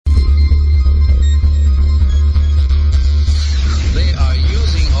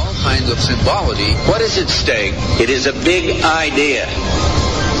Symbology. What is at stake? It is a big idea.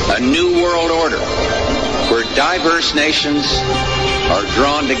 A new world order where diverse nations are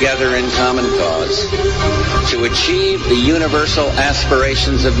drawn together in common cause to achieve the universal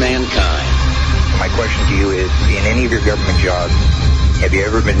aspirations of mankind. My question to you is, in any of your government jobs, have you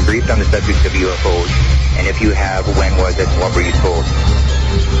ever been briefed on the subject of UFOs? And if you have, when was it? What were you told?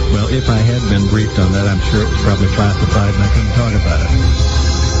 Well, if I had been briefed on that, I'm sure it was probably classified and I couldn't talk about it.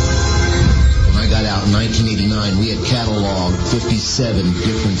 When I got out in 1989, we had cataloged 57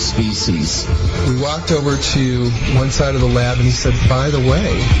 different species. We walked over to one side of the lab and he said, by the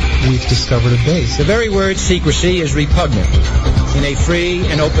way, we've discovered a base. The very word secrecy is repugnant in a free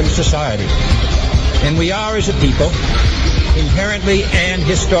and open society. And we are, as a people, inherently and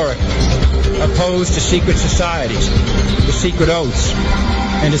historically opposed to secret societies, to secret oaths,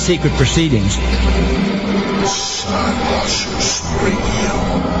 and to secret proceedings. Skywatchers Radio.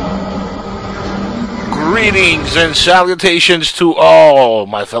 Greetings and salutations to all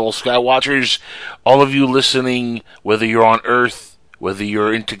my fellow Skywatchers, all of you listening, whether you're on Earth, whether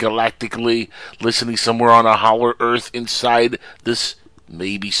you're intergalactically listening somewhere on a hollow Earth inside this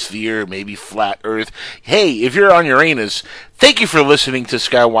maybe sphere, maybe flat Earth. Hey, if you're on Uranus, thank you for listening to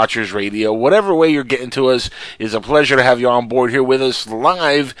Skywatchers Radio. Whatever way you're getting to us, it's a pleasure to have you on board here with us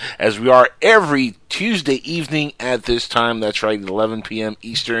live, as we are every Tuesday evening at this time. That's right, 11 p.m.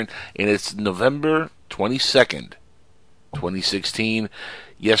 Eastern, and it's November 22nd, 2016.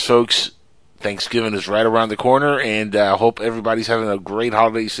 Yes, folks, Thanksgiving is right around the corner, and I hope everybody's having a great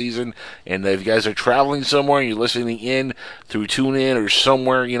holiday season. And if you guys are traveling somewhere and you're listening in through TuneIn or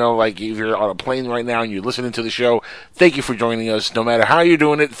somewhere, you know, like if you're on a plane right now and you're listening to the show, thank you for joining us. No matter how you're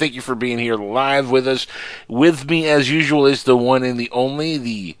doing it, thank you for being here live with us. With me, as usual, is the one and the only,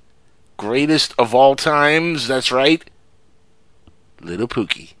 the greatest of all times. That's right, Little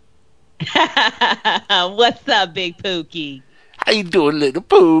Pookie. What's up, Big Pookie? How you doing, Little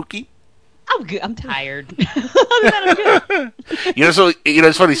Pookie? I'm good. I'm tired. Other than I'm good.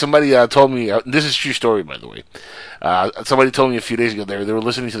 It's funny. Somebody told me, this is a true story, by the way. Somebody told me a few days ago they were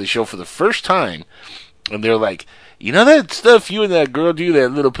listening to the show for the first time, and they're like, you know that stuff you and that girl do,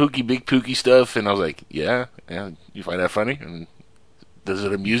 that Little Pookie, Big Pookie stuff? And I was like, yeah. You find that funny? And does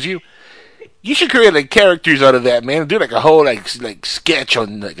it amuse you? You should create like characters out of that, man. Do like a whole like sketch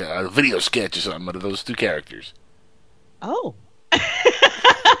on like a video sketch or something out of those two characters. Oh.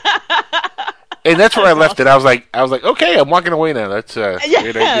 And that's where I left it. I was like, okay, I'm walking away now. That's a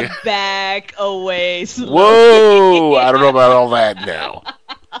great idea. Back away slowly. Whoa! I don't know about all that now.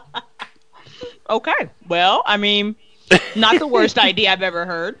 Okay. Well, I mean, not the worst idea I've ever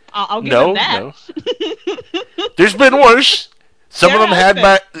heard. I'll give him that. No. There's been worse. Some of them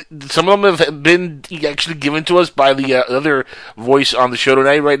have been actually given to us by the other voice on the show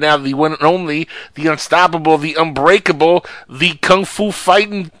tonight. Right now, the one and only, the unstoppable, the unbreakable, the kung fu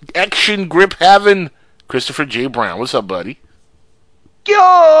fighting, action grip having, Christopher J. Brown. What's up, buddy? Yeah.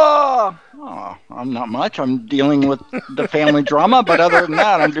 Oh, I'm not much. I'm dealing with the family drama, but other than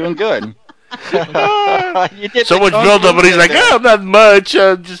that, I'm doing good. So much build up, and he's like, I'm not much.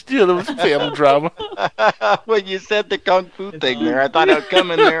 I'm just dealing with some family drama. When you said the kung fu thing there, I thought I'd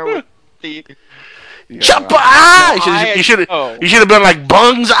come in there with the Choppa! You should have been like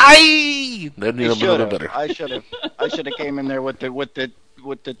Bung's Eye. That'd be a little better. I should have came in there with the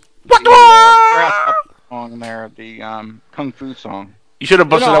song there, the kung fu song. You should have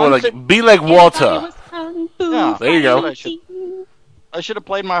busted out with like "Be Like Walter." Yeah, there you go. I should have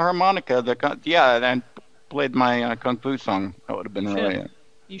played my harmonica. And played my kung fu song. That would have been really it.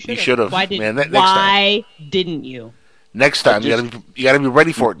 You should have. Why didn't you? Next time, you gotta be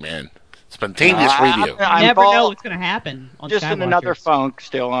ready for it, man. Spontaneous radio. You never know what's gonna happen. Just in another funk.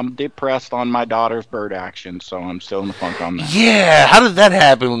 Still, I'm depressed on my daughter's bird action, so I'm still in the funk on that. Yeah, how did that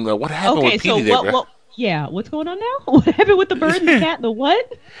happen? What happened with Petey there? Yeah, what's going on now? What happened with the bird and the cat and the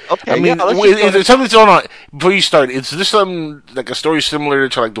what? Okay, I mean, is there something going on before you start? Is this something like a story similar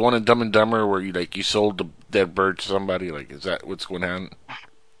to like the one in Dumb and Dumber where you sold the dead bird to somebody? Like, is that what's going on?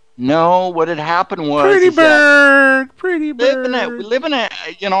 No, what had happened was pretty bird. We live in a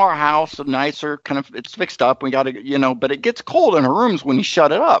our house, a nicer kind of. It's fixed up. We got to but it gets cold in her rooms when you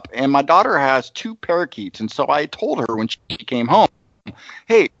shut it up. And my daughter has 2 parakeets, and so I told her when she came home,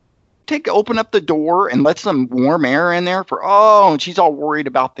 hey, open up the door and let some warm air in there and she's all worried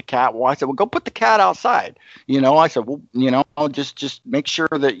about the cat. Well, I said, well, go put the cat outside. I said, well, just make sure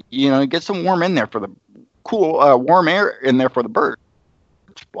that, get some warm in there for the cool, warm air in there for the bird.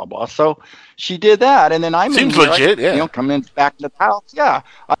 Blah, blah. So she did that. And then seems legit. Yeah. Come in back to the house. Yeah.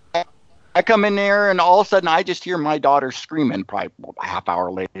 I come in there and all of a sudden I just hear my daughter screaming probably a half hour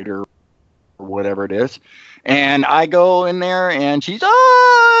later whatever it is. And I go in there, and she's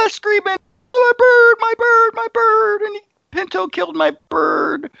screaming, my bird, and Pinto killed my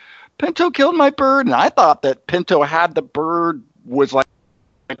bird. And I thought that Pinto had the bird, was like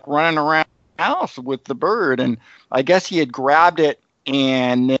running around the house with the bird, and I guess he had grabbed it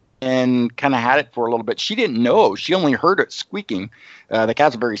and kind of had it for a little bit. She didn't know. She only heard it squeaking. The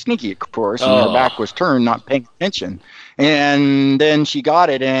cat's very sneaky, of course, and her back was turned, not paying attention. And then she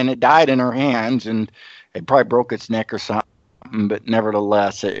got it, and it died in her hands, and it probably broke its neck or something. But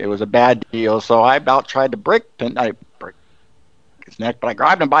nevertheless, it was a bad deal. So I about tried to break his neck, but I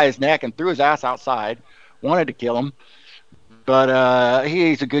grabbed him by his neck and threw his ass outside. Wanted to kill him, but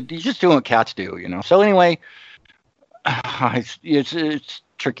he's just doing what cats do, you know. So anyway, it's a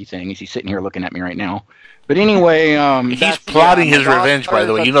tricky thing. He's sitting here looking at me right now. But anyway, he's plotting his revenge. By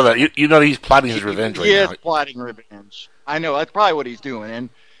the way, you know that. You know he's plotting his revenge right now. He is plotting revenge. I know that's probably what he's doing,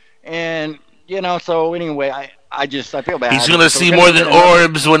 and you know. So anyway, I feel bad. He's gonna see more than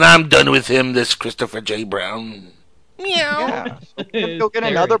orbs when I'm done with him. This Christopher J. Brown. Meow. Yeah. So we're gonna go get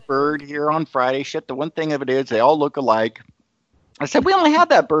another bird here on Friday. Shit. The one thing of it is they all look alike. I said we only had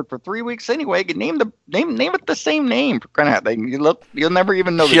that bird for 3 weeks anyway. Name it the same name for crying out. You'll never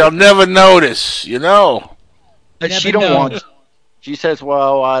even know. She'll never notice. You know. But she don't want to. She says,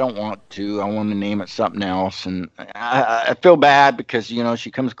 well, I don't want to. I want to name it something else. And I feel bad because, you know,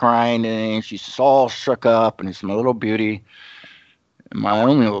 she comes crying and she's all shook up and it's my little beauty. My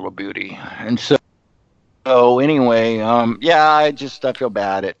only little beauty. And so anyway, I feel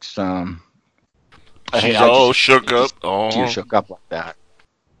bad. It's, she's all shook up. Too shook up like that.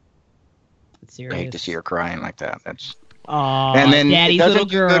 That's serious. I hate to see her crying like that. That's. And then Daddy's it doesn't little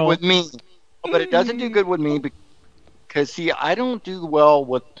do girl. good with me. But it doesn't do good with me because, see, I don't do well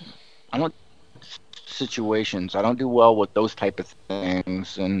with situations. I don't do well with those type of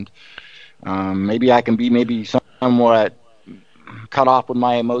things. And maybe I can be somewhat cut off with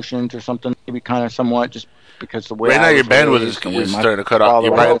my emotions or something. Maybe kind of somewhat just because the way right now your bandwidth is starting to cut off.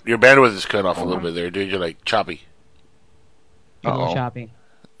 Your bandwidth is cut off a little bit there, dude. You're like choppy. A little choppy.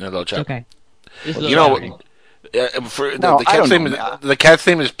 A little choppy. Okay. You know, the cat's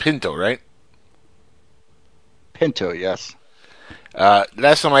name is Pinto, right? Pinto, yes.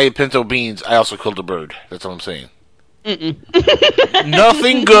 Last time I ate pinto beans, I also killed a bird. That's what I'm saying.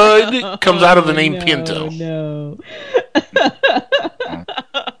 Nothing good comes out of the name Pinto. No.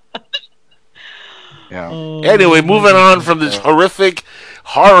 Yeah. Anyway, moving on from this horrific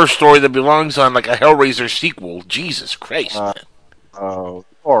horror story that belongs on like a Hellraiser sequel. Jesus Christ, man. Oh,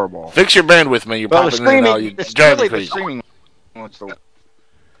 horrible. Fix your bandwidth, man. You're popping in and out. You're driving me crazy.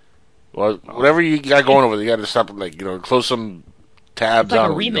 Well, whatever you got going over there, you got to stop. Like, you know, close some tabs it's like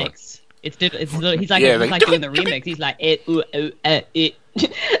out. a remix. It's he's like doing the remix. He's like it.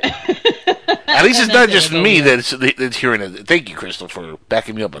 At least it's not just me that's hearing it. Thank you, Crystal, for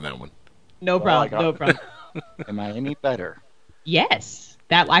backing me up on that one. No problem. No problem. Am I any better? Yes.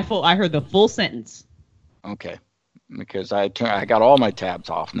 That I heard the full sentence. Okay. Because I got all my tabs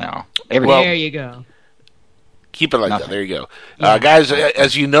off now. There you go. Keep it like that. There you go. Guys,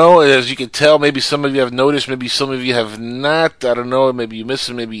 as you know, as you can tell, maybe some of you have noticed, maybe some of you have not. I don't know. Maybe you missed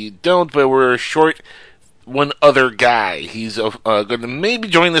it, maybe you don't. But we're short one other guy. He's going to maybe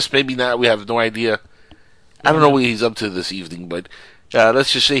join us, maybe not. We have no idea. I don't know what he's up to this evening, but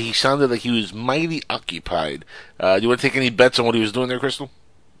let's just say he sounded like he was mighty occupied. Do you want to take any bets on what he was doing there, Crystal?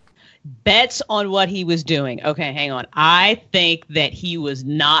 Bets on what he was doing. Okay, hang on. I think that he was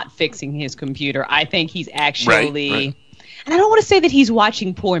not fixing his computer. I think he's actually... Right. And I don't want to say that he's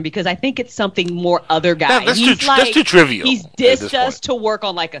watching porn because I think it's something more other guy. That's too trivial. He's dissed us to work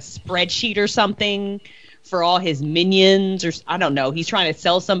on like a spreadsheet or something for all his minions, or I don't know. He's trying to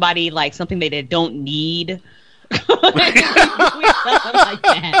sell somebody like something that they don't need. Like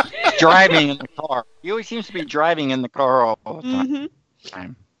that. Driving in the car. He always seems to be driving in the car all the time.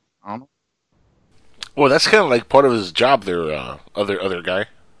 Mm-hmm. Well, that's kind of like part of his job there, other guy.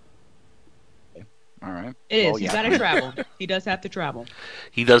 All right. It is. He's got to travel. He does have to travel.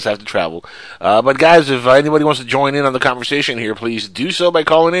 He does have to travel. But guys, if anybody wants to join in on the conversation here, please do so by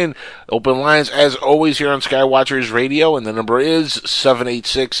calling in. Open lines, as always, here on Skywatchers Radio, and the number is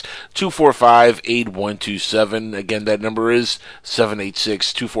 786-245-8127. Again, that number is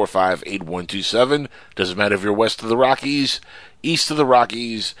 786-245-8127. Doesn't matter if you're west of the Rockies, east of the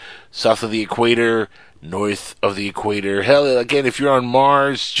Rockies, south of the equator, north of the equator. Hell, again, if you're on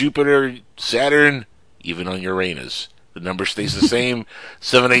Mars, Jupiter, Saturn, even on Uranus, the number stays the same,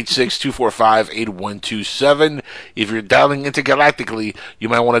 786-245-8127. If you're dialing intergalactically, you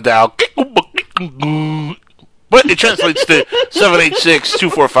might want to dial But it translates to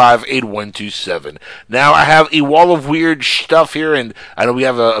 786-245-8127. Now, I have a wall of weird stuff here, and I know we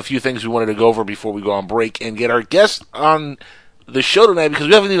have a few things we wanted to go over before we go on break and get our guest on the show tonight, because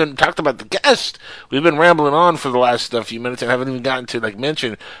we haven't even talked about the guest. We've been rambling on for the last few minutes and haven't even gotten to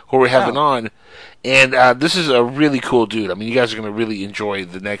mention who we're having on. And this is a really cool dude. I mean, you guys are going to really enjoy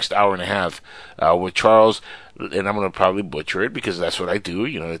the next hour and a half with Charles. And I'm going to probably butcher it because that's what I do.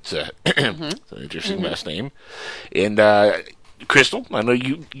 You know, it's, it's an interesting last name. And Crystal, I know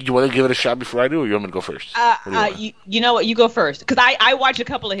you want to give it a shot before I do, or you want me to go first? You know what? You go first, because I watched a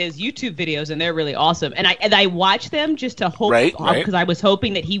couple of his YouTube videos and they're really awesome. And I watched them just to hope, because I was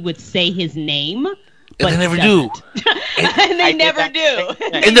hoping that he would say his name. And they never do. And they never do.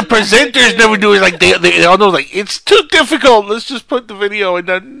 And the presenters never do it. Like they all know, like, it's too difficult. Let's just put the video and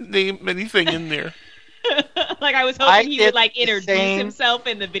not name anything in there. Like, I was hoping he would introduce himself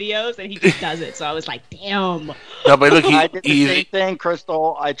in the videos, and he just doesn't. So I was like, damn. No, but look, I did the same thing,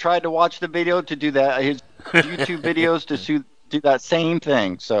 Crystal. I tried to watch the video to do that. His YouTube videos to do that same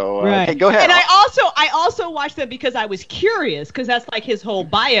thing. So okay, go ahead. And I also watched them because I was curious, because that's like his whole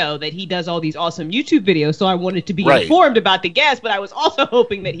bio, that he does all these awesome YouTube videos. So I wanted to be informed about the guest, but I was also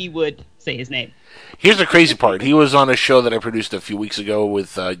hoping that he would say his name. Here's the crazy part. He was on a show that I produced a few weeks ago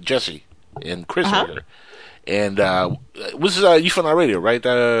with Jesse and Chris Order. And was you from our radio, right?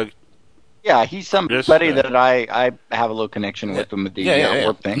 Yeah, he's somebody that I have a little connection with him with the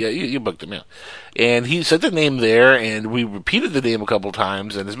work thing. Yeah, you booked him, And he said the name there, and we repeated the name a couple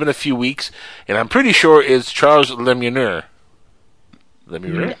times, and it's been a few weeks, and I'm pretty sure it's Charles Lemurnier.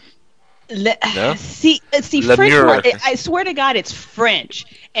 Lemurnier? No? See, French. I swear to God, it's French.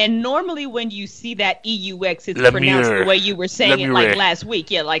 And normally when you see that EUX, it's pronounced the way you were saying it like last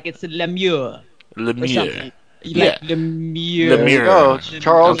week. Yeah, like it's Lemure. Lemure. Lemure. Lemure.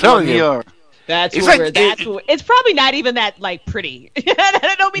 Charles Lemure. It's probably not even that pretty.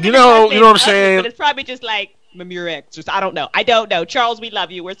 I don't mean you know what I'm saying? But it's probably just like Memurex. I don't know. I don't know. Charles, we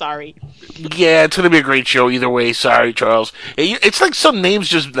love you. We're sorry. Yeah, it's gonna be a great show either way. Sorry, Charles. It's like some names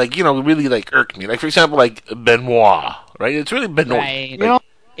just really irk me. Like, for example, like Benoit, right? It's really Benoit. Right.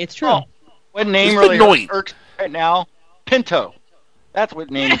 It's true. What name really irks me right now? Pinto. That's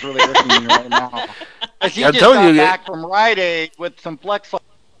what name is really irking me right now. Because he just got back from Rite Aid with some Flex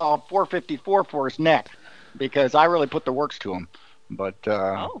 454 for his neck, because I really put the works to him. But you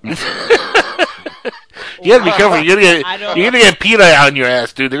gotta be careful. You're gonna get PETA on your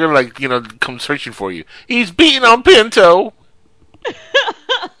ass, dude. They're gonna come searching for you. He's beating on Pinto.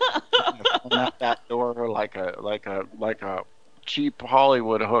 Out that door like a cheap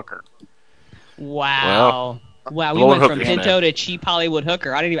Hollywood hooker. Wow. Wow, we went from Pinto to cheap Hollywood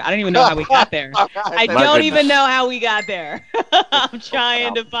hooker. I don't even know how we got there. I don't even know how we got there. I'm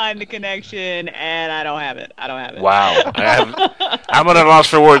trying to find the connection, and I don't have it. Wow. I'm at a loss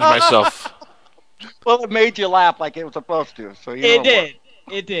for words myself. Well, it made you laugh like it was supposed to. So It did.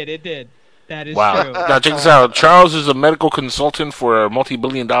 That is true. Now, check this out. Charles is a medical consultant for a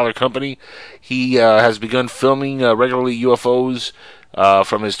multi-billion-dollar company. He has begun filming regularly UFOs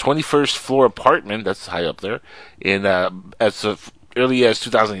from his 21st floor apartment. That's high up there. And as early as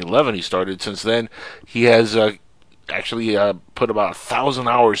 2011, he started. Since then, he has actually put about 1,000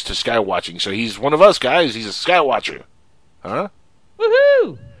 hours to sky watching. So he's one of us, guys. He's a sky watcher. Huh?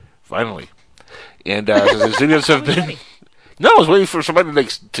 Woohoo! Finally. And his videos have been... No, I was waiting for somebody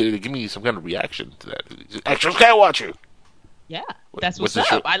to give me some kind of reaction to that. Actual sky watcher. Yeah, that's what's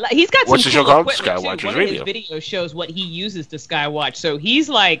up. He's got what's some the show called? Sky too. Watchers One Radio. of his videos shows what he uses to sky watch, so he's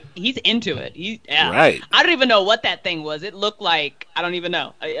into it. Right. I don't even know what that thing was. It looked like, I don't even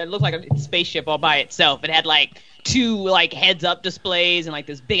know. It looked like a spaceship all by itself. It had two heads up displays and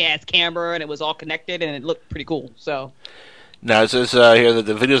this big ass camera, and it was all connected, and it looked pretty cool. So. Now, it says here that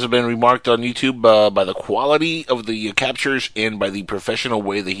the videos have been remarked on YouTube by the quality of the captures and by the professional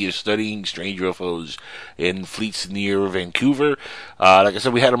way that he is studying strange UFOs in fleets near Vancouver. Like I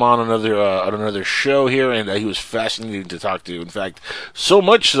said, we had him on another show here, and he was fascinating to talk to. In fact, so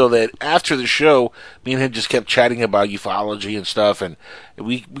much so that after the show, me and him just kept chatting about ufology and stuff, and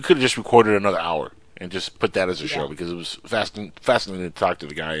we could have just recorded another hour and just put that as a show, because it was fascinating to talk to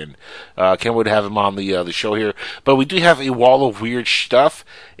the guy, and can't wait to have him on the show here. But we do have a wall of weird stuff,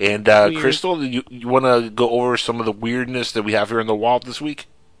 and Crystal, you want to go over some of the weirdness that we have here on the wall this week?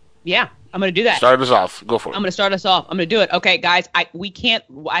 Yeah, I'm going to do that. Start us off. Go for it. I'm going to start us off. I'm going to do it. Okay, guys, we can't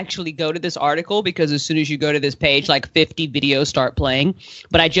actually go to this article, because as soon as you go to this page, 50 videos start playing.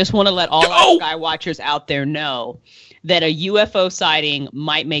 But I just want to let all our sky watchers out there know that a UFO sighting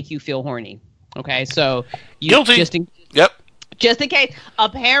might make you feel horny. Okay, so guilty. Just in case.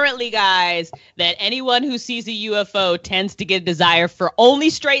 Apparently, guys, that anyone who sees a UFO tends to get a desire for only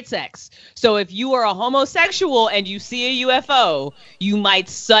straight sex. So if you are a homosexual and you see a UFO, you might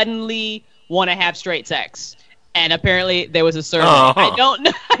suddenly want to have straight sex. And apparently there was a survey. I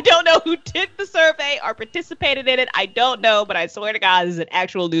don't know who did the survey or participated in it. I don't know, but I swear to God, this is an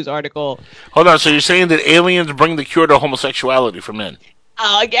actual news article. Hold on, so you're saying that aliens bring the cure to homosexuality for men?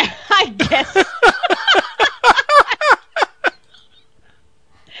 Oh, yeah, I guess.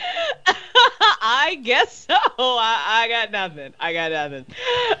 I guess so. I got nothing.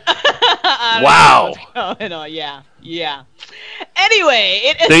 Wow. Going on. Yeah.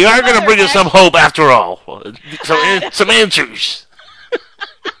 Anyway, they are going to bring us some hope after all. Some answers.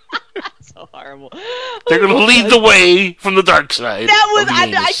 So horrible. They're going to lead the way from the dark side. That was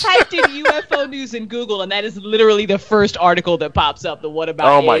I typed in UFO news in Google, and that is literally the first article that pops up. The what about?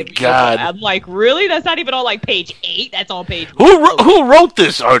 Oh my God! I'm like, really? That's not even on like page 8. That's on page. Who wrote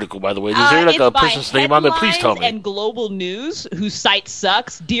this article, by the way? Is there like a person's name on it? Please tell me. And Global News, whose site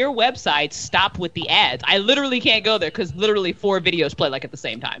sucks. Dear website, stop with the ads. I literally can't go there because literally 4 videos play like at the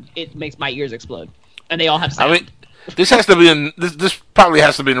same time. It makes my ears explode, and they all have sound. I mean, this has to be this probably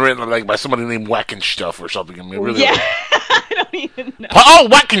has to be written like by somebody named Wackenstuff or something. I mean, really. Yeah, I don't even know. Oh,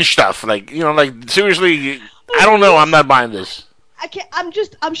 Wackenstuff! Like seriously, I don't know. I'm not buying this.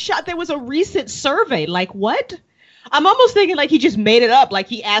 I'm shocked. There was a recent survey. Like what? I'm almost thinking like he just made it up. Like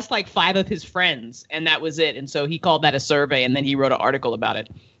he asked like 5 of his friends, and that was it. And so he called that a survey, and then he wrote an article about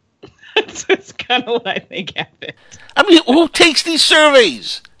it. So it's kind of what I think happened. I mean, who takes these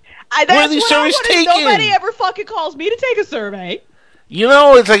surveys? Where are these surveys taken? Nobody ever fucking calls me to take a survey. You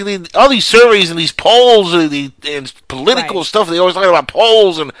know, it's like all these surveys and these polls and political stuff. They always talk about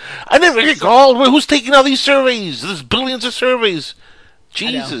polls, and I never get called. Who's taking all these surveys? There's billions of surveys.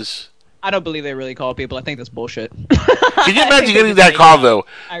 Jesus. I don't believe they really call people. I think that's bullshit. Can you imagine getting that call, though?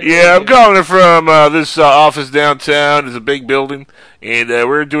 I'm calling it from this office downtown. It's a big building, and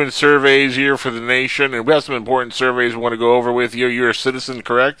we're doing surveys here for the nation, and we have some important surveys we want to go over with you. You're a citizen,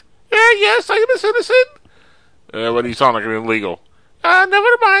 correct? Yes, I am a citizen. What do you sound like an illegal?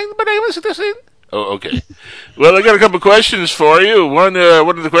 Never mind, but I am a citizen. Oh, okay. Well, I got a couple questions for you. One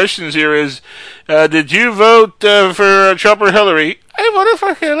of the questions here is, did you vote for Trump or Hillary? I voted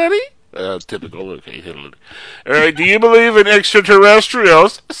for Hillary. Typical. Okay, Hillary. All right. Do you believe in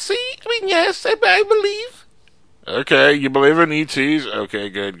extraterrestrials? Yes, I believe. Okay, you believe in ETs? Okay,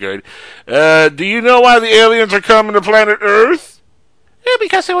 good. Do you know why the aliens are coming to planet Earth? Yeah,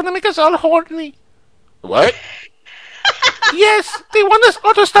 because they want to make us all horny. What? Yes, they want us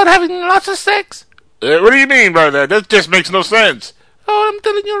all to start having lots of sex. What do you mean by that? That just makes no sense. Oh, I'm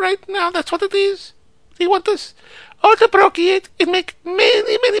telling you right now, that's what it is. They want us all to procreate and make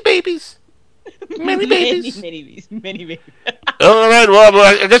many, many babies. Many babies. Many babies. All right, well,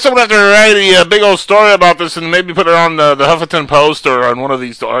 I guess I'm going to have to write a big old story about this and maybe put it on the Huffington Post or on one of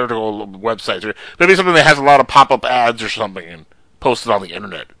these article websites. Or maybe something that has a lot of pop-up ads or something and post it on the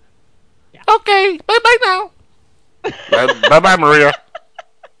internet. Yeah. Okay, bye-bye now. Bye-bye, Maria.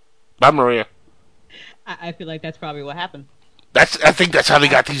 Bye, Maria. I feel like that's probably what happened. I think that's how they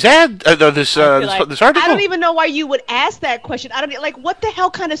got these ads. This article. I don't even know why you would ask that question. I don't like. What the hell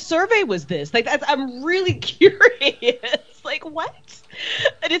kind of survey was this? Like, I'm really curious. Like, what?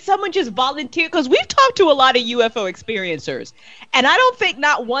 Did someone just volunteer? Because we've talked to a lot of UFO experiencers, and I don't think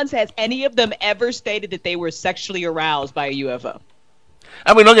not once has any of them ever stated that they were sexually aroused by a UFO.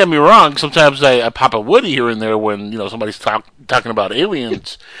 I mean, don't get me wrong. Sometimes I pop a Woody here and there when somebody's talking about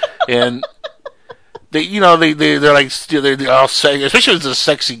aliens, and they're like they're all sexy, especially if it's a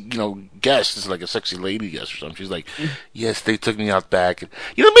sexy guest. It's like a sexy lady guest or something. She's like, yes, they took me out back. And,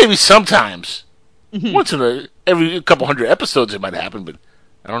 maybe sometimes once in every couple hundred episodes it might happen, but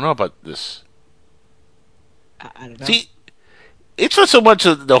I don't know about this. I don't know. See, it's not so much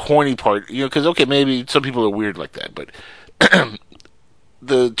the horny part, because okay, maybe some people are weird like that, but.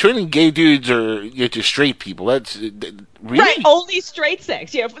 The turning gay dudes are just straight people. That's really right. Only straight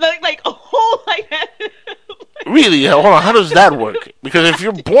sex. Yeah, like that. Really? Hold on. How does that work? Because if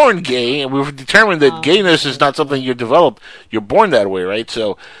you're born gay, and we've determined that gayness is not something you develop, you're born that way, right?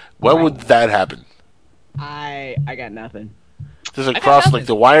 So, why would that happen? I got nothing. Does it cross like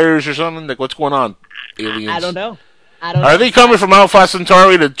the wires or something? Like what's going on? Aliens. I don't know. Are they coming from Alpha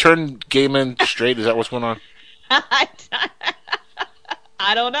Centauri to turn gay men straight? Is that what's going on?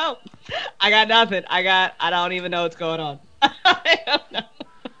 I don't know. I got nothing. I don't even know what's going on. I don't know.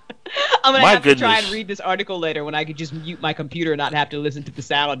 I'm going to have to try and read this article later when I could just mute my computer and not have to listen to the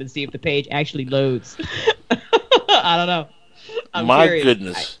sound and see if the page actually loads. I don't know. I'm my curious.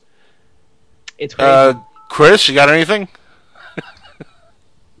 Goodness. It's crazy. Chris, you got anything?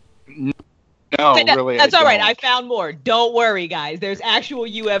 No, really. That's all right. I found more. Don't worry, guys. There's actual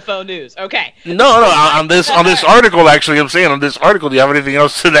UFO news. Okay. No. On this article, actually, I'm saying on this article, do you have anything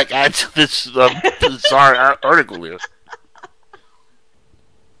else to that add to this bizarre article here?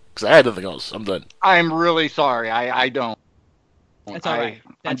 Because I had nothing else. I'm done. I'm really sorry. I don't. That's all right.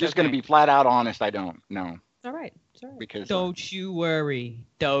 I'm just going to be flat out honest. I don't. No. All right. It's all right. Because don't you worry.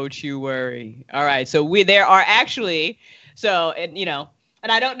 Don't you worry. All right. So there are actually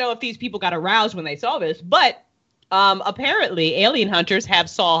and I don't know if these people got aroused when they saw this, but apparently alien hunters have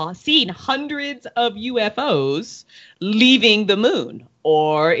seen hundreds of UFOs leaving the moon,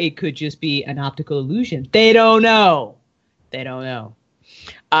 or it could just be an optical illusion. They don't know.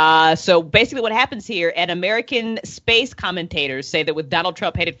 So basically what happens here, and American space commentators say that with Donald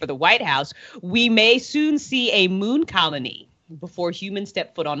Trump headed for the White House, we may soon see a moon colony before humans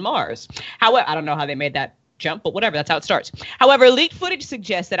step foot on Mars. However, I don't know how they made that jump, but whatever, that's how it starts. However, leaked footage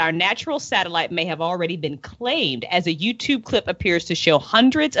suggests that our natural satellite may have already been claimed, as a YouTube clip appears to show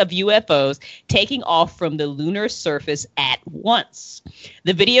hundreds of UFOs taking off from the lunar surface at once.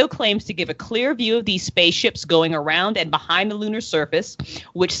 The video claims to give a clear view of these spaceships going around and behind the lunar surface,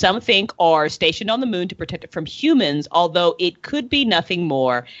 which some think are stationed on the moon to protect it from humans, although it could be nothing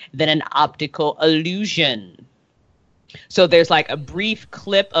more than an optical illusion. So there's like a brief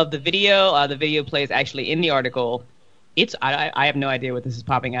clip of the video. The video plays actually in the article. I have no idea what this is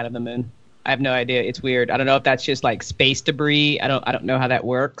popping out of the moon. I have no idea. It's weird. I don't know if that's just like space debris. I don't know how that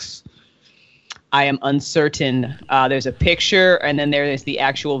works. I am uncertain. There's a picture, and then there is the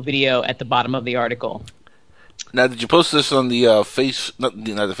actual video at the bottom of the article. Now, did you post this on the not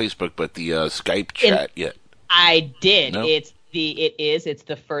the Facebook, but the Skype chat yet? I did. No? It's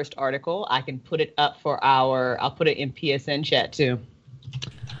the first article. I can put it up I'll put it in PSN chat too.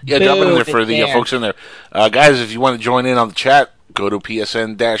 Yeah, drop it in there for the folks in there. Guys, if you want to join in on the chat, go to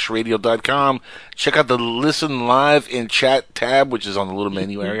psn-radio.com. Check out the Listen Live in Chat tab, which is on the little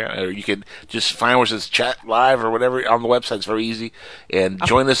menu area. Or you can just find where it says Chat Live or whatever on the website. It's very easy. And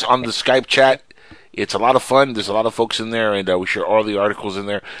join us on the Skype chat. It's a lot of fun. There's a lot of folks in there, and we share all the articles in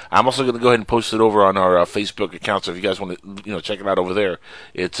there. I'm also going to go ahead and post it over on our Facebook account, so if you guys want to check it out over there,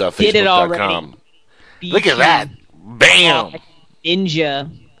 it's facebook.com. Look at that. Bam!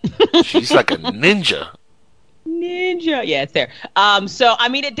 Ninja. She's like a ninja. Ninja. Yeah, it's there. So, I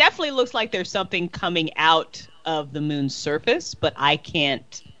mean, it definitely looks like there's something coming out of the moon's surface, but I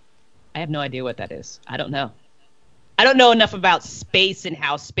have no idea what that is. I don't know. I don't know enough about space and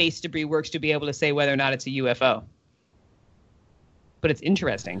how space debris works to be able to say whether or not it's a UFO. But it's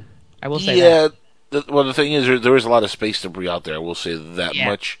interesting. I will say that. Yeah. The thing is, there is a lot of space debris out there. I will say that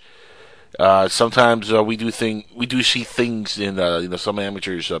much. Sometimes we do see things in some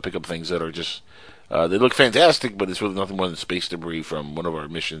amateurs pick up things that are just they look fantastic, but it's really nothing more than space debris from one of our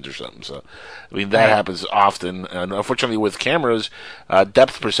missions or something. So, I mean, that happens often. And unfortunately, with cameras,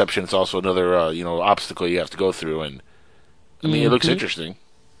 depth perception is also another obstacle you have to go through. And I mean, it looks interesting.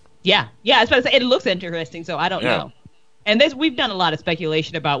 Yeah. I was about to say, it looks interesting, so I don't know. And we've done a lot of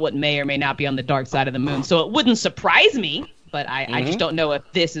speculation about what may or may not be on the dark side of the moon, so it wouldn't surprise me, but I just don't know if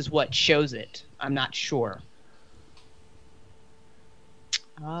this is what shows it. I'm not sure.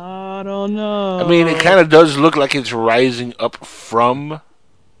 I don't know. I mean, it kind of does look like it's rising up from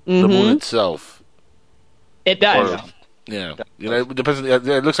the moon itself. It does. Yeah, it depends.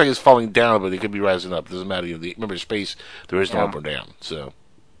 It looks like it's falling down, but it could be rising up. It doesn't matter. Remember, space, there is no up or down. So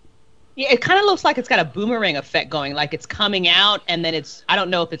yeah, it kind of looks like it's got a boomerang effect going. Like it's coming out, and then I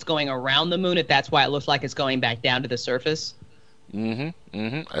don't know if it's going around the moon. If that's why it looks like it's going back down to the surface. I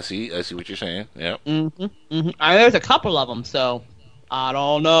see what you're saying. Yeah. I mean, there's a couple of them, so I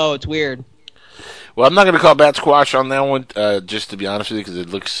don't know. It's weird. Well, I'm not going to call bat squash on that one, just to be honest with you, because it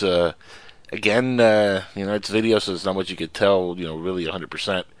looks. Again, it's video, so it's not much you could tell, really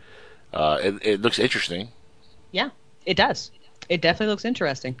 100%. It looks interesting. Yeah, it does. It definitely looks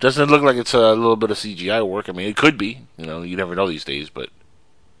interesting. Doesn't look like it's a little bit of CGI work. I mean, it could be. You never know these days, but...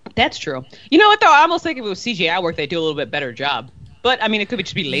 That's true. You know what, though? I almost think if it was CGI work, they'd do a little bit better job. But, I mean, it could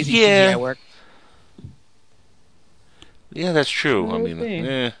just be lazy CGI work. Yeah, that's true. No,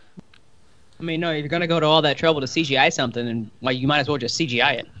 if you're going to go to all that trouble to CGI something, and you might as well just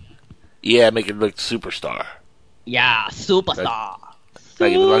CGI it. Yeah, make it look superstar. Yeah, superstar.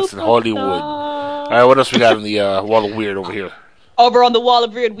 Like it looks in Hollywood. All right, what else we got in the Wall of Weird over here? Over on the Wall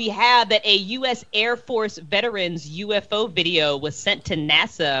of Weird, we have that a U.S. Air Force veteran's UFO video was sent to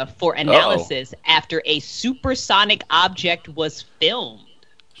NASA for analysis after a supersonic object was filmed.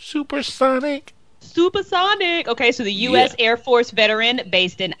 Supersonic? Supersonic. Okay, so the U.S. Air Force veteran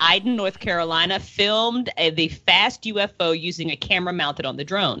based in Iden, North Carolina, filmed the fast UFO using a camera mounted on the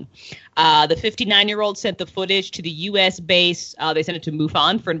drone. The 59-year-old sent the footage to the U.S. base. They sent it to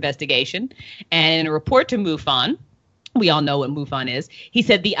MUFON for investigation. And in a report to MUFON, we all know what MUFON is. He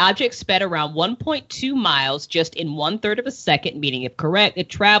said the object sped around 1.2 miles just in 1/3 of a second, meaning if correct, it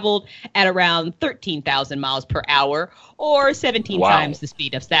traveled at around 13,000 miles per hour or 17 times the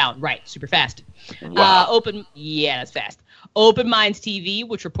speed of sound. Right, super fast. Wow. That's fast. Open Minds TV,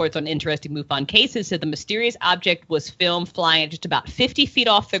 which reports on interesting MUFON cases, said the mysterious object was filmed flying at just about 50 feet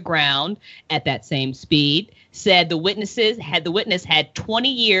off the ground at that same speed. Said the witness had 20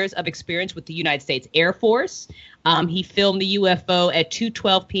 years of experience with the United States Air Force. He filmed the UFO at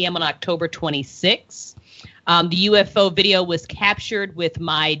 2:12 p.m. on October 26. The UFO video was captured with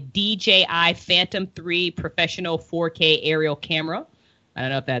my DJI Phantom 3 professional 4K aerial camera. I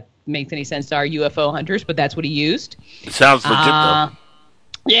don't know if that makes any sense to our UFO hunters, but that's what he used. It sounds legit, though.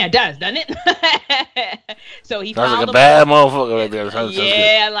 Yeah, it does, doesn't it? So he sounds filed like a bad motherfucker right there. Sounds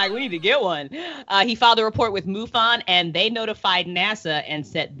good. Like we need to get one. He filed a report with MUFON, and they notified NASA and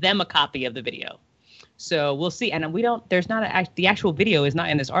sent them a copy of the video. So we'll see. And the actual video is not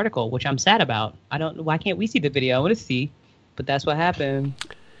in this article, which I'm sad about. Why can't we see the video? I want to see, but that's what happened.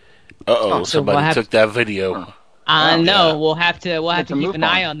 Somebody took that video. I know. Yeah. We'll have to keep an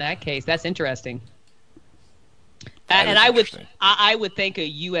eye on that case. That's interesting. And I would think a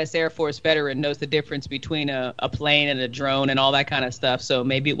U.S. Air Force veteran knows the difference between a plane and a drone and all that kind of stuff. So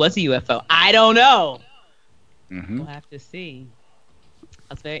maybe it was a UFO. I don't know. Mm-hmm. We'll have to see.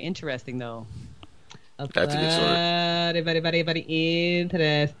 That's very interesting, though. That's a good story. Very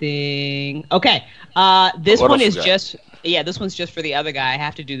interesting. Okay. This one's just for the other guy. I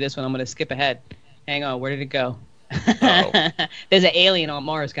have to do this one. I'm going to skip ahead. Hang on. Where did it go? There's an alien on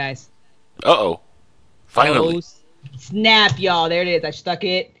Mars, guys. Uh-oh. Finally. Oh, snap, y'all. There it is. I stuck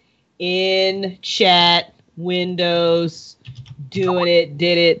it in chat, Windows, doing it,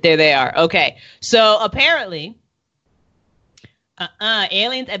 did it. There they are. Okay. So apparently,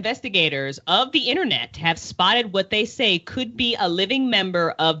 aliens investigators of the internet have spotted what they say could be a living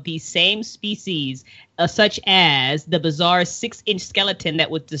member of the same species, such as the bizarre 6-inch skeleton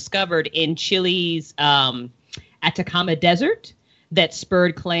that was discovered in Chile's Atacama Desert that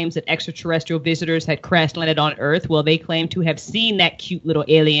spurred claims that extraterrestrial visitors had crash landed on Earth. Well, they claim to have seen that cute little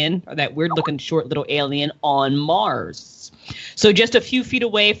alien, or that weird-looking short little alien, on Mars. So just a few feet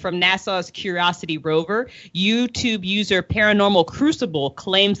away from NASA's Curiosity rover, YouTube user Paranormal Crucible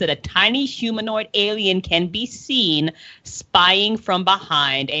claims that a tiny humanoid alien can be seen spying from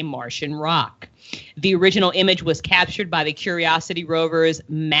behind a Martian rock. The original image was captured by the Curiosity rover's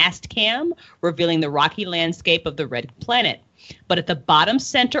Mastcam, revealing the rocky landscape of the red planet. But at the bottom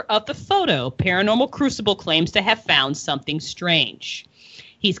center of the photo, Paranormal Crucible claims to have found something strange.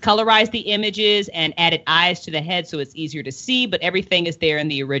 He's colorized the images and added eyes to the head so it's easier to see, but everything is there in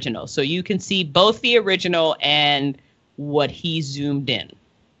the original. So you can see both the original and what he zoomed in.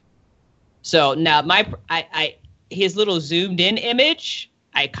 So now his little zoomed in image,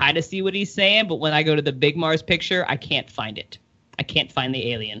 I kind of see what he's saying, but when I go to the big Mars picture, I can't find it. I can't find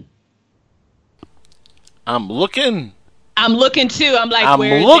the alien. I'm looking too. I'm like, I'm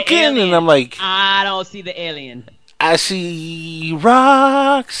looking, and I'm like, I don't see the alien. I see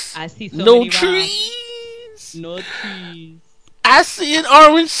rocks. I see no trees. Rocks. No trees. I see an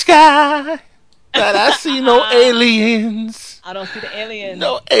orange sky. But I see no aliens. I don't see the aliens.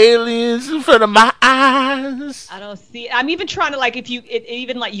 No aliens in front of my eyes. I don't see. I'm even trying to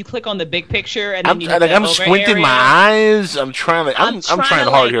you click on the big picture and then I'm squinting my eyes. I'm trying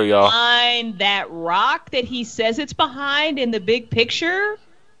hard here, y'all. Find that rock that he says it's behind in the big picture,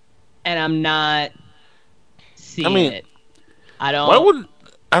 and I'm not seeing it. I don't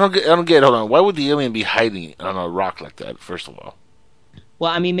get. Hold on. Why would the alien be hiding on a rock like that? First of all.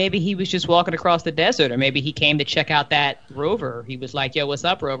 Well, I mean, maybe he was just walking across the desert, or maybe he came to check out that rover. He was like, yo, what's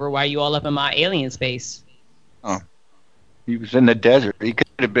up, rover? Why are you all up in my alien space? Oh. He was in the desert. He could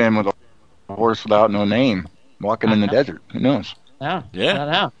have been with a horse without no name, walking in the desert. Who knows? Oh,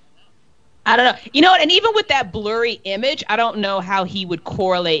 yeah. I don't know. You know what? And even with that blurry image, I don't know how he would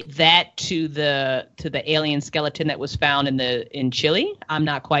correlate that to the alien skeleton that was found in Chile. I'm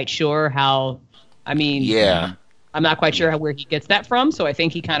not quite sure how. I mean, yeah. I'm not quite sure where he gets that from, so I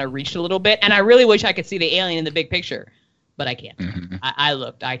think he kind of reached a little bit. And I really wish I could see the alien in the big picture, but I can't. Mm-hmm. I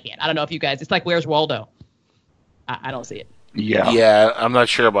looked. I can't. I don't know if you guys... It's like, where's Waldo? I don't see it. Yeah, I'm not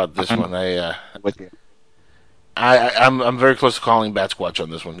sure about this one. I'm very close to calling Bat Squatch on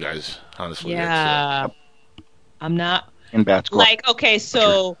this one, guys. Honestly. Yeah. I'm not... In Bat Squatch. Like, okay,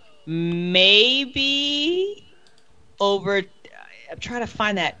 so maybe over. I'm trying to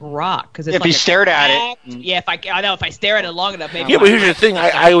find that rock because if you stared at it. Yeah, I know if I stare at it long enough, maybe. Yeah, but here's the thing.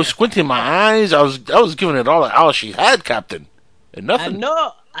 I was squinting my eyes. I was giving it all she had, Captain, and nothing.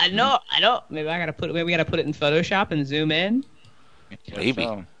 I know. Maybe we gotta put it in Photoshop and zoom in. Maybe.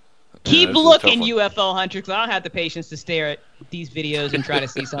 So. Keep looking, UFO hunter, because I don't have the patience to stare at these videos and try to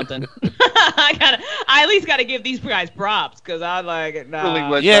see something. I at least gotta give these guys props because I like it. Nah. Really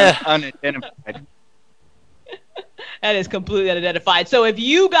was unidentified. That is completely unidentified. So if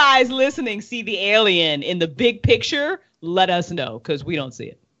you guys listening see the alien in the big picture, let us know because we don't see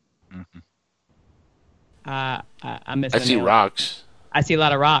it. Mm-hmm. I'm missing. I see rocks. I see a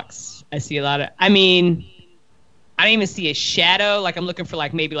lot of rocks. I don't even see a shadow. Like I'm looking for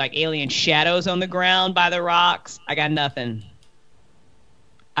maybe alien shadows on the ground by the rocks. I got nothing.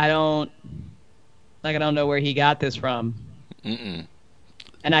 I don't know where he got this from. Mm-mm.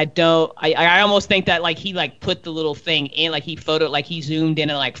 And I almost think that he put the little thing in, he zoomed in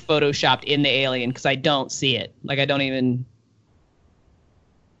and photoshopped in the alien because I don't see it. I got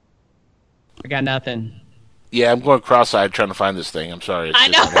nothing. Yeah, I'm going cross-eyed trying to find this thing. I'm sorry. I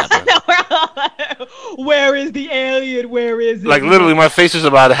know. Where is the alien? Where is it? Literally, my face is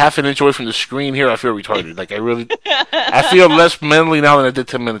about a half an inch away from the screen here. I feel retarded. I feel less mentally now than I did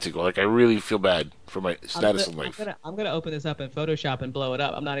 10 minutes ago. I really feel bad for my status in life. I'm gonna open this up in Photoshop and blow it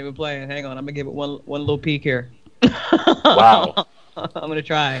up. I'm not even playing. Hang on. I'm gonna give it one little peek here. Wow. I'm gonna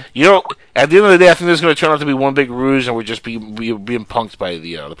try. At the end of the day, I think this is gonna turn out to be one big ruse, and we're just being punked by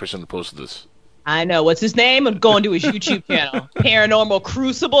the person who posted this. I know. What's his name? I'm going to his YouTube channel. Paranormal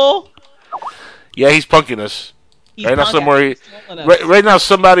Crucible. Yeah, he's punking us. Right now,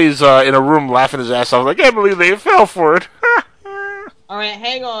 somebody's in a room laughing his ass off. I can't believe they fell for it. All right,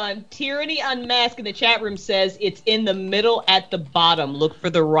 hang on. Tyranny Unmasked in the chat room says it's in the middle at the bottom. Look for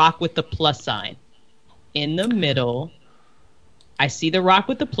the rock with the plus sign. In the middle. I see the rock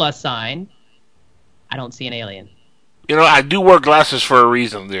with the plus sign. I don't see an alien. I do wear glasses for a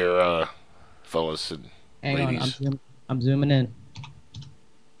reason there, fellas and ladies. Hang on, I'm zooming in.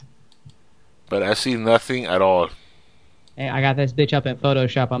 But I see nothing at all. Hey, I got this bitch up in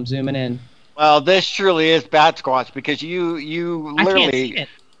Photoshop. I'm zooming in. Well, this truly is Bat Squatch because you literally I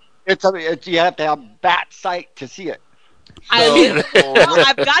can't see it. You have to have bat sight to see it. I've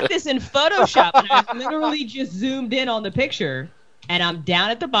got this in Photoshop and I've literally just zoomed in on the picture and I'm down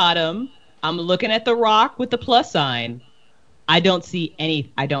at the bottom. I'm looking at the rock with the plus sign. I don't see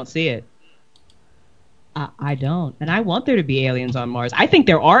it. I don't. And I want there to be aliens on Mars. I think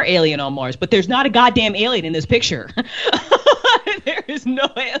there are aliens on Mars, but there's not a goddamn alien in this picture. There is no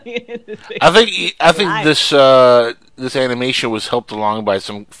alien in this picture. I think this animation was helped along by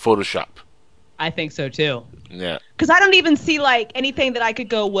some Photoshop. I think so too. Yeah. Because I don't even see anything that I could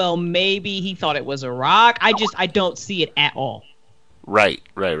go, well, maybe he thought it was a rock. I don't see it at all. Right.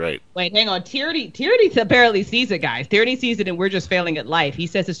 Wait, hang on. Tyranny apparently sees it, guys. Tyranny sees it and we're just failing at life. He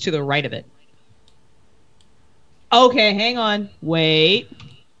says it's to the right of it. Okay, hang on. Wait.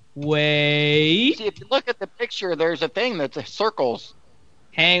 See, if you look at the picture, there's a thing that's circles.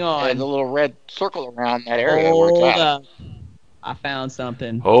 Hang on. And a little red circle around that area where it's at. Up. I found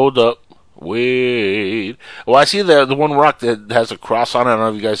something. Hold up. Wait. Well, I see the one rock that has a cross on it. I don't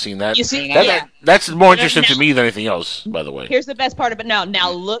know if you guys seen that. You see that? That's more interesting to me than anything else, by the way. Here's the best part of it.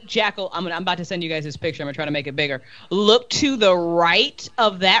 Now look, Jackal. I'm about to send you guys this picture. I'm going to try to make it bigger. Look to the right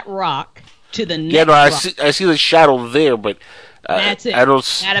of that rock. To the next I see the shadow there, but that's it.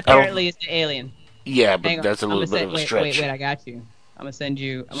 That apparently is the alien. Yeah, but that's a little bit of a stretch. Wait, I got you. I'm gonna send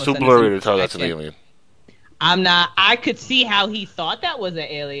you. It's too blurry to tell that's an alien. I'm not. I could see how he thought that was an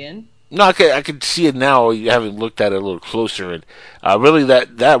alien. No, I could see it now. You haven't looked at it a little closer, and really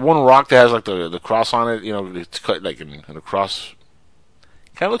that one rock that has the cross on it, it's cut in a cross.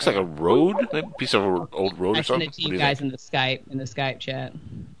 Kind of looks like a road, a piece of an old road or something. I sent it to you guys in the Skype chat.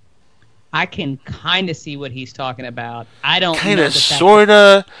 I can kind of see what he's talking about. I don't kind of,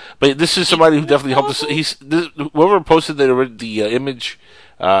 sorta, but this is somebody who definitely helped us. Whoever posted the image,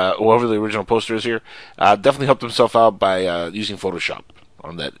 whoever the original poster is here, definitely helped himself out by using Photoshop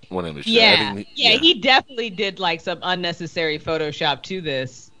on that one image. Yeah, he definitely did some unnecessary Photoshop to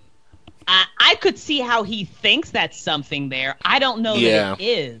this. I could see how he thinks that's something there. I don't know that it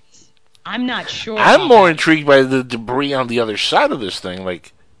is. I'm not sure. I'm more intrigued by the debris on the other side of this thing,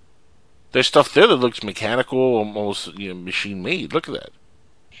 there's stuff there that looks mechanical, almost machine made. Look at that.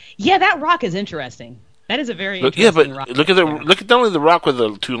 Yeah, that rock is interesting. That is a very interesting rock. Look at not only the rock with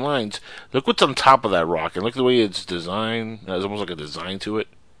the two lines. Look what's on top of that rock, and look at the way it's designed. There's almost like a design to it.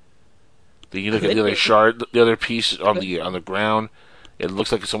 You look at the other shard, the other piece on the ground. It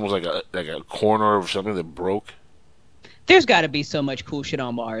looks like it's almost like a corner of something that broke. There's got to be so much cool shit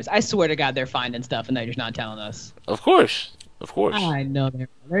on Mars. I swear to God, they're finding stuff and they're just not telling us. Of course. I know they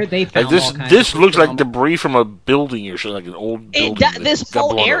found this. All kinds this of looks like on debris from a building or something, like an old building. This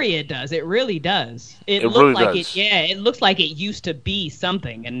whole area does. It really does. It looked really like does. it. Yeah, it looks like it used to be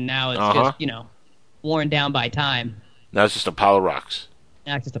something, and now it's just worn down by time. Now it's just a pile of rocks.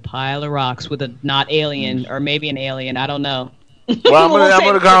 Now it's just a pile of rocks with a not alien or maybe an alien. I don't know. Well, I'm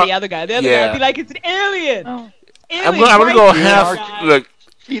gonna go. The other guy. The other guy would be like, it's an alien. Oh. I'm gonna go half. Look,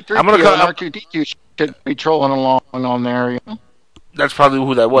 I'm gonna go. R2D2 should be trolling along on there. That's probably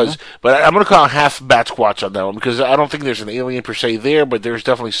who that was. But I'm going to call half bat squatch on that one because I don't think there's an alien per se there, but there's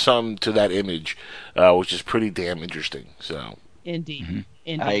definitely some to that image, which is pretty damn interesting. So Indeed. Mm-hmm.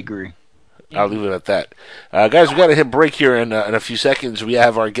 Indeed. I agree. I'll leave it at that. Guys, we got to hit break here in a few seconds. We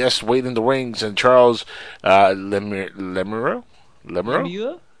have our guest waiting in the wings, and Charles Lemereux?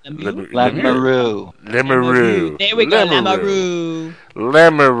 Lemereux. There we go,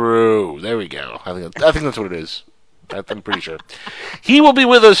 Lemereux. There we go. I think that's what it is. I'm pretty sure. He will be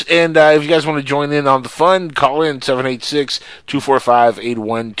with us, and if you guys want to join in on the fun, call in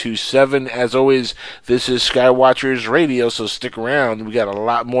 786-245-8127. As always, this is Skywatchers Radio, so stick around. We got a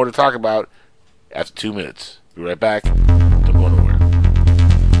lot more to talk about after 2 minutes. Be right back. Don't go nowhere.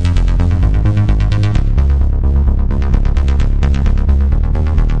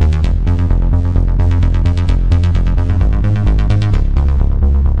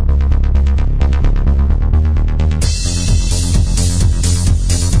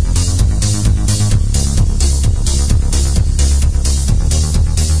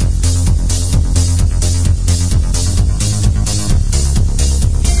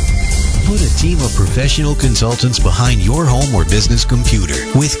 Team of professional consultants behind your home or business computer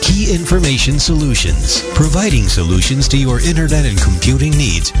with Key Information Solutions, providing solutions to your internet and computing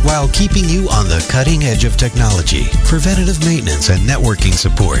needs while keeping you on the cutting edge of technology. Preventative maintenance and networking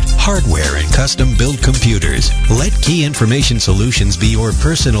support, hardware and custom build computers. Let Key Information Solutions be your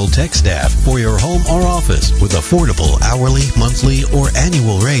personal tech staff for your home or office with affordable hourly, monthly, or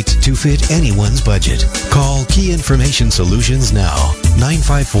annual rates to fit anyone's budget. Call Key Information Solutions now.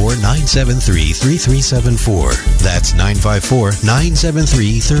 954-973-3374. That's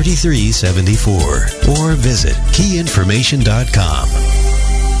 954-973-3374. Or visit keyinformation.com.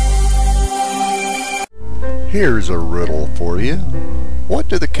 Here's a riddle for you. What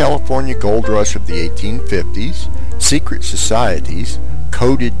do the California gold rush of the 1850s, secret societies,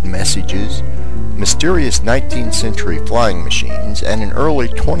 coded messages, mysterious 19th century flying machines, and an early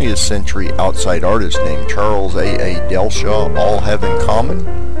 20th century outside artist named Charles A.A. Delshaw all have in common?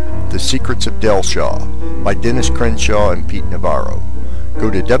 The Secrets of Delshaw by Dennis Crenshaw and Pete Navarro. Go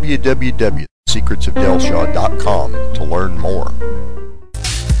to www.secretsofdelshaw.com to learn more.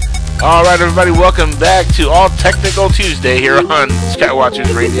 All right, everybody, welcome back to All Technical Tuesday here on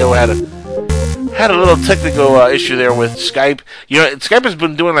Skywatchers Radio. Had a little technical issue there with Skype. Skype has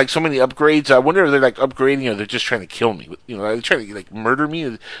been doing like so many upgrades. I wonder if they're like upgrading or they're just trying to kill me. They're trying to like murder me.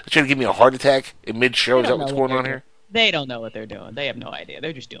 They're trying to give me a heart attack in mid-show. Is that what's going on here? They don't know what they're doing. They have no idea.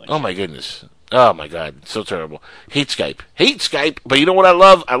 They're just doing it. Oh, my goodness. Oh, my God. So terrible. Hate Skype. But you know what I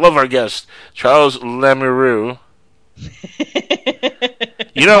love? I love our guest, Charles Lemereux.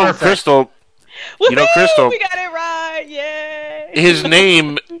 Crystal. Crystal. We got it right. Yay. His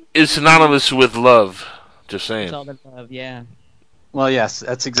name is synonymous with love. Just saying. It's all the love, yeah. Well, yes.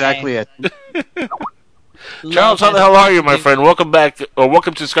 That's exactly it. Charles, how the hell are you, my friend? Welcome back.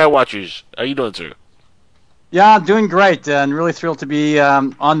 Welcome to Skywatchers. How you doing, sir? Yeah, I'm doing great, and really thrilled to be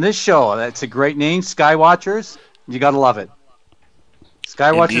on this show. It's a great name, Skywatchers. You got to love it.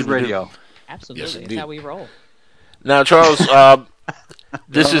 Skywatchers Radio. Absolutely, yes, it's how we roll. Now, Charles,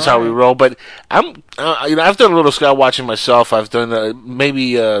 this is how we roll. But I've done a little sky watching myself. I've done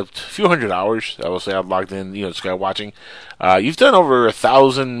maybe a few hundred hours. I will say I've logged in, sky watching. You've done over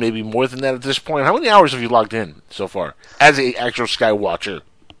 1,000, maybe more than that at this point. How many hours have you logged in so far as an actual sky watcher?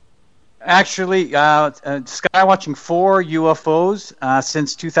 Actually, skywatching 4 UFOs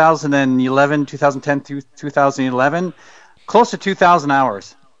since 2010 through 2011, close to 2,000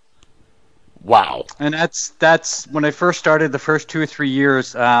 hours. Wow! And that's when I first started. The first 2 or 3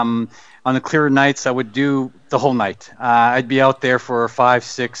 years, on the clear nights, I would do the whole night. I'd be out there for 5,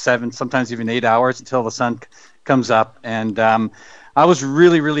 6, 7, sometimes even 8 hours until the sun comes up, and I was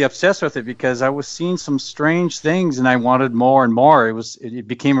really, really obsessed with it because I was seeing some strange things and I wanted more and more. It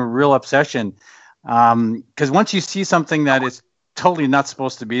became a real obsession. Because once you see something that is totally not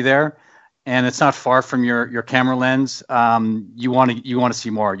supposed to be there and it's not far from your camera lens, you want to see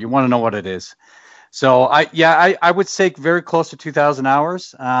more. You want to know what it is. So I would say very close to 2,000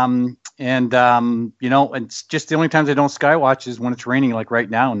 hours. And it's just the only times I don't skywatch is when it's raining, like right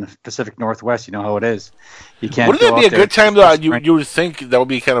now in the Pacific Northwest. You know how it is. You can't. Wouldn't that be a good time though? You would think that would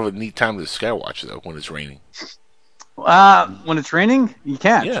be kind of a neat time to skywatch though when it's raining. When it's raining, you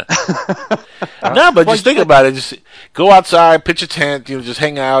can't. Yeah. No, but just think about it. Just go outside, pitch a tent, just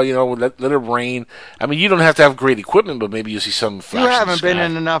hang out, let it rain. I mean, you don't have to have great equipment, but maybe you see some flash. You haven't been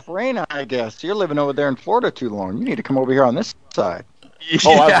in enough rain, I guess. You're living over there in Florida too long. You need to come over here on this side.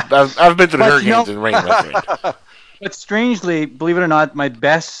 Yeah. I've been to the hurricanes and rain, my friend. But strangely, believe it or not, my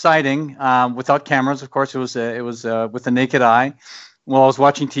best sighting, without cameras, of course, it was with the naked eye. Well, I was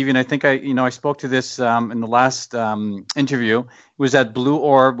watching TV, and I think I spoke to this in the last interview. It was that blue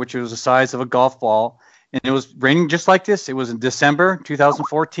orb, which was the size of a golf ball, and it was raining just like this. It was in December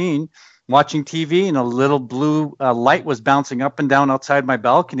 2014, watching TV, and a little blue light was bouncing up and down outside my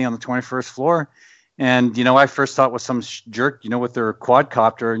balcony on the 21st floor. And, I first thought it was some jerk, with their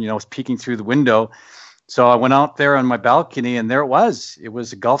quadcopter, was peeking through the window. So I went out there on my balcony, and there it was. It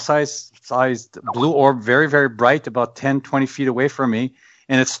was a golf-sized blue orb, very, very bright, about 10, 20 feet away from me.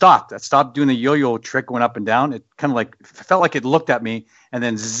 And it stopped. It stopped doing a yo-yo trick, going up and down. It kind of felt like it looked at me and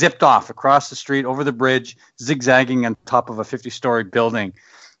then zipped off across the street, over the bridge, zigzagging on top of a 50-story building.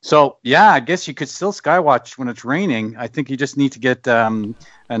 So, yeah, I guess you could still skywatch when it's raining. I think you just need to get a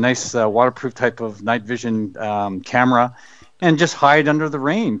nice waterproof type of night vision camera. And just hide under the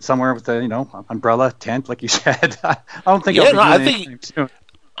rain somewhere with a, umbrella, tent, like you said. I don't think.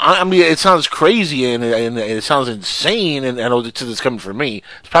 I mean, it sounds crazy and it sounds insane, and I know it's coming from me.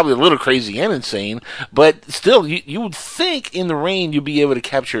 It's probably a little crazy and insane, but still, you would think in the rain you'd be able to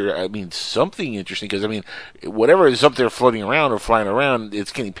capture, something interesting, because, whatever is up there floating around or flying around,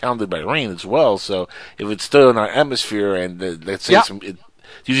 it's getting pounded by rain as well, so if it's still in our atmosphere and, let's say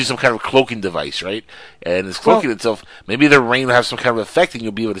usually some kind of cloaking device, right? And it's cloaking itself. Maybe the rain will have some kind of effect, and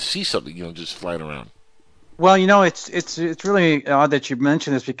you'll be able to see something, just flying around. Well, it's really odd that you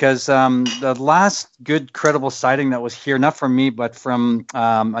mentioned this, because the last good, credible sighting that was here, not from me, but from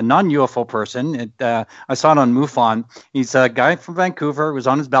a non-UFO person, I saw it on MUFON. He's a guy from Vancouver. He was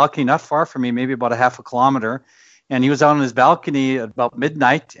on his balcony, not far from me, maybe about a half a kilometer. And he was out on his balcony at about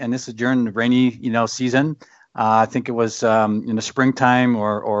midnight, and this is during the rainy, season. I think it was in the springtime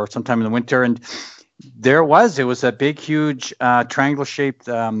or sometime in the winter, and there it was a big, huge triangle-shaped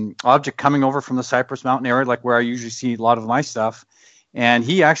object coming over from the Cypress Mountain area, like where I usually see a lot of my stuff. And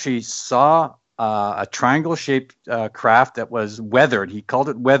he actually saw a triangle-shaped craft that was weathered. He called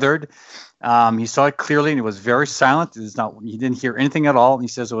it weathered. He saw it clearly, and it was very silent. He didn't hear anything at all. And he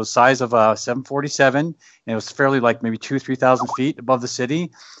says it was the size of a 747, and it was fairly like maybe 2,000-3,000 feet above the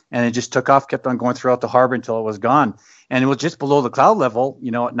city. And it just took off, kept on going throughout the harbor until it was gone. And it was just below the cloud level.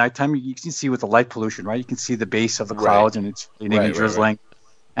 At nighttime, you can see with the light pollution, right? You can see the base of the clouds, and it's raining and drizzling. Right.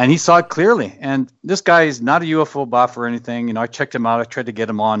 And he saw it clearly. And this guy is not a UFO buff or anything. I checked him out. I tried to get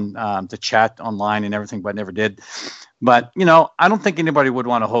him on to chat online and everything, but I never did. But, I don't think anybody would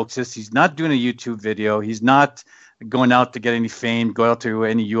want to hoax this. He's not doing a YouTube video. He's not going out to get any fame, go out to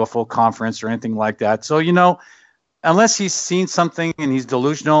any UFO conference or anything like that. So, unless he's seen something and he's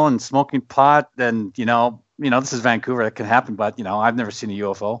delusional and smoking pot, then, this is Vancouver. That can happen. But, I've never seen a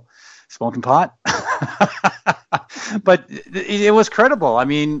UFO smoking pot. But it was credible. I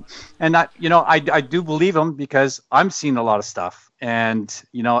do believe him, because I'm seeing a lot of stuff. And,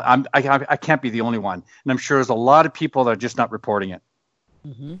 I can't be the only one. And I'm sure there's a lot of people that are just not reporting it.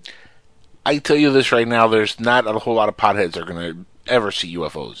 Mm-hmm. I tell you this right now, there's not a whole lot of potheads that are going to ever see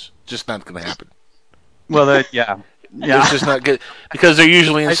UFOs. Just not going to happen. Well, yeah. It's just not good, because they're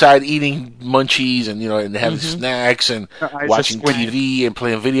usually inside eating munchies and and having snacks and watching TV and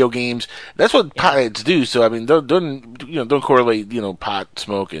playing video games. That's what potheads do. So don't correlate pot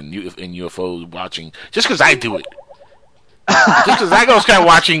smoke and UFO watching just because I do it. Just because I go sky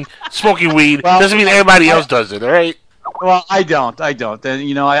watching, smoking weed, doesn't mean everybody else does it. All right. Well, I don't.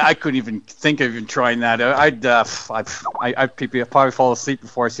 And I couldn't even think of even trying that. I'd probably fall asleep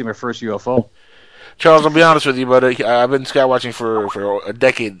before I see my first UFO. Charles, I'll be honest with you, but I've been skywatching for a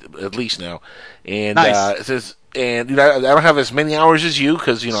decade at least now, and nice. I don't have as many hours as you,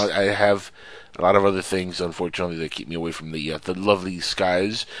 because I have a lot of other things, unfortunately, that keep me away from the lovely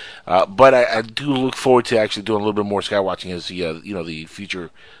skies. But I do look forward to actually doing a little bit more skywatching as the future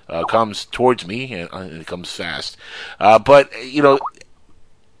comes towards me, and it comes fast. But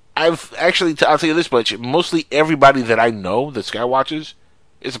I've actually I'll tell you this much: mostly everybody that I know that skywatches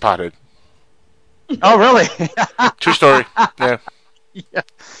is a pothead. Oh, really? True story. Yeah.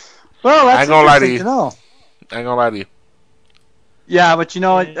 Well, that's I ain't gonna lie to you. To know. I ain't gonna lie to you. Yeah, but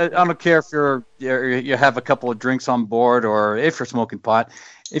I don't care if you have a couple of drinks on board or if you're smoking pot.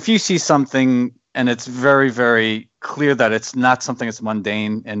 If you see something and it's very, very clear that it's not something that's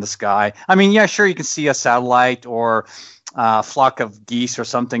mundane in the sky. I mean, yeah, sure, you can see a satellite or a flock of geese or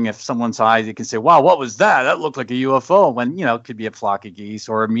something. If someone's eyes, you can say, wow, what was that? That looked like a UFO, when, it could be a flock of geese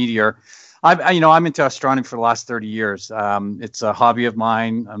or a meteor. I'm into astronomy for the last 30 years. It's a hobby of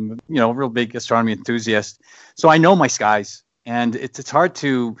mine. I'm, a real big astronomy enthusiast. So I know my skies, and it's hard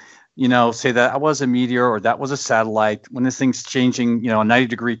to, say that was a meteor or that was a satellite when this thing's changing,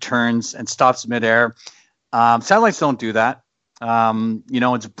 90-degree turns and stops midair. Satellites don't do that.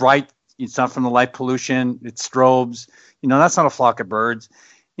 It's bright. It's not from the light pollution. It's strobes. That's not a flock of birds.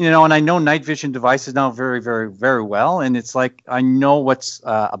 And I know night vision devices now very, very, very well. And it's like, I know what's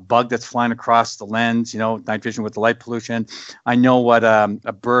a bug that's flying across the lens, night vision with the light pollution. I know what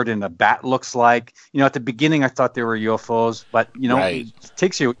a bird and a bat looks like. At the beginning, I thought they were UFOs, but, right. It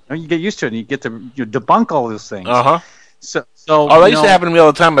takes you get used to it and you get to debunk all those things. Uh-huh. So that used to happen to me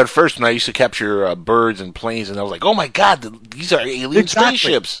all the time at first when I used to capture birds and planes, and I was like, oh my God, these are alien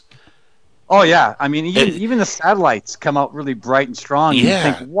spaceships. Oh, yeah. I mean, even the satellites come out really bright and strong. And yeah.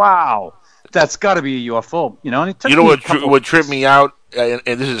 You think, wow, that's got to be a UFO. And it took what tripped me out, and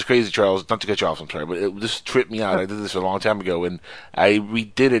this is crazy, Charles, not to cut you off, I'm sorry, but this tripped me out. I did this a long time ago, and I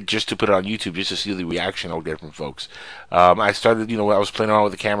redid it just to put it on YouTube, just to see the reaction I would get from folks. I started, I was playing around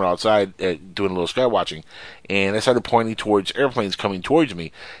with the camera outside, doing a little sky watching, and I started pointing towards airplanes coming towards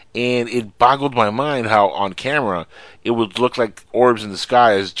me, and it boggled my mind how on camera it would look like orbs in the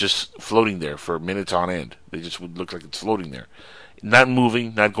sky is just floating there for minutes on end. They just would look like it's floating there. Not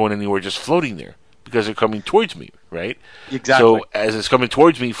moving, not going anywhere, just floating there. Because they're coming towards me, right? Exactly. So as it's coming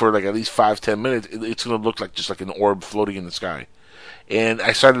towards me for like at least 5-10 minutes, it's going to look like just like an orb floating in the sky. And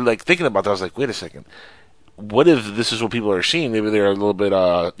I started like thinking about that. I was like, wait a second. What if this is what people are seeing? Maybe they're a little bit,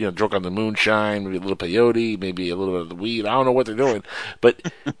 drunk on the moonshine, maybe a little peyote, maybe a little bit of the weed. I don't know what they're doing.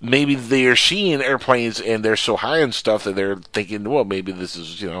 But maybe they're seeing airplanes and they're so high on stuff that they're thinking, well, maybe this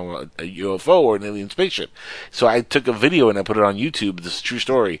is, a UFO or an alien spaceship. So I took a video and I put it on YouTube. This is a true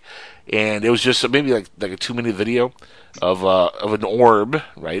story. And it was just maybe like a 2-minute video of an orb,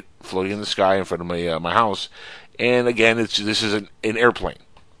 right, floating in the sky in front of my house. And again, this is an airplane.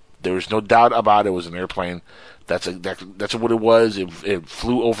 There was no doubt about it. It was an airplane. That's what it was. It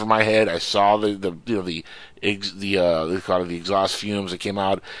flew over my head. I saw the exhaust fumes that came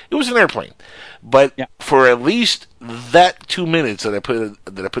out. It was an airplane. But for at least that 2 minutes that I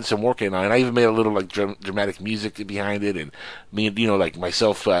put some work in on, and I even made a little like dramatic music behind it, and me, like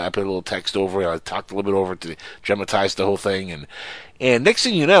myself, I put a little text over it. I talked a little bit over it to dramatize the whole thing, and next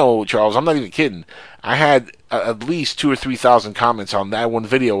thing you know, Charles, I'm not even kidding. I had at least 2,000 or 3,000 comments on that one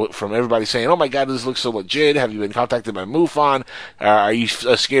video from everybody saying, "Oh my God, this looks so legit. Have you been contacted by MUFON? Are you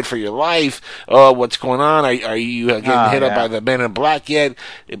scared for your life? Oh, what's going on? Are you getting hit up by the Men in Black yet?"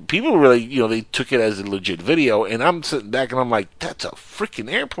 And people really, they took it as a legit video, and I'm sitting back and I'm like, "That's a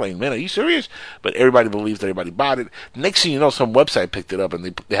freaking airplane, man. Are you serious?" But everybody believed, everybody bought it. Next thing you know, some website picked it up and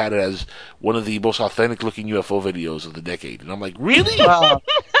they had it as one of the most authentic looking UFO videos of the decade, and I'm like, really?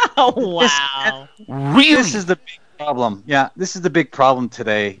 Oh, wow. Really? This is the big problem. Yeah, this is the big problem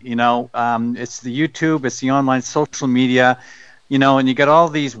today. It's the YouTube, it's the online social media, and you got all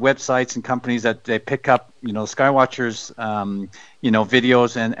these websites and companies that they pick up, Skywatchers,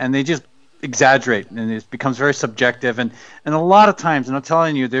 videos, and they just exaggerate, and it becomes very subjective. And a lot of times, and I'm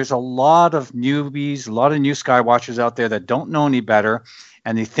telling you, there's a lot of newbies, a lot of new Skywatchers out there that don't know any better,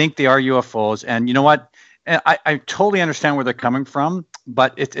 and they think they are UFOs. And you know what? I totally understand where they're coming from,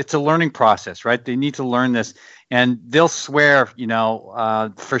 but it's a learning process, right? They need to learn this, and they'll swear,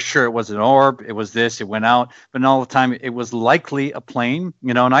 for sure it was an orb, it was this, it went out, but all the time it was likely a plane,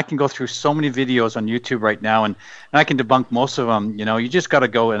 and I can go through so many videos on YouTube right now, and I can debunk most of them. You just got to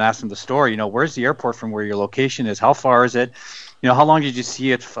go and ask them the story. Where's the airport from where your location is? How far is it? How long did you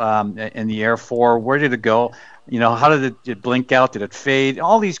see it in the air for? Where did it go? How did it blink out? Did it fade?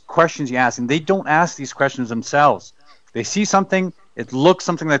 All these questions you ask, and they don't ask these questions themselves. They see something, it looks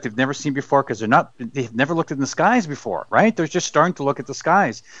something that they've never seen before because they've never looked in the skies before, right? They're just starting to look at the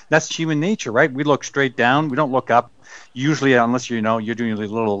skies. That's human nature, right? We look straight down. We don't look up, usually, unless you're doing a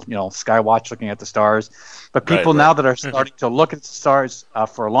little sky watch looking at the stars. But people now that are starting to look at the stars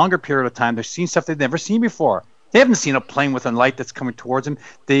for a longer period of time, they're seeing stuff they've never seen before. They haven't seen a plane with a light that's coming towards them.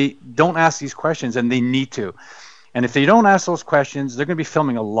 They don't ask these questions, and they need to. And if they don't ask those questions, they're going to be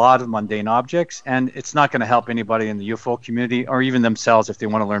filming a lot of mundane objects, and it's not going to help anybody in the UFO community or even themselves if they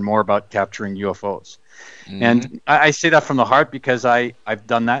want to learn more about capturing UFOs. Mm-hmm. And I say that from the heart because I've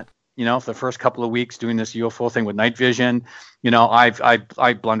done that. for the first couple of weeks doing this UFO thing with night vision,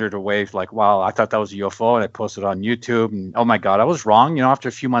 I blundered away like, wow, I thought that was a UFO, and I posted it on YouTube, and oh my God, I was wrong. After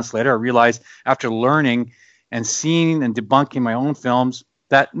a few months later, I realized after learning and seeing and debunking my own films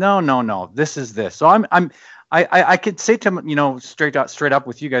that no, this is this. So I could say to straight up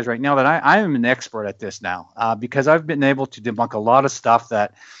with you guys right now that I am an expert at this now, because I've been able to debunk a lot of stuff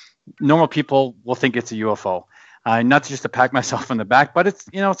that normal people will think it's a UFO. Not just to pat myself on the back, but it's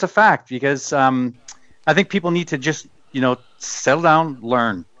a fact, because I think people need to just settle down,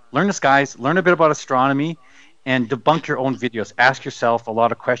 learn the skies, learn a bit about astronomy, and debunk your own videos. Ask yourself a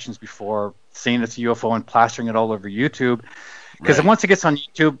lot of questions before saying it's a UFO and plastering it all over YouTube. Because once it gets on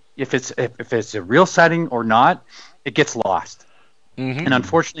YouTube, if it's a real sighting or not, it gets lost. Mm-hmm. And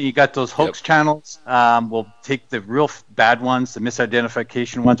unfortunately, you got those hoax channels. Will take the real bad ones, the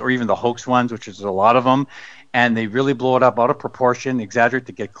misidentification ones, or even the hoax ones, which is a lot of them, and they really blow it up out of proportion, exaggerate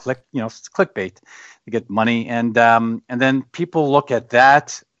to get click. It's clickbait to get money, and then people look at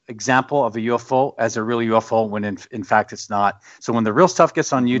that example of a UFO as a real UFO when in fact it's not. So when the real stuff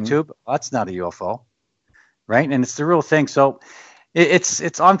gets on YouTube, that's not a UFO, right? And it's the real thing. So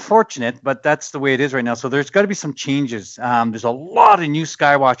it's unfortunate, but that's the way it is right now. So there's got to be some changes. There's a lot of new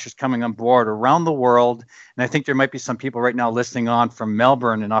Skywatchers coming on board around the world, and I think there might be some people right now listening on from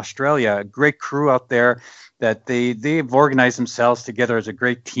Melbourne in Australia, a great crew out there that they've organized themselves together as a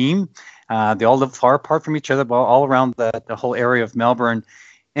great team. They all live far apart from each other, but all around the whole area of Melbourne.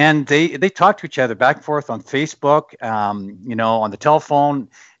 And they talk to each other back and forth on Facebook, on the telephone,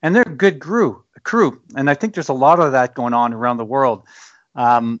 and they're a good crew. And I think there's a lot of that going on around the world.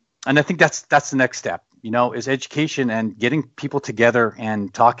 And I think that's the next step, is education and getting people together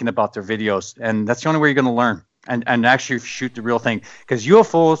and talking about their videos. And that's the only way you're going to learn and actually shoot the real thing, because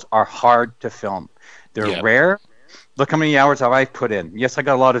UFOs are hard to film. They're rare. Look how many hours have I put in. Yes, I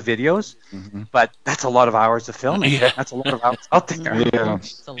got a lot of videos, but that's a lot of hours of filming. Yeah. That's a lot of hours out there. Yeah.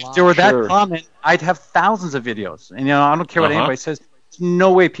 If there were that common, I'd have thousands of videos. And I don't care what anybody says. There's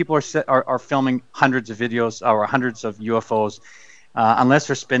no way people are filming hundreds of videos or hundreds of UFOs unless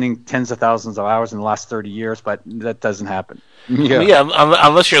they're spending tens of thousands of hours in the last 30 years. But that doesn't happen.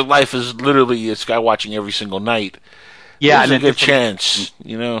 Unless your life is literally sky watching every single night. Yeah, there's a good chance.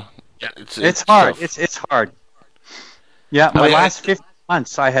 It's hard. It's hard. Yeah, my last 15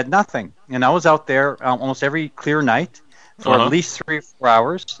 months, I had nothing. And I was out there almost every clear night for at least 3 or 4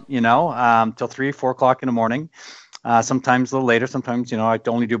 hours, till 3 or 4 o'clock in the morning. Sometimes a little later. Sometimes, I'd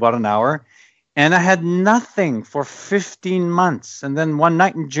only do about an hour. And I had nothing for 15 months. And then one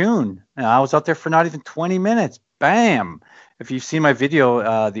night in June, I was out there for not even 20 minutes. Bam! If you've seen my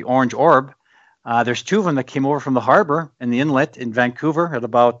video, The Orange Orb, there's 2 of them that came over from the harbor in the inlet in Vancouver at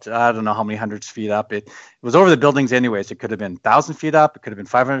about, I don't know how many hundreds feet up. It was over the buildings anyways. It could have been 1,000 feet up. It could have been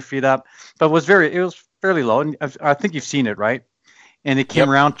 500 feet up. But it was fairly low. And I think you've seen it, right? And it came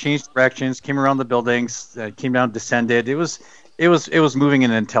around, changed directions, came around the buildings, came down, descended. It was moving in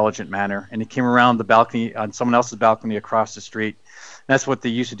an intelligent manner. And it came around the balcony, on someone else's balcony across the street. That's what they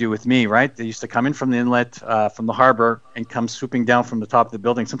used to do with me, right? They used to come in from the inlet, from the harbor, and come swooping down from the top of the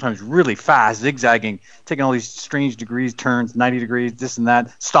building, sometimes really fast, zigzagging, taking all these strange degrees, turns, 90 degrees, this and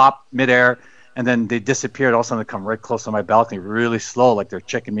that, stop midair, and then they disappeared. All of a sudden, they come right close to my balcony, really slow, like they're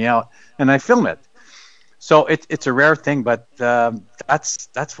checking me out, and I film it. So it's a rare thing, but that's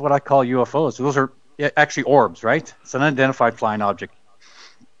what I call UFOs. Those are actually orbs, right? It's an unidentified flying object.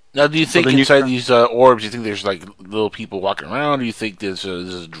 Now, do you think inside these orbs, do you think there's like little people walking around? Do you think there's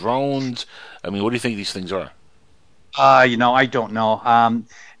drones? I mean, what do you think these things are? I don't know.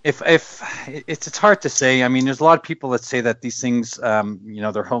 If it's hard to say. I mean, there's a lot of people that say that these things,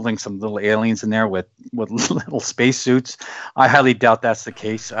 they're holding some little aliens in there with little spacesuits. I highly doubt that's the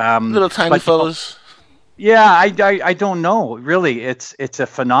case. Little tiny fellas. Yeah, I don't know. Really, it's a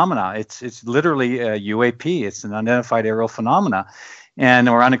phenomena. It's literally a UAP. It's an unidentified aerial phenomena.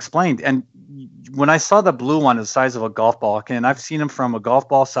 Or unexplained. And when I saw the blue one the size of a golf ball, and I've seen them from a golf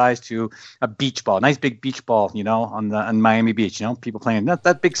ball size to a beach ball, nice big beach ball, on Miami Beach, people playing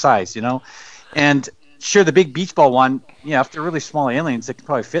that big size, And sure, the big beach ball one, if they're really small aliens, they can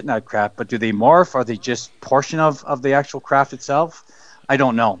probably fit in that craft. But do they morph? Are they just portion of the actual craft itself? I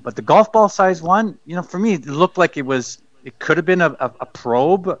don't know. But the golf ball size one, for me, it looked like it could have been a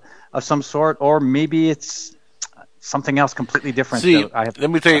probe of some sort, or maybe it's something else completely different. See,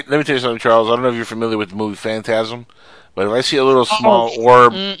 let me tell you something, Charles. I don't know if you're familiar with the movie Phantasm, but if I see a little small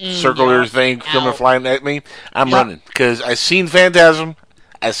orb, circular thing coming flying at me, I'm running, because I've seen Phantasm.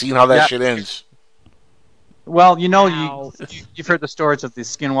 I've seen how that shit ends. Well, you know, Wow. you've heard the stories of the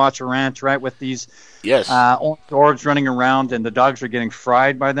Skinwalker Ranch, right? With these Yes. orange orbs running around, and the dogs are getting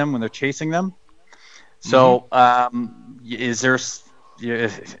fried by them when they're chasing them. So, is there,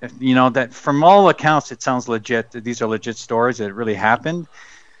 you know, that from all accounts, it sounds legit. These are legit stories that really happened.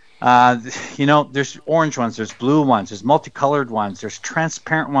 You know, there's orange ones, there's blue ones, there's multicolored ones, there's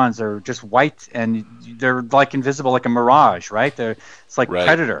transparent ones that are just white, and they're like invisible, like a mirage, right? It's like Right.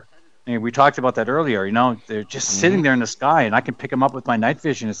 Predator. I mean, we talked about that earlier. You know, they're just sitting there in the sky, and I can pick them up with my night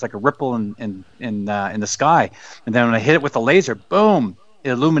vision. It's like a ripple in the sky, and then when I hit it with the laser, boom! It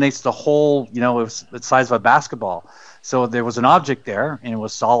illuminates the whole. You know, it was the size of a basketball. So there was an object there, and it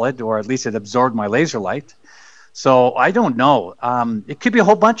was solid, or at least it absorbed my laser light. So I don't know. It could be a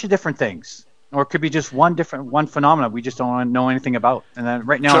whole bunch of different things, or it could be just one phenomenon we just don't know anything about. And then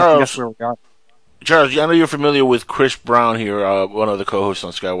right now, I think that's where we are. Charles, I know you're familiar with Chris Brown here, one of the co-hosts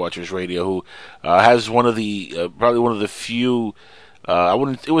on Skywatchers Radio, who has one of the probably one of the few.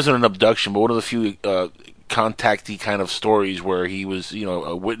 It wasn't an abduction, but one of the few contactee kind of stories where he was, you know,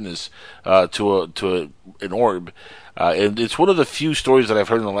 a witness to an orb. And it's one of the few stories that I've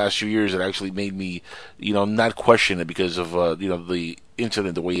heard in the last few years that actually made me, you know, not question it because of, you know, the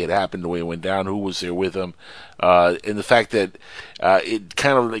incident, the way it happened, the way it went down, who was there with him, and the fact that it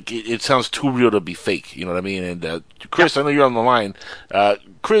kind of like it sounds too real to be fake. You know what I mean? And Chris, I know you're on the line.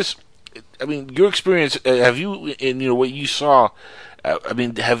 Chris, I mean, your experience, have you, and you know what you saw? I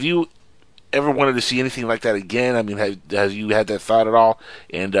mean, have you ever wanted to see anything like that again? I mean, have you had that thought at all?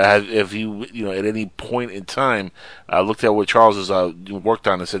 And have you, you know, at any point in time, looked at what Charles has worked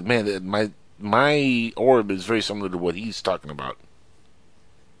on and said, man, my orb is very similar to what he's talking about?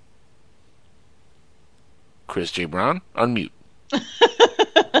 Chris J. Brown, unmute.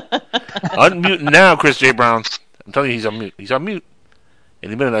 Unmute now, Chris J. Brown. I'm telling you, he's on mute. He's on mute.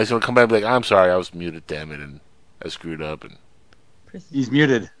 In a minute, he's going to come back and be like, I'm sorry, I was muted, damn it, and I screwed up. And he's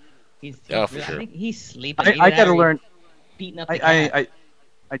muted. He's for I sure. think he's sleeping. I got to learn. Beating up the cat.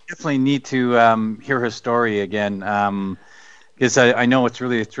 I definitely need to hear his story again because I know it's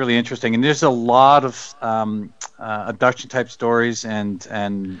really interesting, and there's a lot of abduction type stories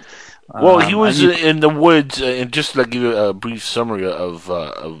and. Well, he was in the woods, and just to give you a brief summary of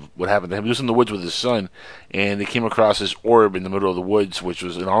what happened to him, he was in the woods with his son, and they came across this orb in the middle of the woods, which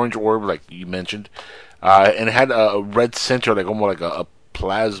was an orange orb, like you mentioned, and it had a red center, like almost like a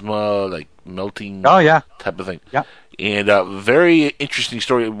plasma, like melting type of thing. Yeah. And very interesting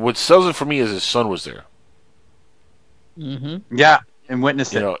story. What sells it for me is his son was there. Mm-hmm. Yeah, and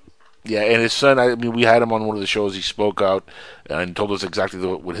witnessed it. Yeah, and his son, I mean, we had him on one of the shows. He spoke out and told us exactly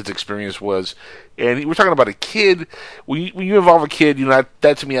what his experience was. And we're talking about a kid. When you involve a kid, you know,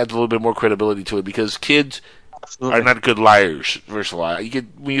 that to me adds a little bit more credibility to it because kids are not good liars, first of all.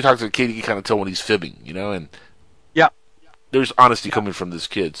 When you talk to a kid, you can kind of tell when he's fibbing, you know? And there's honesty coming from this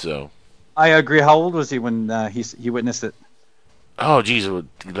kid, so. I agree. How old was he when he witnessed it? Oh, geez,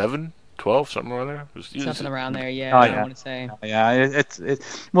 11? 12, something around there. Something around there, yeah. I want to say. Yeah, it's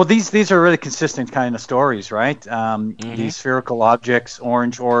well, these are really consistent kind of stories, right? These spherical objects,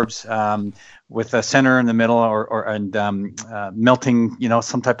 orange orbs, with a center in the middle, and melting, you know,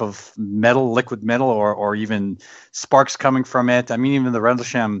 some type of metal, liquid metal, or even sparks coming from it. I mean, even the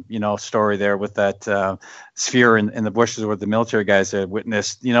Rendlesham, you know, story there with that sphere in the bushes where the military guys had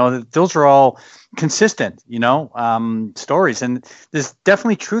witnessed. You know, those are all consistent, you know, stories, and there's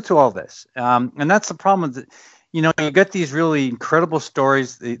definitely truth to all this. And that's the problem. That, you know, you get these really incredible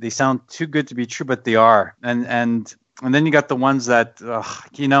stories. They sound too good to be true, but they are. And then you got the ones that,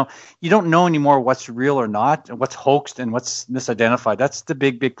 you know, you don't know anymore what's real or not, and what's hoaxed and what's misidentified. That's the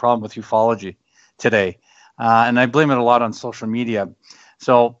big problem with ufology today. And I blame it a lot on social media.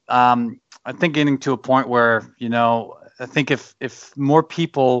 So I think getting to a point where, you know, I think if more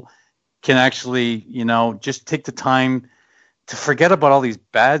people can actually, you know, just take the time to forget about all these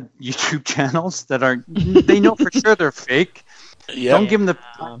bad YouTube channels that they know for sure they're fake. Yeah. Don't give them the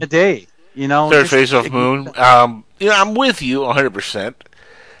time of day. You know, Third Face Off Moon. You know, I'm with you 100%.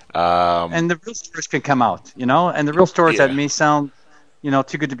 And the real stories can come out, you know, and the real stories that may sound, you know,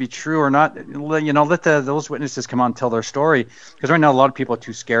 too good to be true or not, you know, let those witnesses come out and tell their story. Because right now a lot of people are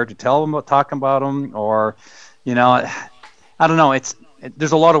too scared to tell them about talking about them, or, you know, I don't know.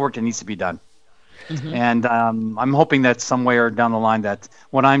 There's a lot of work that needs to be done. Mm-hmm. And I'm hoping that somewhere down the line that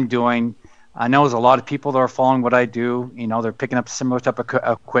what I'm doing, I know there's a lot of people that are following what I do. You know, they're picking up similar type of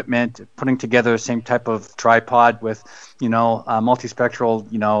equipment, putting together the same type of tripod with, you know,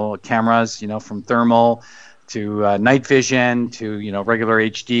 multispectral, you know, cameras, you know, from thermal to night vision to, you know, regular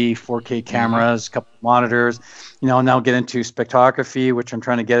HD, 4K cameras, a couple of monitors. You know, now get into spectrography, which I'm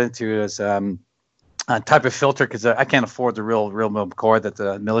trying to get into as type of filter, because I can't afford the real McCord that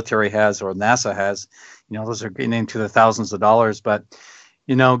the military has or NASA has. Those are getting into the thousands of dollars. But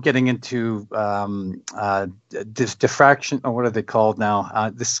getting into diffraction, or what are they called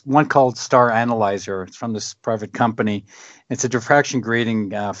now? This one called Star Analyzer. It's from this private company. It's a diffraction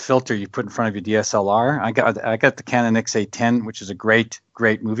grading filter you put in front of your DSLR. I got the Canon XA10, which is a great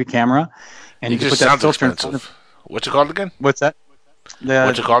movie camera. And you can put that filter expensive. What's it called again? What's that?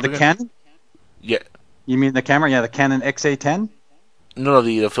 What's it called again? The Canon? Yeah. You mean the camera? Yeah, the Canon XA10? No,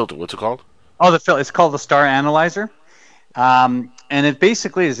 the filter. What's it called? Oh, the filter. It's called the Star Analyzer. And it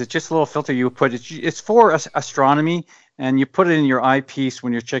basically is just a little filter you put. It's for astronomy, and you put it in your eyepiece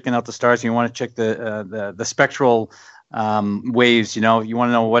when you're checking out the stars and you want to check the spectral waves. You want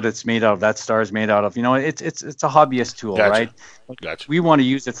to know what it's made out of, that star is made out of. It's a hobbyist tool, right? Gotcha. We want to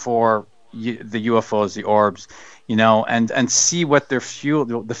use it for the UFOs, the orbs, and see what their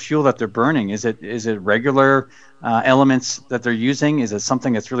the fuel that they're burning. Is it regular elements that they're using? Is it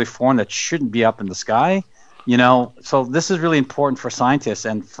something that's really foreign that shouldn't be up in the sky? So this is really important for scientists,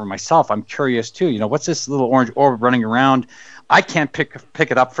 and for myself, I'm curious too. What's this little orange orb running around? I can't pick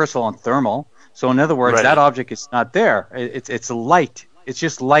it up, first of all, on thermal. So in other words, that object is not there. It's a light. It's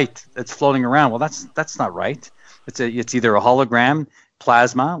just light that's floating around. Well, that's not right. It's either a hologram,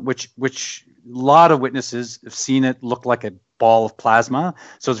 plasma, which a lot of witnesses have seen it look like a ball of plasma.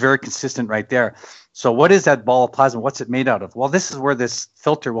 So it's very consistent right there. So what is that ball of plasma? What's it made out of? Well, this is where this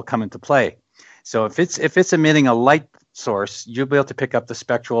filter will come into play. So if it's emitting a light source, you'll be able to pick up the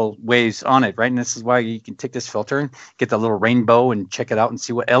spectral waves on it, right? And this is why you can take this filter and get the little rainbow and check it out and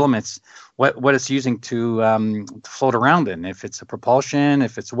see what elements, what it's using to float around in, if it's a propulsion,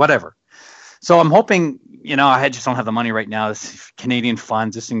 if it's whatever. So I'm hoping, I just don't have the money right now. This Canadian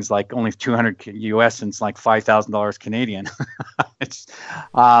funds, this thing's like only $200 US and it's like $5,000 Canadian.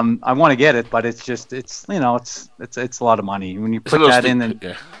 I want to get it, but it's a lot of money. When you put that in,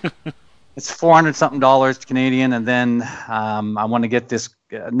 and it's $400 something Canadian, and then I want to get this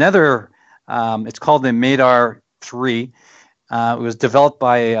another. It's called the Madar 3. It was developed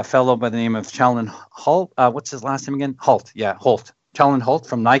by a fellow by the name of Challen Holt. What's his last name again? Holt. Yeah, Holt. Challen Holt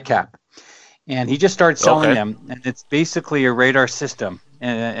from NICAP. And he just started selling them, and it's basically a radar system,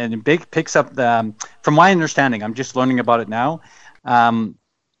 and it picks up from my understanding, I'm just learning about it now.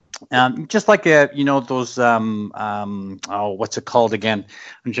 Just like those what's it called again?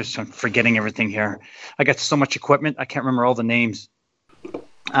 I'm forgetting everything here. I got so much equipment, I can't remember all the names.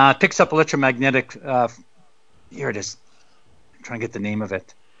 Picks up electromagnetic. Here it is. I'm trying to get the name of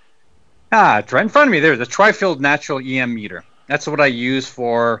it. It's right in front of me. There, the Tri-Field Natural EM meter. That's what I use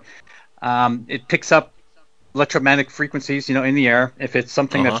for. It picks up electromagnetic frequencies, in the air. If it's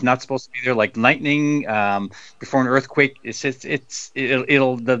something that's not supposed to be there, like lightning, before an earthquake, the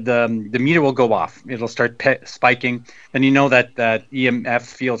meter will go off. It'll start spiking, and that EMF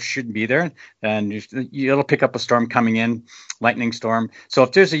field shouldn't be there, and it'll pick up a storm coming in, lightning storm. So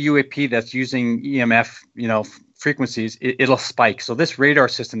if there's a UAP that's using EMF, frequencies, it'll spike. So this radar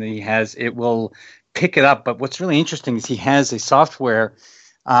system that he has, it will pick it up. But what's really interesting is he has a software.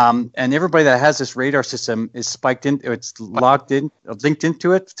 And everybody that has this radar system is it's logged in, linked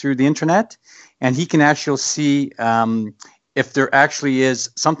into it through the internet, and he can actually see if there actually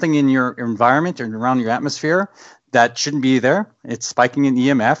is something in your environment or around your atmosphere that shouldn't be there. It's spiking in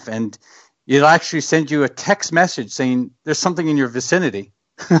EMF, and it'll actually send you a text message saying there's something in your vicinity.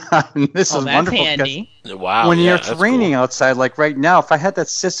 This is wonderful. Handy. Wow! When it's raining outside, like right now, if I had that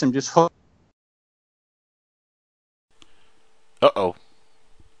system just hooked. Uh-oh.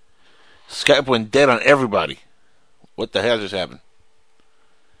 Skype went dead on everybody. What the hell just happened?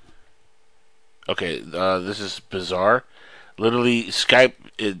 Okay, this is bizarre. Literally, Skype,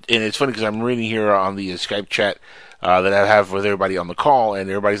 and it's funny because I'm reading here on the Skype chat that I have with everybody on the call, and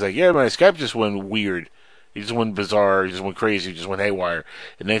everybody's like, yeah, man, Skype just went weird. He just went bizarre, he just went crazy, he just went haywire.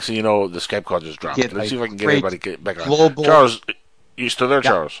 And next thing you know, the Skype call just dropped. Let's see if I can get everybody back on. Global. Charles, you still there,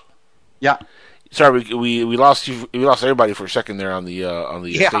 Charles? Yeah. Sorry, we lost you. We lost everybody for a second there on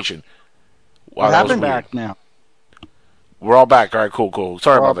the station. Wow, what happened? Back now. We're all back. All right, cool.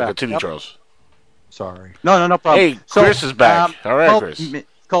 Sorry about that. Continue, Charles. Sorry. No problem. Hey, Chris is back. All right, Chris. It's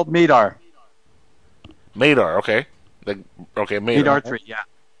called Madar. Madar, okay. Madar 3, yeah.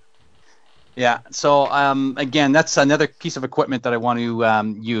 Yeah, so again, that's another piece of equipment that I want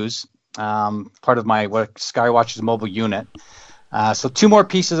to use, part of my Skywatch's mobile unit. So 2 more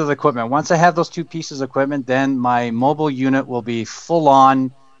pieces of equipment. Once I have those 2 pieces of equipment, then my mobile unit will be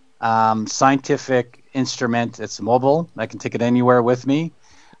full-on scientific instrument. It's mobile. I can take it anywhere with me.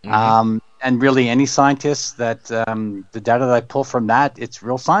 And really any scientist that the data that I pull from that, it's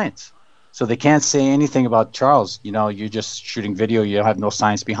real science. So they can't say anything about Charles. You're just shooting video. You have no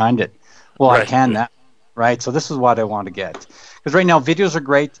science behind it. Well, I can now, right? So this is what I want to get. Because right now, videos are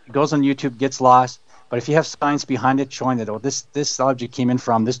great. It goes on YouTube, gets lost. But if you have science behind it showing that, this object came in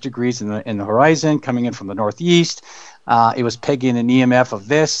from this degrees in the horizon, coming in from the northeast, it was pegging an EMF of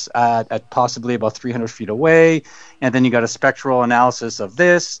this at possibly about 300 feet away, and then you got a spectral analysis of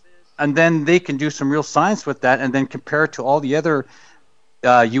this, and then they can do some real science with that, and then compare it to all the other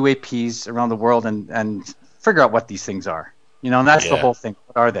UAPs around the world and figure out what these things are. And that's the whole thing.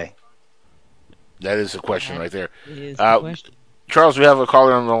 What are they? That is the question right there. It is the question. Charles, we have a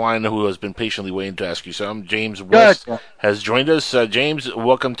caller on the line who has been patiently waiting to ask you some. James West has joined us. James,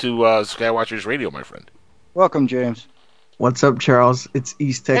 welcome to Skywatchers Radio, my friend. Welcome, James. What's up, Charles? It's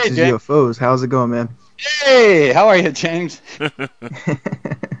East Texas UFOs. How's it going, man? Hey, how are you, James?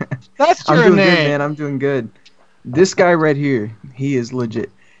 That's your I'm doing name. Good, man. I'm doing good. This guy right here, he is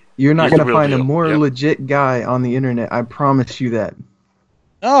legit. You're not going to find a more legit guy on the internet. I promise you that.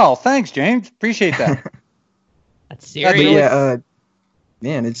 Oh, thanks, James. Appreciate that. That's serious. Yeah,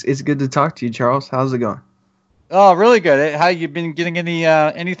 man, it's good to talk to you, Charles. How's it going? Oh, really good. How you been getting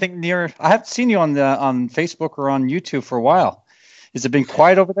anything near? I haven't seen you on Facebook or on YouTube for a while. Has it been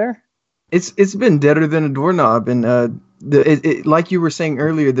quiet over there? It's been deader than a doorknob, and like you were saying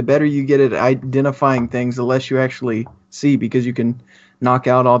earlier, the better you get at identifying things, the less you actually see, because you can knock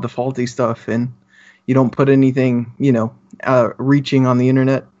out all the faulty stuff, and you don't put anything, reaching on the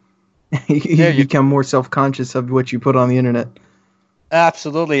internet. you become more self-conscious of what you put on the internet.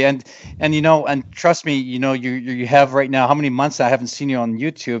 Absolutely, and trust me, you have right now. How many months I haven't seen you on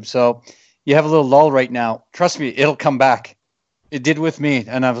YouTube? So you have a little lull right now. Trust me, it'll come back. It did with me,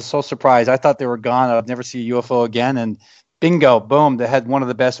 and I was so surprised. I thought they were gone. I'd never see a UFO again, and bingo, boom! They had one of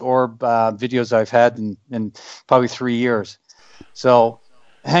the best orb videos I've had in probably 3 years. So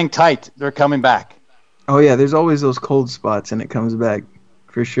hang tight, they're coming back. Oh yeah, there's always those cold spots, and it comes back.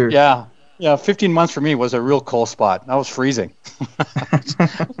 For sure. Yeah. 15 months for me was a real cold spot. I was freezing. I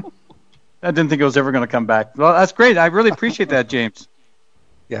didn't think it was ever going to come back. Well, that's great. I really appreciate that, James.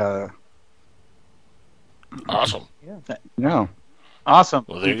 Yeah. Awesome. Yeah. Awesome.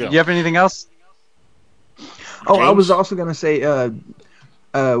 Well, there you go. Do you have anything else? Oh, James? I was also going to say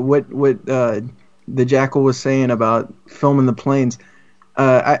what the Jackal was saying about filming the planes.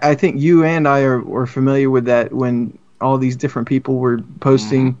 I think you and I are familiar with that when all these different people were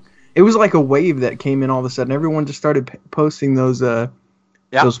posting. It was like a wave that came in all of a sudden. Everyone just started posting those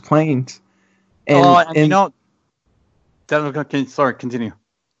planes. And, sorry, continue.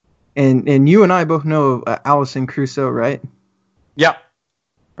 And you and I both know Alison Crusoe, right? Yeah.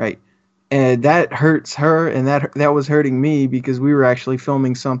 Right. And that hurts her, and that was hurting me because we were actually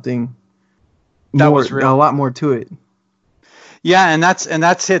filming something a lot more to it. Yeah, and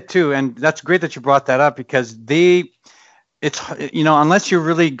that's it too, and that's great that you brought that up because unless you're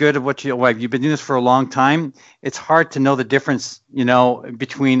really good at you've been doing this for a long time, it's hard to know the difference,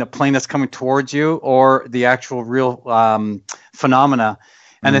 between a plane that's coming towards you or the actual real phenomena.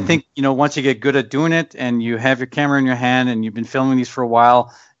 And I think, once you get good at doing it and you have your camera in your hand and you've been filming these for a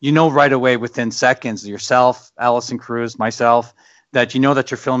while, right away within seconds, yourself, Alison Cruz, myself, that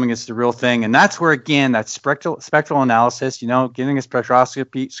that you're filming is the real thing. And that's where, again, that spectral analysis, getting a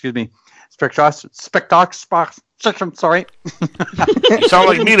spectroscopy, sorry. You sound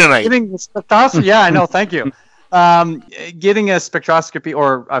like me tonight. Getting a spectroscopy, yeah, I know, thank you. Getting a spectroscopy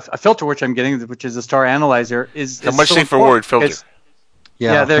or a filter, which I'm getting, which is a star analyzer, is a much safer word, filter.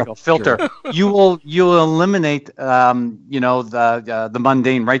 Yeah, there you go, filter. You'll eliminate, the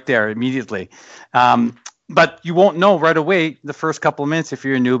mundane right there immediately. But you won't know right away the first couple of minutes if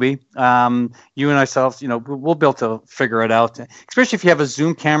you're a newbie. You and ourselves, we'll be able to figure it out, especially if you have a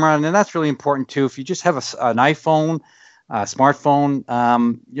zoom camera. And then that's really important too. If you just have an iPhone, a smartphone,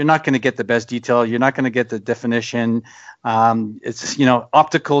 you're not going to get the best detail. You're not going to get the definition. It's,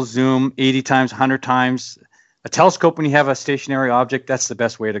 optical zoom 80 times, 100 times. A telescope when you have a stationary object, that's the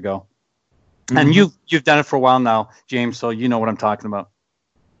best way to go. Mm-hmm. And you've done it for a while now, James, so you know what I'm talking about.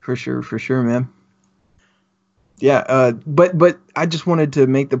 For sure, man. Yeah, but I just wanted to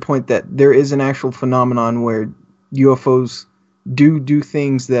make the point that there is an actual phenomenon where UFOs do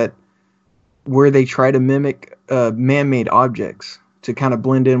things where they try to mimic man-made objects to kind of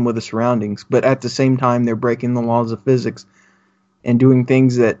blend in with the surroundings, but at the same time they're breaking the laws of physics and doing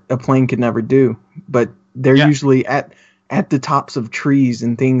things that a plane could never do. But they're usually at the tops of trees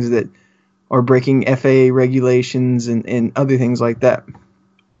and things that are breaking FAA regulations and other things like that.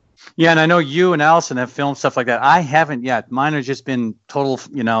 Yeah, and I know you and Allison have filmed stuff like that. I haven't yet. Mine has just been total,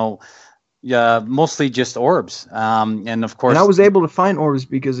 mostly just orbs. And of course, and I was able to find orbs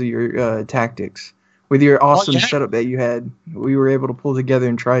because of your tactics. With your awesome setup that you had, we were able to pull together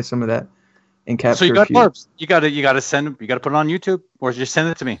and try some of that and capture. So you got a few. orbs. You got to send them. You got to put it on YouTube, or just send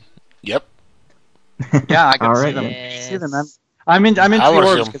it to me. Yep. Yeah, I can see them. Yes. See them, man. I'm into the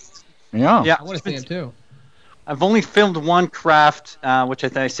orbs. Yeah, I want to see them too. I've only filmed one craft, which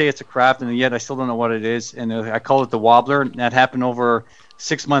I say it's a craft, and yet I still don't know what it is. And I call it the Wobbler. And that happened over a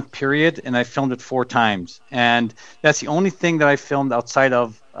 6-month period, and I filmed it 4 times. And that's the only thing that I filmed outside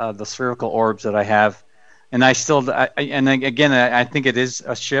of the spherical orbs that I have. And I think it is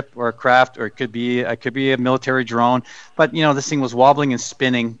a ship or a craft, or it could be a military drone. But this thing was wobbling and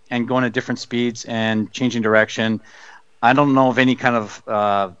spinning and going at different speeds and changing direction. I don't know of any kind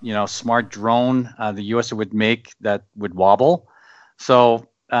of smart drone the U.S. would make that would wobble. So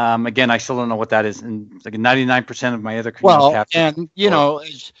again, I still don't know what that is. And like 99% of my other and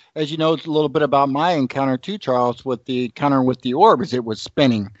as you know, it's a little bit about my encounter too, Charles, with the encounter with the orbs. It was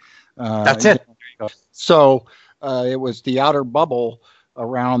spinning. That's it. So it was the outer bubble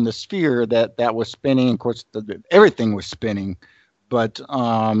around the sphere that was spinning. Of course, everything was spinning. But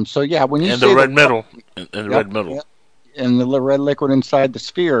so yeah, when you and say the red metal, and the red metal. Yep. And the red liquid inside the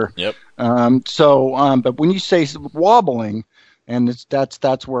sphere. Yep. But when you say wobbling, and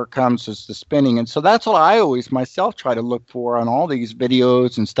that's where it comes, is the spinning. And so that's what I always myself try to look for on all these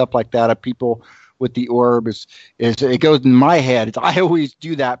videos and stuff like that of people with the orb. Is it goes in my head. I always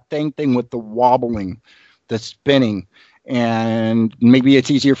do that thing with the wobbling, the spinning. And maybe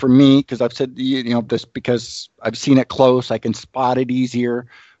it's easier for me because I've said this because I've seen it close. I can spot it easier.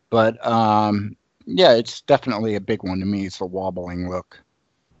 But yeah, it's definitely a big one to me. It's the wobbling look.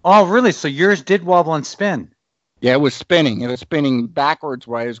 Oh, really? So yours did wobble and spin? Yeah, it was spinning. It was spinning backwards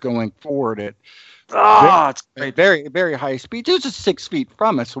while I was going forward. It's great. Very, very high speed. It was just 6 feet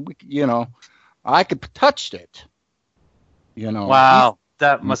from us, so I could touched it. Wow,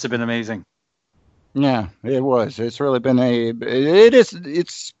 that must have been amazing. Yeah, it was. It's really been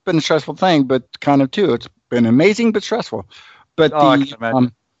it's been a stressful thing, but kind of too. It's been amazing but stressful. But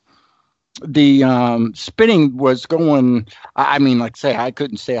the spinning was going, I mean, like say, I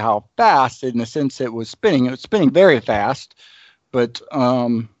couldn't say how fast in the sense it was spinning. It was spinning very fast, but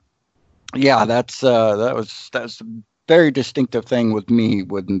yeah, that's a very distinctive thing with me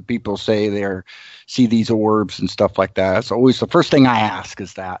when people say see these orbs and stuff like that. It's always the first thing I ask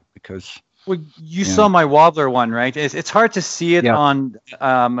is that, because well, you saw my wobbler one, right? It's hard to see it on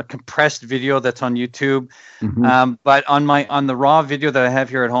a compressed video that's on YouTube, but on the raw video that I have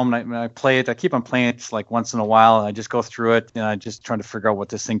here at home, and I play it. I keep on playing it like once in a while. I just go through it, and I just trying to figure out what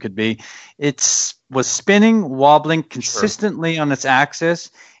this thing could be. It was spinning, wobbling consistently on its axis,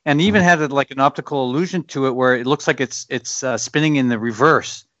 and even had like an optical illusion to it where it looks like it's spinning in the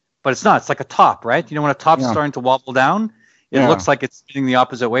reverse, but it's not. It's like a top, right? When a top's starting to wobble down. It looks like it's spinning the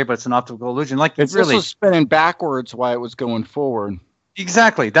opposite way, but it's an optical illusion. Like it's really also spinning backwards while it was going forward.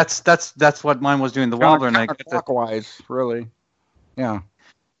 Exactly. That's what mine was doing. The wobbler, and clockwise, really. Yeah.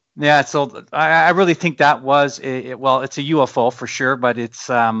 Yeah. So I really think that was it's a UFO for sure, but it's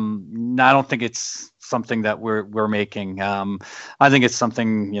I don't think it's something that we're making. I think it's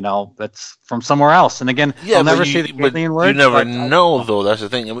something that's from somewhere else. And again, I'll never say the alien word. You never know, though. That's the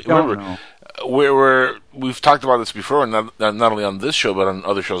thing. I mean, remember, we've talked about this before, not only on this show, but on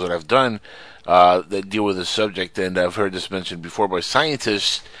other shows that I've done that deal with this subject, and I've heard this mentioned before by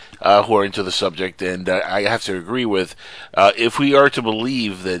scientists who are into the subject, and I have to agree with, if we are to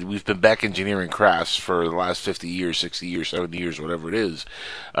believe that we've been back engineering crafts for the last 50 years, 60 years, 70 years, whatever it is,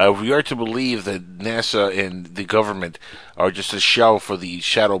 if we are to believe that NASA and the government are just a shell for the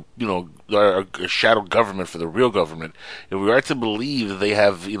shadow, a shadow government for the real government, if we are to believe that they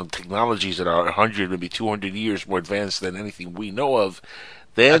have, technologies that are 100, maybe 200 years more advanced than anything we know of,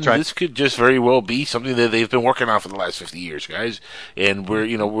 then this could just very well be something that they've been working on for the last 50 years, guys. And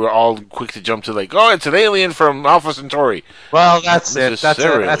we're all quick to jump to like, oh, it's an alien from Alpha Centauri. Well, that's it.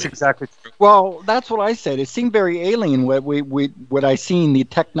 That's exactly true. Well, that's what I said. It seemed very alien. What I seen the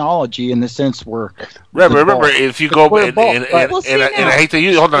technology in the sense where. Remember, if you go and I hate to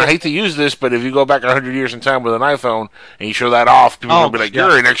use I hate to use this, but if you go back 100 years in time with an iPhone and you show that off, people will be like,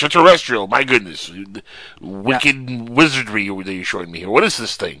 "You're an extraterrestrial." My goodness, wicked wizardry that you're showing me here. What is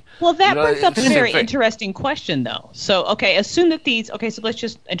this thing? Well, that brings up a very interesting question, though. So, assume that so let's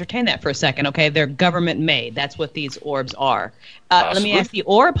just entertain that for a second. Okay, they're government made. That's what these orbs are. Let me ask the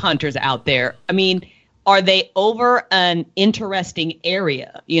orb hunters out there. I mean, are they over an interesting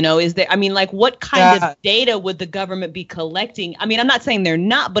area? Is there? I mean, like, what kind of data would the government be collecting? I mean, I'm not saying they're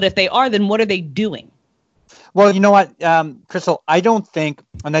not, but if they are, then what are they doing? Well, you know what, Crystal, I don't think,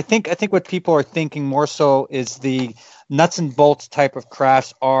 and I think what people are thinking more so is the nuts and bolts type of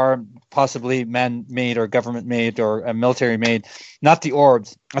crafts are possibly man-made or government-made or military-made, not the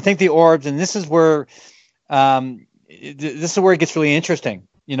orbs. I think the orbs, and this is where it gets really interesting.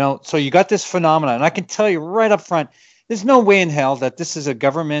 So you got this phenomenon, and I can tell you right up front, there's no way in hell that this is a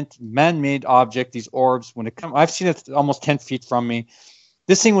government man-made object. These orbs, when it comes, I've seen it almost 10 feet from me.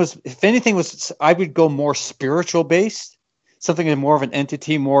 This thing was, if anything, I would go more spiritual based, something more of an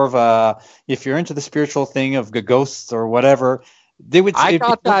entity, more of a, if you're into the spiritual thing of the ghosts or whatever, they would. I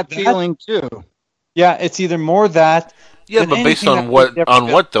got that feeling too. Yeah, it's either more that. Yeah, but based on what?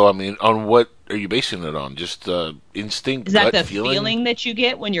 On what though? I mean, on what are you basing it on? Just instinct? Is that gut the feeling that you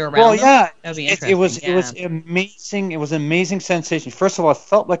get when you're around? Well, yeah, that'd be it was amazing. It was an amazing sensation. First of all, it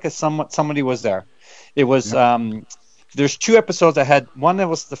felt like somebody was there. It was. There's 2 episodes I had. One that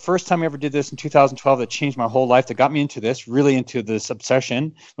was the first time I ever did this in 2012 that changed my whole life. That got me into this, really into this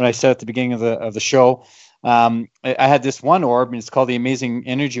obsession. When I said at the beginning of the show, I had this one orb, and it's called the Amazing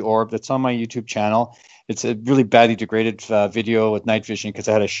Energy Orb. That's on my YouTube channel. It's a really badly degraded video with night vision because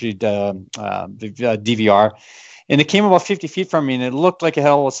I had a shitty DVR. And it came about 50 feet from me, and it looked like it had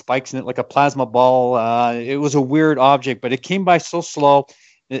all the spikes in it, like a plasma ball. It was a weird object, but it came by so slow.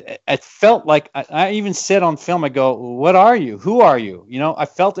 It felt like, I even said on film, I go, what are you? Who are you? I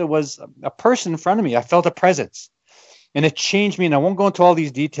felt it was a person in front of me. I felt a presence. And it changed me, and I won't go into all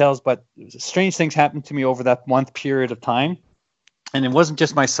these details, but strange things happened to me over that month period of time. And it wasn't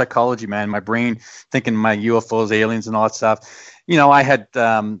just my psychology, man, my brain thinking my UFOs, aliens, and all that stuff. I had,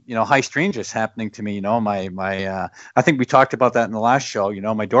 high strangeness happening to me. I think we talked about that in the last show.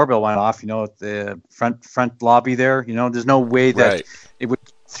 My doorbell went off, at the front lobby there. There's no way that it would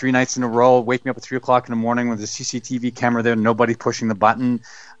 3 nights in a row, wake me up at 3 o'clock in the morning with a CCTV camera there, nobody pushing the button.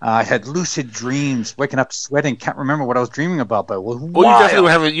 I had lucid dreams, waking up sweating, can't remember what I was dreaming about, but well, you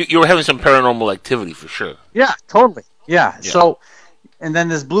definitely you were having some paranormal activity for sure. Yeah, totally. Yeah. So, and then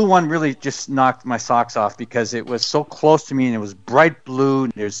this blue one really just knocked my socks off because it was so close to me and it was bright blue.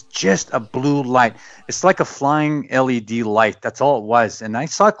 There's just a blue light. It's like a flying LED light. That's all it was. And I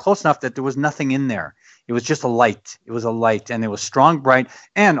saw it close enough that there was nothing in there. It was just a light. It was a light, and it was strong, bright.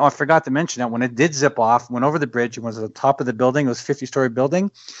 And I forgot to mention that when it did zip off, went over the bridge, it was at the top of the building. It was a 50-story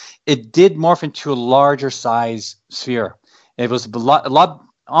building. It did morph into a larger size sphere. It was a lot,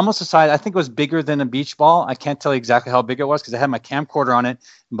 almost the size. I think it was bigger than a beach ball. I can't tell you exactly how big it was because I had my camcorder on it.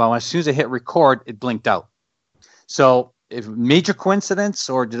 But as soon as I hit record, it blinked out. So, major coincidence,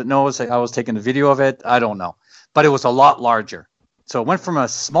 or did it know I was taking a video of it? I don't know. But it was a lot larger. So it went from a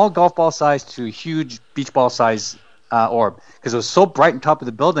small golf ball size to a huge beach ball size orb because it was so bright on top of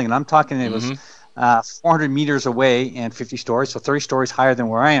the building. And I'm talking it was 400 meters away and 50 stories, so 30 stories higher than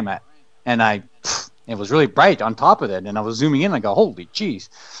where I am at. And it was really bright on top of it. And I was zooming in and I go, holy jeez.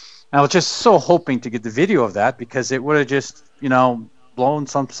 And I was just so hoping to get the video of that because it would have just, blown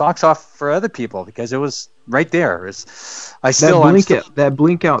some socks off for other people because it was right there. That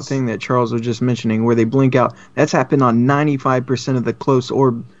blink out thing that Charles was just mentioning, where they blink out, that's happened on 95% of the close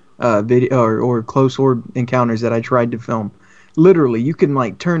orb video or close orb encounters that I tried to film. Literally, you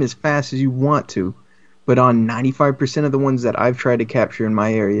can turn as fast as you want to, but on 95% of the ones that I've tried to capture in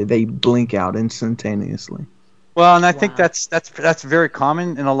my area, they blink out instantaneously. Well, and I think that's very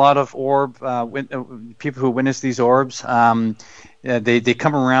common in a lot of orb people who witness these orbs. They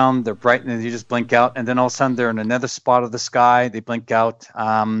come around, they're bright, and they just blink out, and then all of a sudden they're in another spot of the sky. They blink out,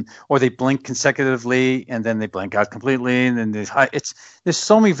 or they blink consecutively, and then they blink out completely. And then there's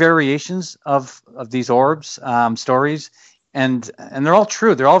so many variations of these orbs stories, and they're all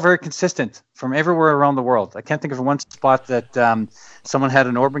true. They're all very consistent from everywhere around the world. I can't think of one spot that someone had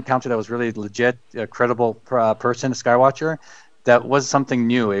an orb encounter that was really legit, a credible person, a skywatcher, that was something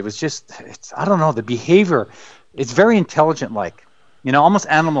new. It was just, I don't know, the behavior. It's very intelligent-like, almost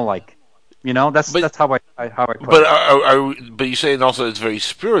animal-like. That's how I put it. But you're saying also it's very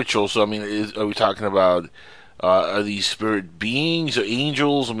spiritual. So I mean, are we talking about are these spirit beings or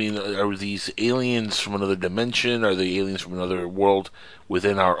angels? I mean, are these aliens from another dimension? Are they aliens from another world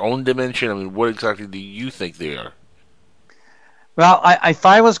within our own dimension? I mean, what exactly do you think they are? Well, if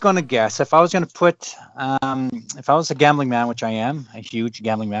I was going to guess, if I was going to put, if I was a gambling man, which I am, a huge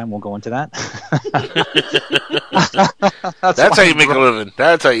gambling man, we'll go into that. That's how you make a living.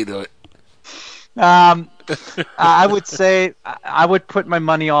 That's how you do it. I would say I would put my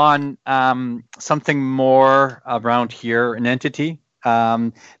money on something more around here, an entity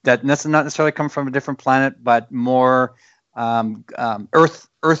that does not necessarily come from a different planet, but more Earth,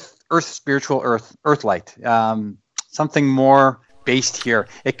 spiritual Earth light. Something more based here.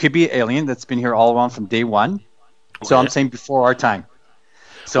 It could be an alien that's been here all along from day one. Okay. So I'm saying before our time.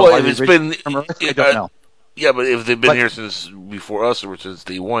 So well, if it's been from Earth, I don't know. Yeah, but if they've been here since before us or since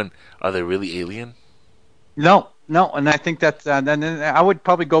day one, are they really alien? No, and I think that then I would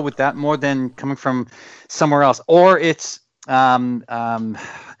probably go with that more than coming from somewhere else, or it's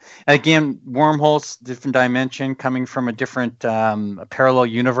again wormholes, different dimension, coming from a different parallel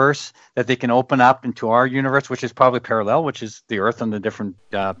universe that they can open up into our universe, which is probably parallel, which is the Earth and the different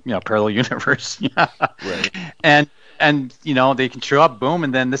parallel universe. Right. And they can show up, boom,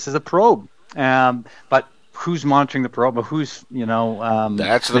 and then this is a probe. But who's monitoring the probe? But who's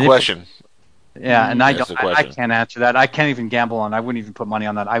that's the question. Yeah, and I can't answer that. I can't even gamble on. I wouldn't even put money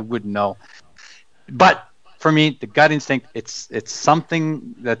on that. I wouldn't know. But for me, the gut instinct, it's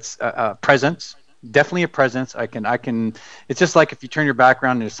something that's a presence, definitely a presence. I can. It's just like if you turn your back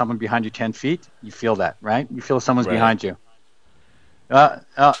around and there's someone behind you 10 feet, you feel that, right? You feel someone's behind you. Hold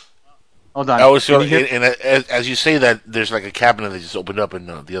on. I was and as you say that, there's like a cabinet that just opened up in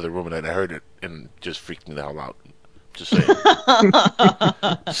the other room, and I heard it, and it just freaked me the hell out. Just saying.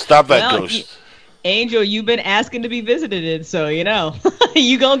 Stop that ghost. Angel, you've been asking to be visited, so you gonna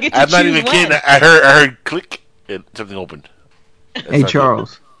get to I'm choose not even kidding. I heard click and something opened. Hey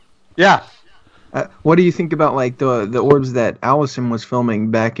Charles. Yeah. What do you think about like the orbs that Allison was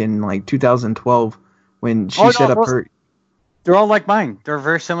filming back in like 2012 when she set up her? They're all like mine. They're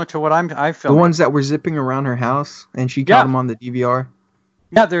very similar to what I filmed. The ones that were zipping around her house, and she caught them on the DVR.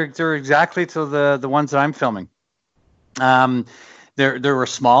 Yeah, they're exactly to the ones that I'm filming. They were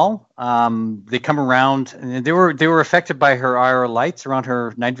small. They come around, and they were affected by her IR lights around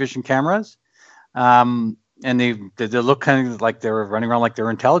her night vision cameras. And they look kind of like they were running around like they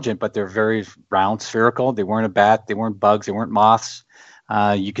were intelligent, but they're very round, spherical. They weren't a bat. They weren't bugs. They weren't moths.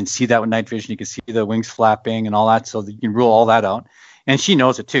 You can see that with night vision. You can see the wings flapping and all that, so you can rule all that out. And she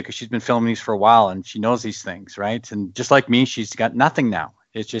knows it too, because she's been filming these for a while, and she knows these things, right? And just like me, she's got nothing now.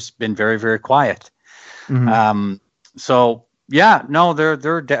 It's just been very, very quiet. Mm-hmm. So yeah, no,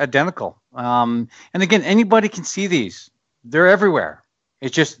 they're identical. And again, anybody can see these. They're everywhere.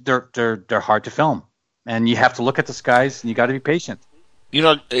 It's just they're hard to film, and you have to look at the skies, and you got to be patient.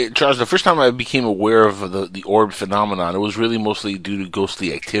 Charles, the first time I became aware of the orb phenomenon, it was really mostly due to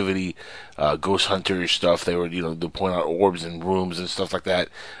ghostly activity, ghost hunter stuff. They were, they point out orbs in rooms and stuff like that,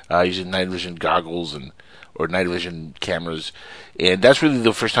 using night vision goggles or night vision cameras. And that's really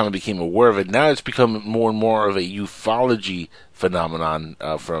the first time I became aware of it. Now it's become more and more of a ufology phenomenon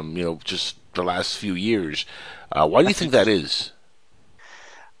from, just the last few years. Why do you think that is?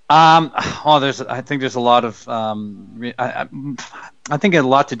 I think there's a lot of I think it had a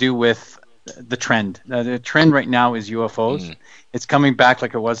lot to do with the trend. The trend right now is UFOs. It's coming back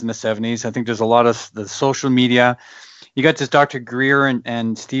like it was in the 70s. I think there's a lot of the social media. You got this Dr. Greer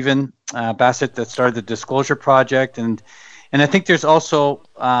and Stephen Bassett that started the Disclosure Project, and I think there's also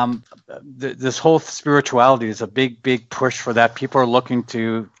this whole spirituality is a big push for that. People are looking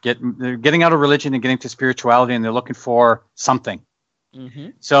to they're getting out of religion and getting to spirituality, and they're looking for something. Mm-hmm.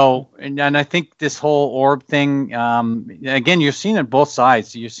 So, and I think this whole orb thing, again, you're seeing it both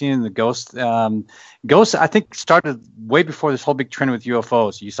sides. You're seeing the ghosts, I think, started way before this whole big trend with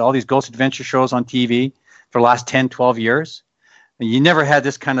UFOs. You saw all these ghost adventure shows on TV for the last 10, 12 years. And you never had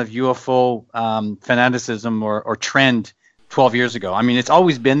this kind of UFO fanaticism or trend 12 years ago. I mean, it's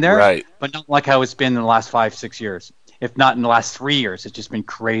always been there, right, but not like how it's been in the last 5-6 years. If not in the last 3 years, it's just been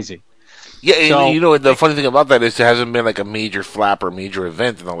crazy. Yeah, so, the funny thing about that is there hasn't been like a major flap or major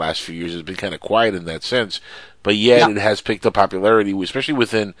event in the last few years. It's been kind of quiet in that sense, but yet it has picked up popularity, especially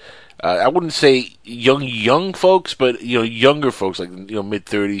within, I wouldn't say young folks, but younger folks like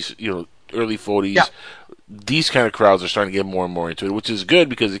mid-30s, early 40s. Yeah. These kind of crowds are starting to get more and more into it, which is good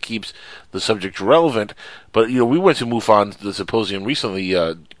because it keeps the subject relevant. But we went to MUFON, the symposium recently,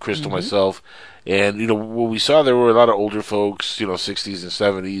 Crystal, myself. And, what we saw, there were a lot of older folks, 60s and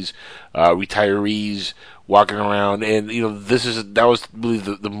 70s, retirees walking around. And, that was really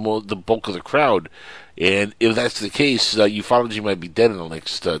the bulk of the crowd. And if that's the case, ufology might be dead in the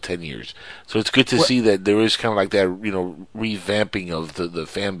next 10 years. So it's good to see that there is kind of like that, revamping of the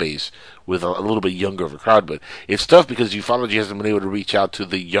fan base with a little bit younger of a crowd. But it's tough because ufology hasn't been able to reach out to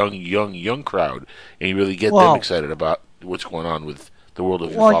the young crowd and really get them excited about what's going on with the world of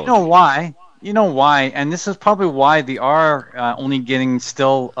ufology. Well, you know why, and this is probably why they are only getting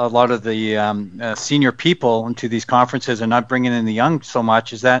still a lot of the senior people into these conferences and not bringing in the young so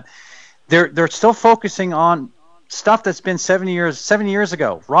much, is that they're still focusing on stuff that's been 7 years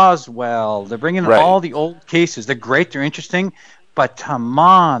ago. Roswell, they're bringing in all the old cases. They're great, they're interesting, But come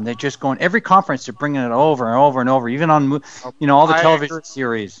on, they're just going every conference. They're bringing it over and over and over, even on all the television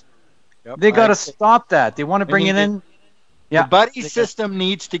series. Yep, they got to stop that. They want to bring it in. Yeah, the buddy system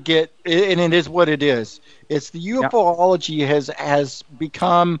needs to get, and it is what it is. It's the UFOlogy has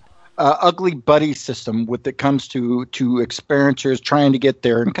become an ugly buddy system when it comes to experiencers trying to get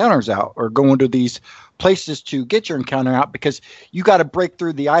their encounters out or going to these places to get your encounter out, because you got to break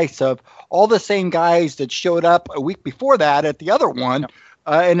through the ice of all the same guys that showed up a week before that at the other one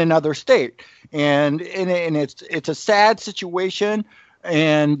in another state, and it's a sad situation.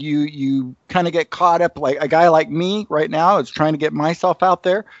 And you kind of get caught up, like a guy like me right now is trying to get myself out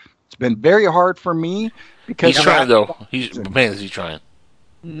there. It's been very hard for me because he's trying though. He's trying.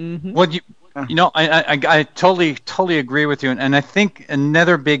 Mm-hmm. Well, I totally agree with you, and I think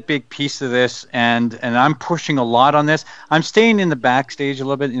another big piece of this, and I'm pushing a lot on this. I'm staying in the backstage a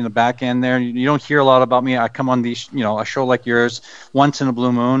little bit, in the back end there. You don't hear a lot about me. I come on these, a show like yours once in a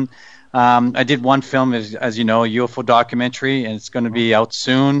blue moon. I did one film, as you know, a UFO documentary, and it's going to be out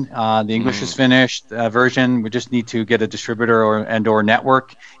soon. The English is finished version. We just need to get a distributor or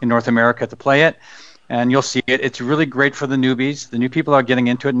network in North America to play it, and you'll see it. It's really great for the newbies. The new people are getting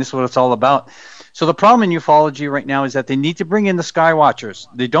into it, and this is what it's all about. So the problem in ufology right now is that they need to bring in the Skywatchers.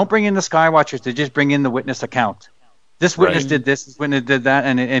 They don't bring in the Skywatchers. They just bring in the witness account. This witness did this, this witness did that,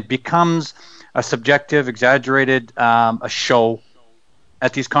 and it becomes a subjective, exaggerated a show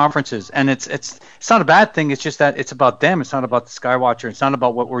at these conferences, and it's not a bad thing. It's just that it's about them. It's not about the Skywatcher. It's not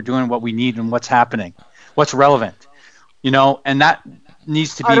about what we're doing, what we need, and what's happening, what's relevant, and that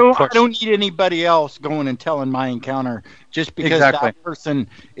needs to be pushed. I don't need anybody else going and telling my encounter just because that person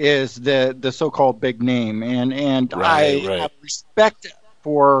is the so-called big name, and I have respect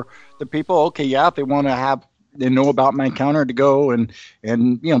for the people. Okay, if they want to they know about my encounter, to go and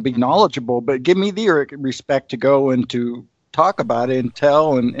be knowledgeable, but give me the respect to go and to talk about it and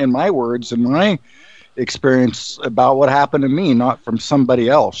tell in my words and my experience about what happened to me, not from somebody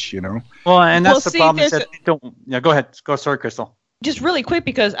else, Well, and that's the problem. Go ahead. Sorry, Crystal. Just really quick,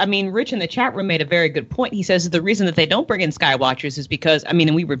 because, Rich in the chat room made a very good point. He says the reason that they don't bring in Skywatchers is because,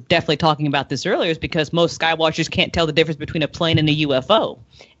 and we were definitely talking about this earlier, is because most Skywatchers can't tell the difference between a plane and a UFO.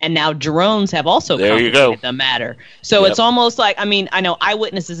 And now drones have also complicated the matter. So it's almost like, I know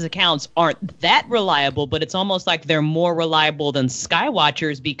eyewitnesses' accounts aren't that reliable, but it's almost like they're more reliable than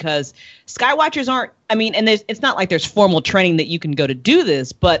Skywatchers, because Skywatchers aren't, and it's not like there's formal training that you can go to do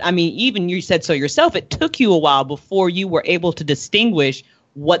this, but even you said so yourself, it took you a while before you were able to distinguish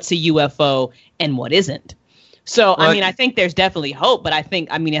what's a UFO and what isn't. So, I think there's definitely hope, but I think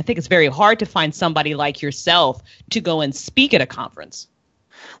it's very hard to find somebody like yourself to go and speak at a conference.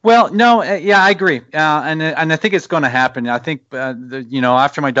 Well, no, I agree, and I think it's going to happen. I think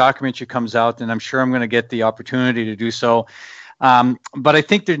after my documentary comes out, and I'm sure I'm going to get the opportunity to do so. But I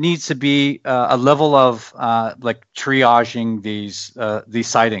think there needs to be a level of triaging these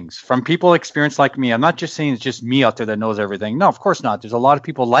sightings from people experienced like me. I'm not just saying it's just me out there that knows everything. No, of course not. There's a lot of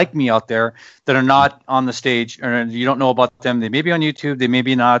people like me out there that are not on the stage, or you don't know about them. They may be on YouTube, they may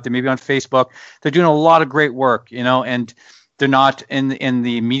be not, they may be on Facebook. They're doing a lot of great work, and they're not in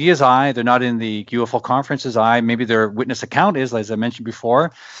the media's eye. They're not in the UFO conference's eye. Maybe their witness account is, as I mentioned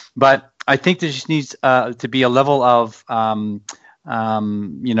before. But I think there just needs to be a level of,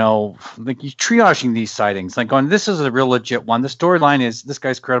 triaging these sightings, like going, this is a real legit one. The storyline is this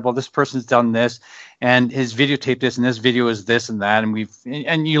guy's credible. This person's done this, and his videotaped this, and this video is this and that.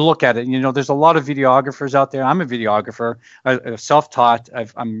 And you look at it, there's a lot of videographers out there. I'm a videographer, self-taught. I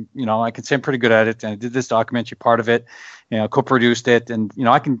can say I'm pretty good at it. And I did this documentary part of it, co-produced it, and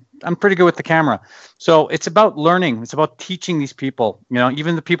I'm pretty good with the camera. So it's about learning. It's about teaching these people.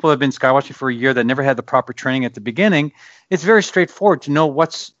 Even the people that have been skywatching for a year that never had the proper training at the beginning, it's very straightforward to know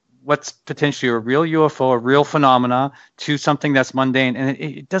what's potentially a real UFO, a real phenomena, to something that's mundane. And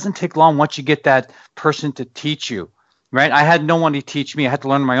it doesn't take long once you get that person to teach you, right? I had no one to teach me. I had to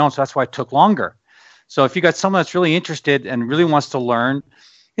learn on my own, so that's why it took longer. So if you got someone that's really interested and really wants to learn,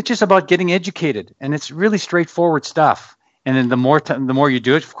 it's just about getting educated, and it's really straightforward stuff. And then the more you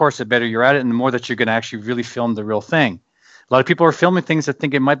do it, of course, the better you're at it, and the more that you're going to actually really film the real thing. A lot of people are filming things that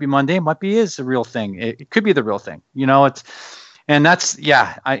think it might be mundane, is the real thing. It could be the real thing. I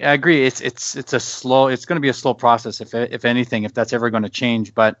agree. It's going to be a slow process, if anything, if that's ever going to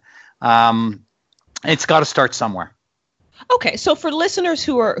change. But it's got to start somewhere. Okay, so for listeners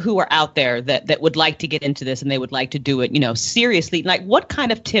who are out there that would like to get into this and they would like to do it, seriously, like what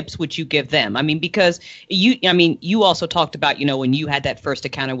kind of tips would you give them? Because you also talked about, when you had that first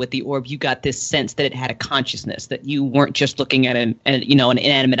encounter with the orb, you got this sense that it had a consciousness, that you weren't just looking at an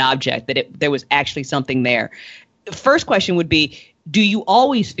inanimate object, that there was actually something there. first question would be, do you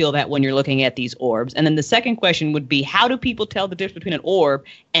always feel that when you're looking at these orbs? And then the second question would be, how do people tell the difference between an orb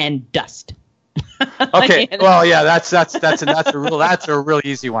and dust? Okay. Well, yeah, that's a really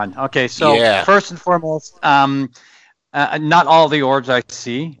easy one. Okay, so first and foremost, not all the orbs I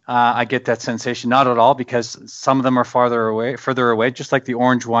see, I get that sensation. Not at all, because some of them are further away. Just like the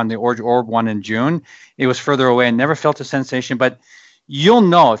orange orb one in June, it was further away and never felt a sensation. But you'll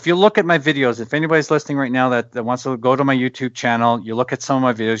know if you look at my videos. If anybody's listening right now that wants to go to my YouTube channel, you look at some of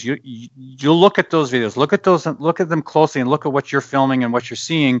my videos. You look at those videos. Look at them closely, and look at what you're filming and what you're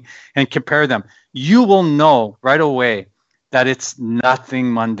seeing, and compare them. You will know right away that it's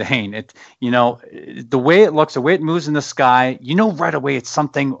nothing mundane. The way it looks, the way it moves in the sky, you know right away it's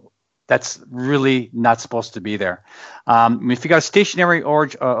something that's really not supposed to be there. If you got a stationary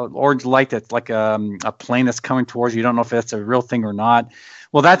orange light that's like a plane that's coming towards you, you don't know if that's a real thing or not.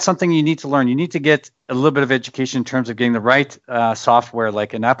 Well, that's something you need to learn. You need to get a little bit of education in terms of getting the right software,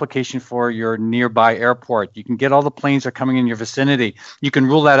 like an application for your nearby airport. You can get all the planes that are coming in your vicinity. You can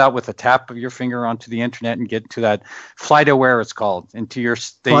rule that out with a tap of your finger onto the internet and get to that FlightAware, it's called, into your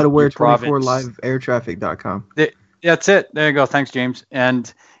state, FlightAware your 24liveairtraffic.com. That's it. There you go. Thanks, James.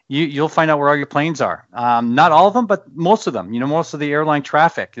 And you'll find out where all your planes are. Not all of them, but most of them. Most of the airline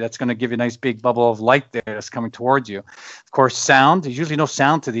traffic. That's going to give you a nice big bubble of light there that's coming towards you. Of course, sound. There's usually no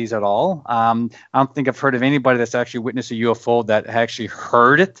sound to these at all. I don't think I've heard of anybody that's actually witnessed a UFO that actually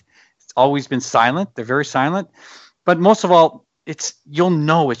heard it. It's always been silent. They're very silent. But most of all, you'll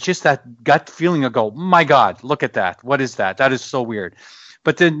know. It's just that gut feeling of go, my God, look at that. What is that? That is so weird.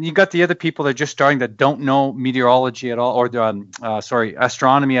 But then you got the other people that are just starting that don't know meteorology at all, or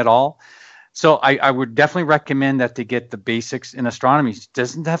astronomy at all. So I would definitely recommend that they get the basics in astronomy. It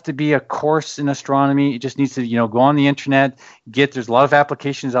doesn't have to be a course in astronomy. It just needs to, go on the internet. There's a lot of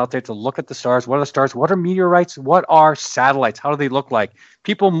applications out there to look at the stars. What are the stars? What are meteorites? What are satellites? How do they look like?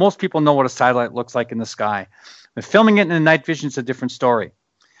 Most people know what a satellite looks like in the sky. But filming it in the night vision is a different story.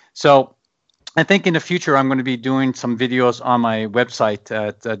 So I think in the future, I'm going to be doing some videos on my website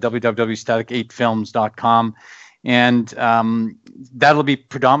at www.static8films.com. And that'll be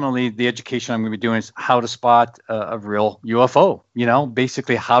predominantly the education I'm going to be doing is how to spot a real UFO,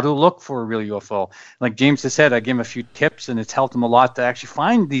 basically how to look for a real UFO. Like James has said, I give him a few tips, and it's helped him a lot to actually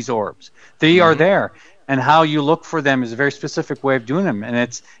find these orbs. They are there. And how you look for them is a very specific way of doing them. And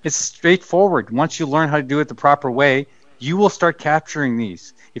it's straightforward. Once you learn how to do it the proper way, you will start capturing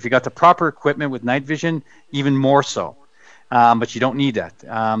these. If you got the proper equipment with night vision, even more so. But you don't need that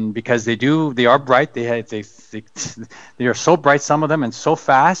because they are bright. They are so bright, some of them, and so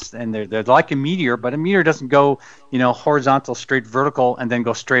fast, and they're like a meteor. But a meteor doesn't go, horizontal, straight, vertical, and then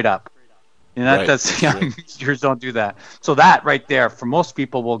go straight up. Meteors don't do that. So that right there, for most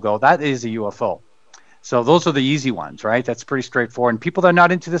people, will go. That is a UFO. So those are the easy ones, right? That's pretty straightforward. And people that are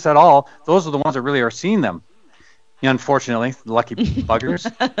not into this at all, those are the ones that really are seeing them. Unfortunately, lucky buggers.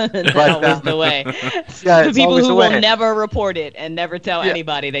 That's always the way. The people who will never report it and never tell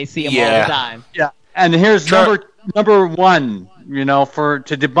anybody they see them all the time. Yeah, and here's number one. To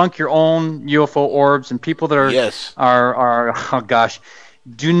debunk your own UFO orbs and people that are oh gosh,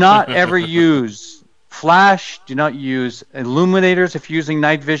 do not ever use flash. Do not use illuminators if you're using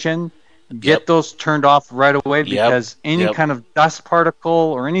night vision. Get those turned off right away because any kind of dust particle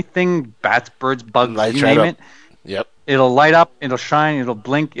or anything, bats, birds, bugs, you name it. Yep. It'll light up, it'll shine, it'll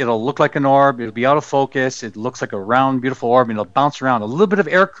blink, it'll look like an orb, it'll be out of focus, it looks like a round, beautiful orb, and it'll bounce around. A little bit of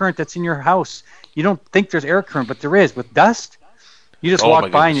air current that's in your house. You don't think there's air current, but there is. With dust, you just walk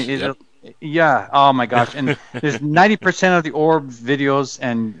by and oh my gosh. And there's 90% of the orb videos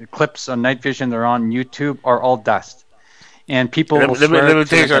and clips on night vision that are on YouTube are all dust. And people will swear. Let me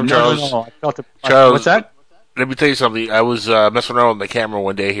tell you something, Charles. Charles, what's that? Let me tell you something. I was messing around with my camera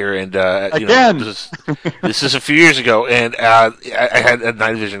one day here, and this is a few years ago, and I had a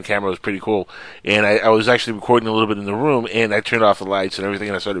night vision camera. It was pretty cool, and I was actually recording a little bit in the room, and I turned off the lights and everything,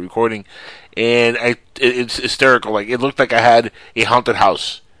 and I started recording, and it's hysterical. Like, it looked like I had a haunted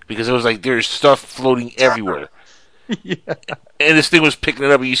house because it was like there's stuff floating everywhere. Yeah. And this thing was picking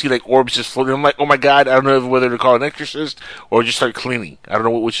it up, and you see like orbs just floating. I'm like, oh my God, I don't know whether to call an exorcist or just start cleaning. I don't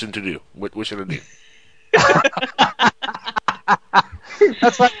know which thing to do. What should I do?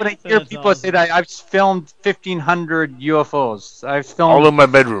 That's like when I hear people say that I've filmed 1,500 UFOs. I've filmed all in my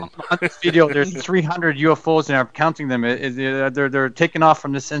bedroom. On this video, there's 300 UFOs, and I'm counting them. They're taken off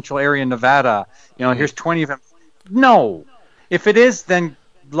from the central area in Nevada. Here's 20 of them. No, if it is, then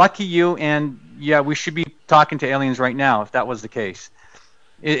lucky you. And we should be talking to aliens right now if that was the case.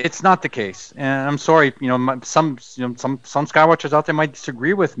 It's not the case, and I'm sorry. Some Skywatchers out there might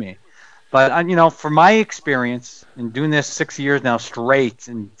disagree with me. But from my experience in doing this 6 years now straight,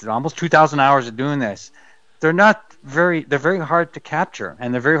 and almost 2,000 hours of doing this, they're very hard to capture,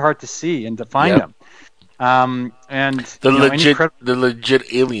 and they're very hard to see and to find them. And the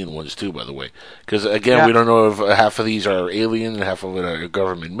legit alien ones too, by the way, because again, we don't know if half of these are alien and half of it are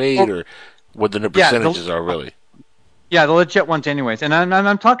government made, or what the percentages are really. Yeah, the legit ones, anyways. And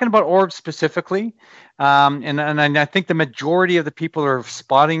I'm talking about orbs specifically. And I think the majority of the people are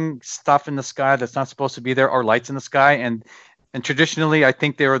spotting stuff in the sky that's not supposed to be there, or lights in the sky. And traditionally, I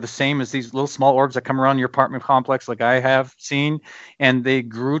think they are the same as these little small orbs that come around your apartment complex, like I have seen. And they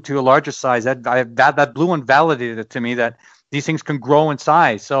grew to a larger size. That blue one validated it to me that these things can grow in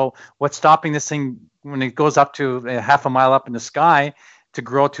size. So what's stopping this thing when it goes up to half a mile up in the sky to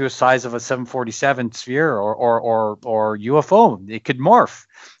grow to a size of a 747 sphere or UFO? It could morph.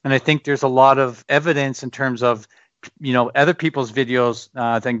 And I think there's a lot of evidence in terms of, other people's videos.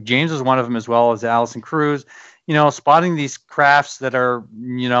 I think James is one of them, as well as Allison Cruz, spotting these crafts that are,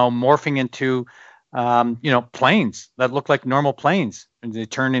 morphing into, planes that look like normal planes. And they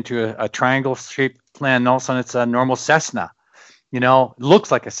turn into a triangle shaped plane. And all of a sudden it's a normal Cessna.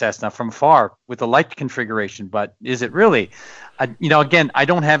 Looks like a Cessna from afar with the light configuration, but is it really? Again, I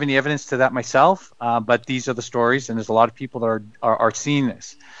don't have any evidence to that myself, but these are the stories, and there's a lot of people that are seeing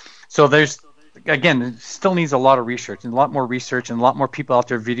this. So it still needs a lot of research, and a lot more research, and a lot more people out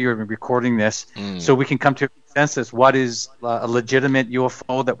there videoing and recording this, so we can come to a consensus. What is a legitimate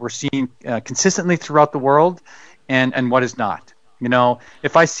UFO that we're seeing consistently throughout the world, and what is not?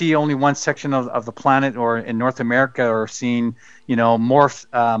 If I see only one section of the planet, or in North America, or seeing, morph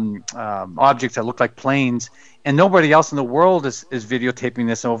objects that look like planes, and nobody else in the world is videotaping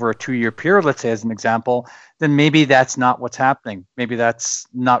this over a 2-year period, let's say, as an example, then maybe that's not what's happening. Maybe that's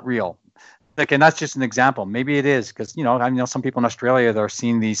not real. And that's just an example. Maybe it is, because, I know some people in Australia that are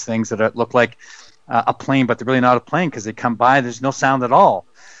seeing these things that look like a plane, but they're really not a plane, because they come by, there's no sound at all.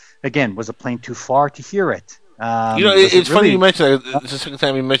 Again, was a plane too far to hear it? It's funny you mentioned that. It's the second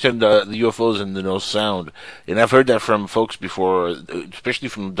time you mentioned the UFOs and the no sound. And I've heard that from folks before, especially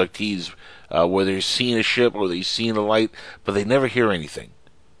from abductees, where they're seeing a ship or they're seeing a light, but they never hear anything.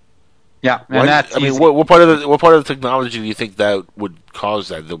 Yeah, and what part of the technology do you think that would cause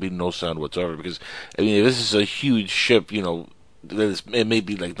that? There'll be no sound whatsoever, because if this is a huge ship, it may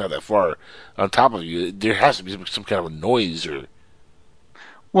be like not that far on top of you. There has to be some kind of a noise or.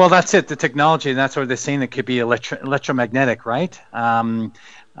 Well, that's it. The technology, and that's what they're saying. It could be electromagnetic, right?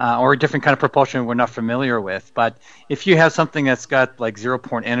 Or a different kind of propulsion we're not familiar with. But if you have something that's got like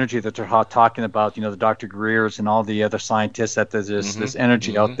 0-point energy that they're talking about, the Dr. Greers and all the other scientists, that there's this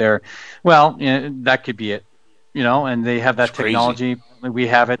energy out there, well, that could be it. And they have that technology. We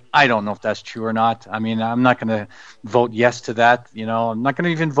have it. I don't know if that's true or not. I mean, I'm not going to vote yes to that. I'm not going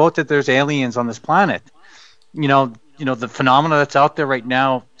to even vote that there's aliens on this planet. The phenomena that's out there right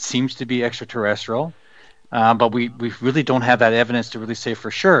now seems to be extraterrestrial, but we really don't have that evidence to really say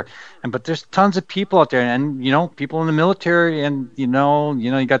for sure. But there's tons of people out there, and people in the military, and you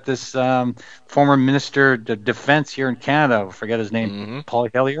got this former minister of defense here in Canada. I forget his name, Paul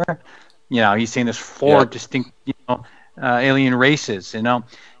Hellyer. He's saying there's 4 distinct alien races.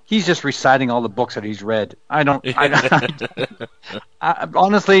 He's just reciting all the books that he's read. Honestly,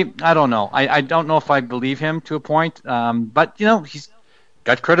 I don't know. I don't know if I believe him to a point. But he's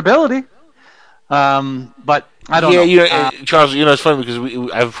got credibility. But I don't know. Charles, it's funny because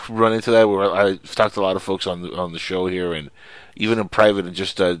I've run into that where I've talked to a lot of folks on the show here, and even in private, and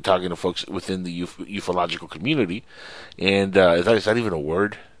just talking to folks within the ufological community. And is that even a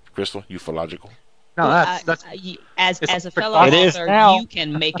word, Crystal? Ufological? No, that's as a fellow author, you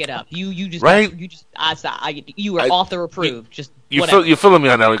can make it up. You just right? You are author approved. You're filling me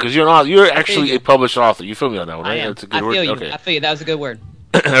on that one, because you're actually a published author. You feel me on that one, right? I am. That's a good word. Okay. I feel you. That was a good word.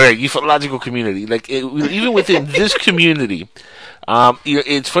 All right, ufological community. Even within this community,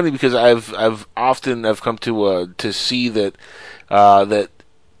 it's funny because I've often come to see that that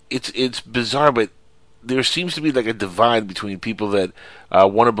it's bizarre, but there seems to be like a divide between people that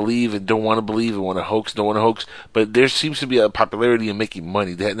want to believe and don't want to believe, and want to hoax, don't want to hoax. But there seems to be a popularity in making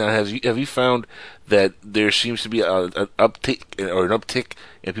money. Now, have you found that there seems to be an uptick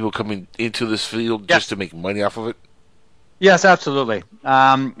in people coming into this field just to make money off of it? Yes, absolutely.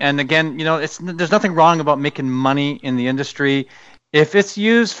 And again, there's nothing wrong about making money in the industry if it's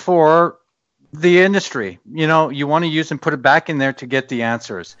used for the industry. You want to use and put it back in there to get the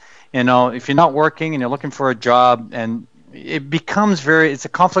answers. If you're not working and you're looking for a job, and it becomes it's a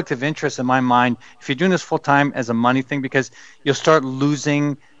conflict of interest in my mind if you're doing this full time as a money thing, because you'll start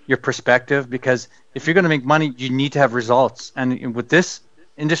losing your perspective. Because if you're going to make money, you need to have results. And with this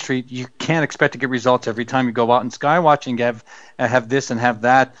industry, you can't expect to get results every time you go out and sky watching. Have this and have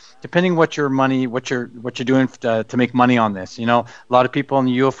that, depending what you're doing to make money on this. You know, a lot of people in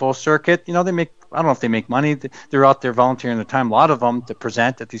the UFO circuit, you know, they make, I don't know if they make money. They're out there volunteering their time, a lot of them, to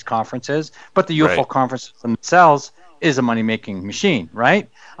present at these conferences. But the UFO conferences themselves is a money-making machine, right?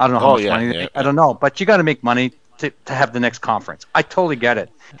 I don't know how much money they make. I don't know. But you got to make money to have the next conference. I totally get it.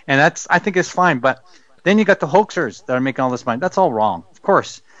 And I think it's fine. But then you got the hoaxers that are making all this money. That's all wrong, of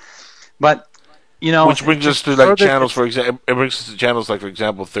course. But, you know... Which brings us to, like, channels, for example... It brings us to channels like, for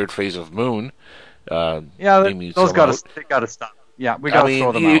example, Third Phase of Moon. Those they got to stop. Yeah, we got to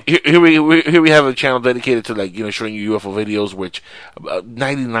throw them out. Here we have a channel dedicated to, like, you know, showing you UFO videos, which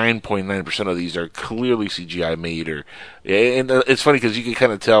 99.9% of these are clearly CGI made, and it's funny because you can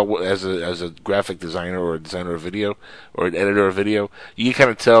kind of tell as a graphic designer or a designer of video or an editor of video, you can kind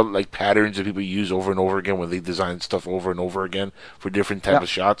of tell, like, patterns that people use over and over again when they design stuff over and over again for different type of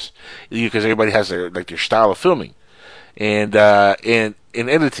shots, because everybody has their style of filming and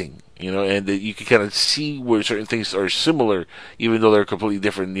editing. You know, and you can kind of see where certain things are similar, even though they're completely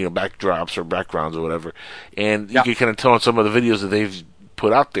different, you know, backdrops or backgrounds or whatever. And you can kind of tell on some of the videos that they've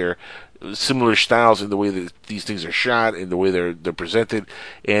put out there, similar styles in the way that these things are shot, in the way they're presented.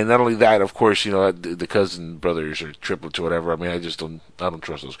 And not only that, of course, you know, the cousin brothers or triplets or whatever. I mean, I don't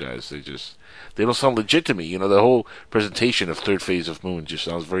trust those guys. They don't sound legit to me. You know, the whole presentation of Third Phase of Moon just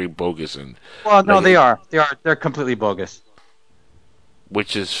sounds very bogus and. Well, no, they are. They're completely bogus.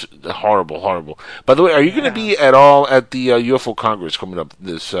 Which is horrible. By the way, are you going to be at all at the UFO Congress coming up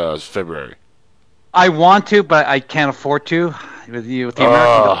this February? I want to, but I can't afford to. With the American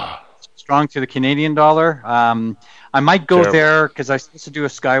dollar strong to the Canadian dollar, I might go there because I'm supposed to do a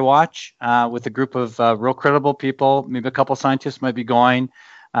Skywatch with a group of real credible people. Maybe a couple scientists might be going.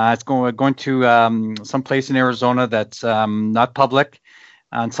 We're going to some place in Arizona that's not public.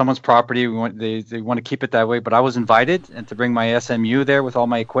 On someone's property. They want to keep it that way, but I was invited and to bring my SMU there with all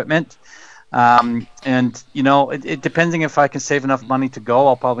my equipment. And, you know, it depending if I can save enough money to go,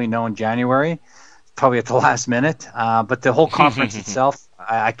 I'll probably know in January, probably at the last minute. But the whole conference itself,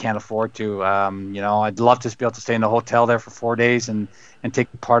 I can't afford to. You know, I'd love to be able to stay in the hotel there for 4 days and take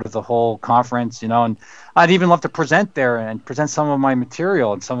part of the whole conference, you know, and I'd even love to present there and present some of my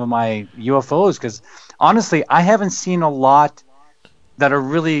material and some of my UFOs, because honestly, I haven't seen a lot that are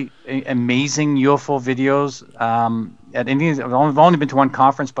really amazing UFO videos. At Indians, I've only been to one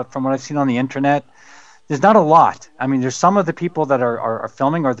conference, but from what I've seen on the internet, there's not a lot. I mean, there's some of the people that are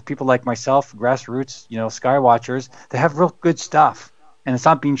filming, or the people like myself, grassroots, you know, sky watchers, that have real good stuff, and it's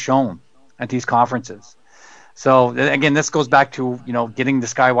not being shown at these conferences. So again, this goes back to, you know, getting the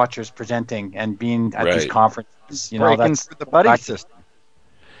sky watchers presenting and being at these conferences. You know, that's the buddy system.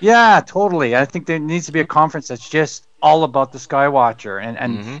 Yeah, totally. I think there needs to be a conference that's just all about the Skywatcher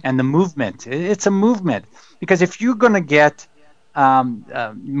and the movement. It's a movement, because if you're going to get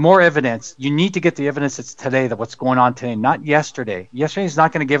more evidence, you need to get the evidence that's today, that what's going on today, not yesterday. Yesterday is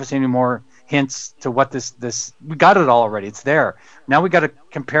not going to give us any more hints to what this. We got it all already. It's there. Now we got to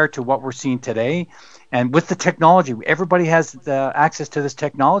compare it to what we're seeing today, and with the technology, everybody has the access to this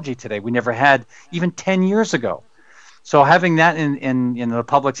technology today. We never had even 10 years ago. So having that in the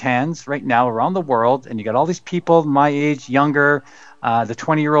public's hands right now around the world, and you got all these people my age, younger, the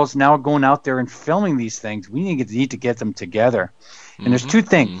 20-year-olds now going out there and filming these things. We need to get them together. And there's two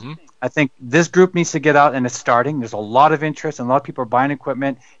things. I think this group needs to get out, and it's starting. There's a lot of interest, and a lot of people are buying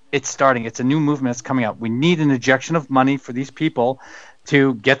equipment. It's starting. It's a new movement that's coming out. We need an injection of money for these people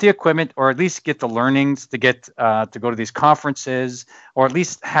to get the equipment, or at least get the learnings, to get to go to these conferences, or at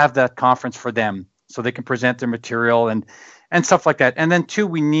least have that conference for them, so they can present their material and stuff like that. And then two,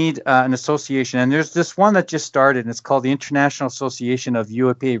 we need an association. And there's this one that just started, and it's called the International Association of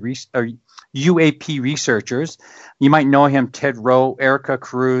UAP Researchers. You might know him, Ted Rowe, Erica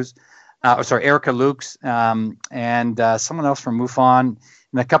Lukes, and someone else from MUFON,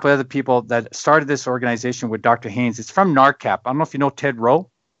 and a couple of other people that started this organization with Dr. Haynes. It's from NARCAP. I don't know if you know Ted Rowe.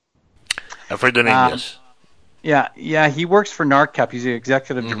 I've heard the name, yes. Yeah, he works for NARCAP. He's the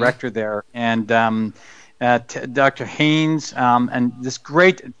executive director there. And Dr. Haynes, and this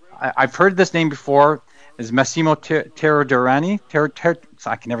great, I've heard this name before, is Massimo Teodorini.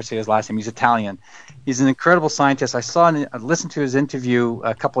 I can never say his last name. He's Italian. He's an incredible scientist. I listened to his interview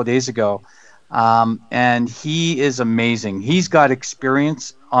a couple of days ago, and he is amazing. He's got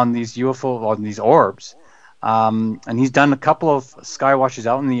experience on these UFO, on these orbs. And he's done a couple of sky watches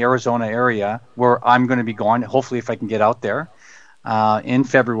out in the Arizona area, where I'm going to be going, hopefully, if I can get out there in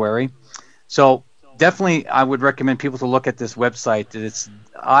February. So definitely I would recommend people to look at this website. It's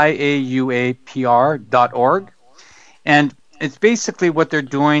IAUAPR.org. And it's basically what they're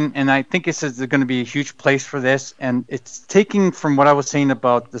doing, and I think it says there's going to be a huge place for this, and it's taking from what I was saying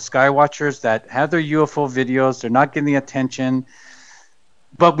about the Skywatchers that have their UFO videos, they're not getting the attention,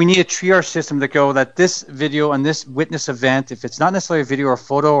 but we need a triage system to go that this video and this witness event, if it's not necessarily a video or a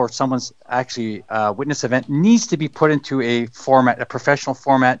photo or someone's actually witness event, needs to be put into a format, a professional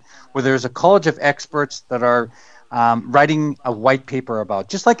format, where there's a college of experts that are writing a white paper about.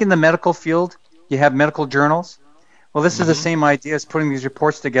 Just like in the medical field, you have medical journals. Well, this is the same idea as putting these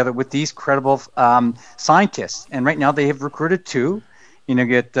reports together with these credible scientists. And right now they have recruited 2. You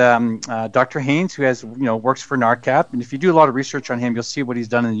get Dr. Haynes, who works for NARCAP, and if you do a lot of research on him, you'll see what he's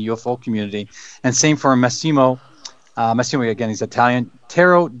done in the UFO community. And same for Massimo. Massimo, again, he's Italian.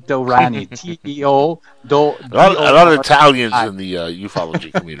 Teo Dorani, Teo. A lot of Italians in the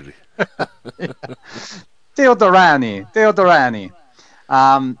ufology community. Teo Dorani.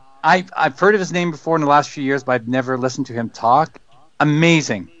 I've heard of his name before in the last few years, but I've never listened to him talk.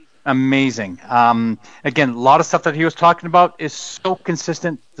 Amazing. Again, a lot of stuff that he was talking about is so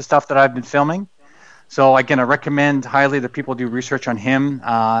consistent, the stuff that I've been filming. So again, I recommend highly that people do research on him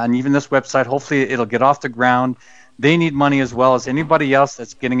and even this website. Hopefully it'll get off the ground. They need money as well as anybody else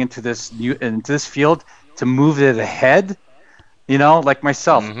that's getting into this field to move it ahead. Like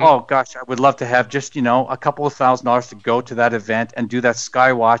myself. Oh gosh, I would love to have just a couple of $1,000s to go to that event and do that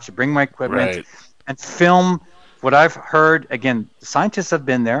Skywatch, bring my equipment and film what I've heard. Again, the scientists have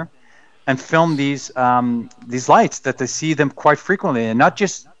been there and filmed these lights that they see them quite frequently, and not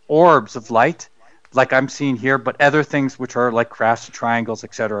just orbs of light like I'm seeing here, but other things which are like crafts, triangles,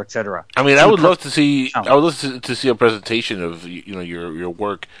 et cetera, et cetera. I mean, I would love to see. I would love to see a presentation of your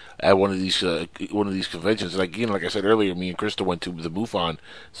work at one of these conventions. Like like I said earlier, me and Krista went to the MUFON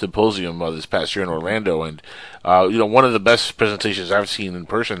symposium this past year in Orlando, and one of the best presentations I've seen in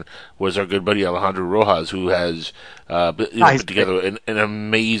person was our good buddy Alejandro Rojas, who has put together an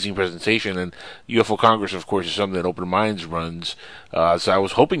amazing presentation. And UFO Congress, of course, is something that Open Minds runs. So I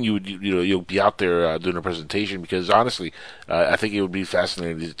was hoping you'll be out there doing a presentation, because honestly, I think it would be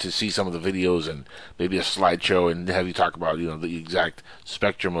fascinating to see some of the videos and maybe a slideshow and have you talk about the exact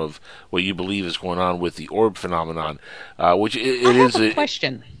spectrum of what you believe is going on with the orb phenomenon, which it is a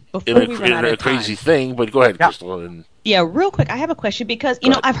question. Before we run out of time. Crazy thing, but go ahead, Crystal. Yeah, real quick, I have a question because,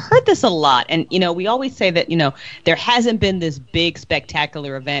 I've heard this a lot, and, we always say that, there hasn't been this big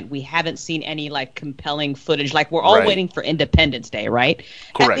spectacular event. We haven't seen any, compelling footage. We're all waiting for Independence Day, right?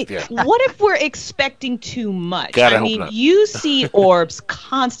 Correct, yeah. What if we're expecting too much? God, I hope not. You see orbs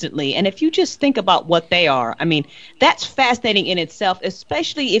constantly, and if you just think about what they are, that's fascinating in itself,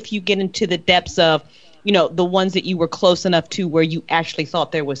 especially if you get into the depths of, the ones that you were close enough to where you actually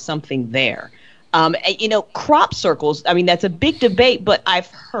thought there was something there. Crop circles, that's a big debate, but I've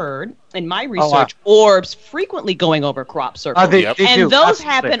heard in my research orbs frequently going over crop circles. They do. Those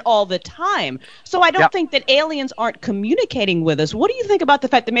happen all the time. So I don't think that aliens aren't communicating with us. What do you think about the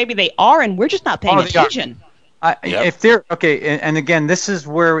fact that maybe they are and we're just not paying attention? If they're okay, and again, this is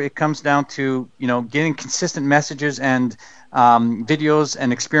where it comes down to getting consistent messages and videos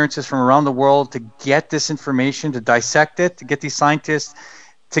and experiences from around the world to get this information, to dissect it, to get these scientists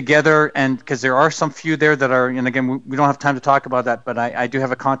together, and because there are some few there that are, and again, we don't have time to talk about that, but I do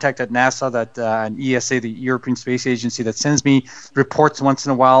have a contact at NASA, that an ESA, the European Space Agency, that sends me reports once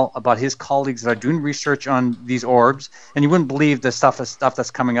in a while about his colleagues that are doing research on these orbs, and you wouldn't believe the stuff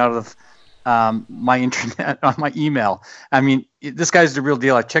that's coming out of my internet, on my email. This guy's the real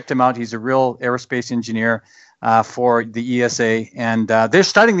deal. I checked him out. He's a real aerospace engineer for the ESA, and they're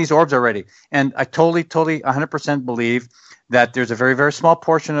studying these orbs already. And I totally 100% believe that there's a very, very small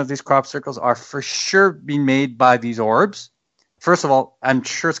portion of these crop circles are for sure being made by these orbs. First of all, I'm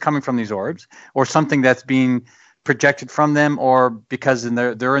sure it's coming from these orbs, or something that's being projected from them, or because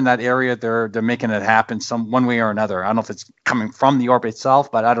they're in that area, they're making it happen one way or another. I don't know if it's coming from the orb itself,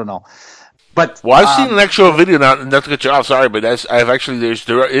 but I don't know. But I've seen an actual video now. Not to cut you off, sorry, but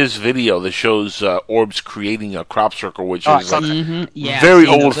there is video that shows orbs creating a crop circle, which is very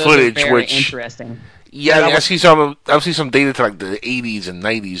old footage. Very interesting. Yeah, I see some data to the 80s and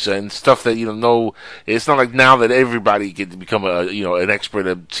 90s and stuff that it's not like now that everybody can become an expert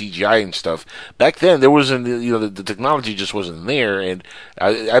at CGI and stuff. Back then there wasn't the technology just wasn't there, and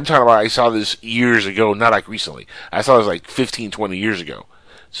I'm talking about I saw this years ago, not like recently. I saw this 15-20 years ago.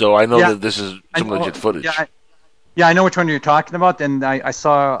 So I know that this is some legit footage. Yeah, I know which one you're talking about, and I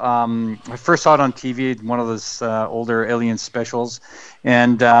saw I first saw it on TV, one of those older Alien specials,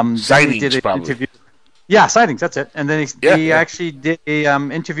 and Sightings, did an probably. interview. Yeah, Sightings, that's it. And then he actually did a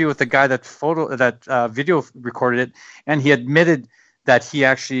interview with the guy that video recorded it, and he admitted that he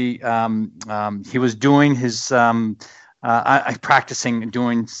actually he was doing his I practicing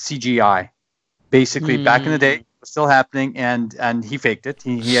doing CGI. Basically, back in the day, it was still happening, and he faked it.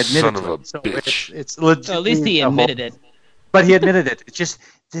 He admitted Son to of a it. So bitch. it's legit. So at least he admitted it. But he admitted it. It's just,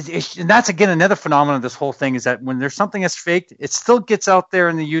 and that's again another phenomenon of this whole thing is that when there's something that's faked, it still gets out there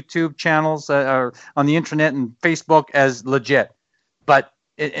in the YouTube channels or on the internet and Facebook as legit. But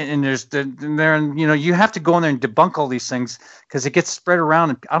you have to go in there and debunk all these things because it gets spread around,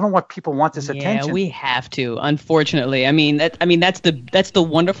 and I don't know what people want this attention. Yeah, we have to. Unfortunately, that's the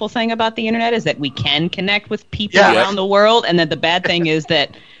wonderful thing about the internet is that we can connect with people around the world, and then the bad thing is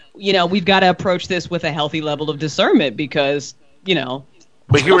that we've got to approach this with a healthy level of discernment because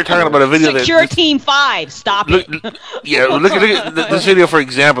But here we're talking about a video Secure Team 5, stop it. Look at this video, for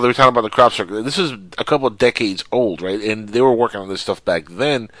example. They were talking about the crop circle. This is a couple of decades old, right? And they were working on this stuff back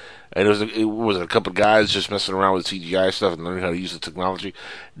then. And it was a couple of guys just messing around with CGI stuff and learning how to use the technology.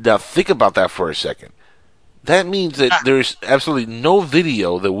 Now, think about that for a second. That means that there's absolutely no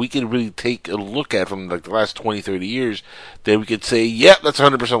video that we can really take a look at from like the last 20, 30 years that we could say, that's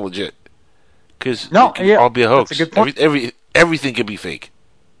 100% legit. Because it can all be a hoax. That's a good point. Everything can be fake.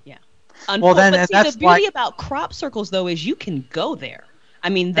 Well, then, the beauty about crop circles, though, is you can go there. I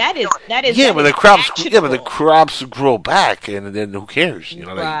mean, that is. Yeah, but the crops grow back, and then who cares?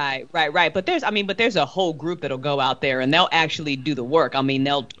 Right. But there's a whole group that'll go out there and they'll actually do the work. I mean,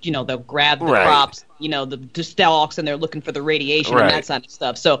 they'll grab the crops, the stalks, and they're looking for the radiation and that kind of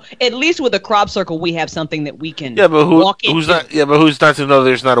stuff. So at least with a crop circle, we have something that we can walk into. Who's not to know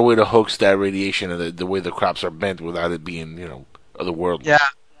there's not a way to hoax that radiation and the way the crops are bent without it being otherworldly.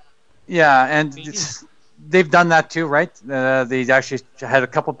 Yeah, and they've done that too, right? They actually had a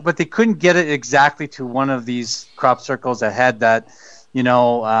couple, but they couldn't get it exactly to one of these crop circles that had that,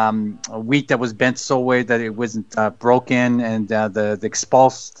 wheat that was bent so way that it wasn't broken, and the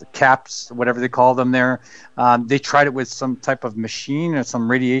expulsed caps, whatever they call them there. They tried it with some type of machine or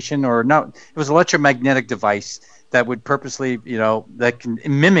some radiation, or no, it was an electromagnetic device that would purposely, that can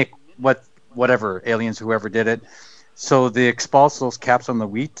mimic whatever aliens, whoever did it. So they expulse those caps on the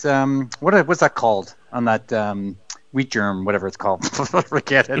wheat. What's that called on that wheat germ, whatever it's called?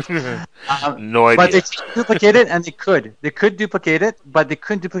 Forget it. No idea. But they duplicate it, and they could. They could duplicate it, but they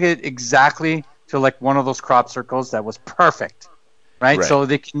couldn't duplicate it exactly to like one of those crop circles that was perfect, right? So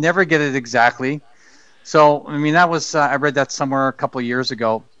they can never get it exactly. So that was I read that somewhere a couple of years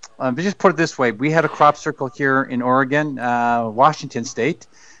ago. But just put it this way: we had a crop circle here in Oregon, Washington State,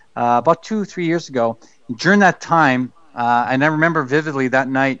 about 2-3 years ago. During that time, and I remember vividly that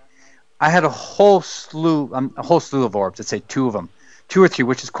night, I had a whole slew of orbs. Let's say 2 of them, 2 or 3,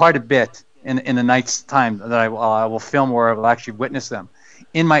 which is quite a bit in a night's time that I will film or I will actually witness them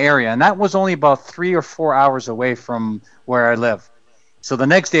in my area. And that was only about 3 or 4 hours away from where I live. So the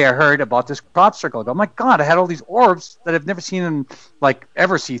next day I heard about this crop circle. I go, oh my God, I had all these orbs that I've never seen in,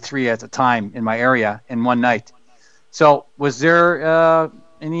 ever see 3 at a time in my area in one night. So was there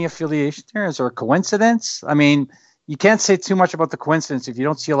any affiliation there? Is there a coincidence? I mean, you can't say too much about the coincidence if you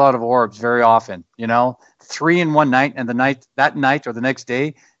don't see a lot of orbs very often. 3 in one night, and that night or the next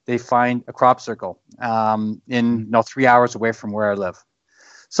day they find a crop circle in 3 hours away from where I live.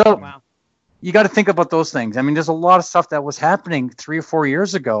 So you got to think about those things. I mean, there's a lot of stuff that was happening 3 or 4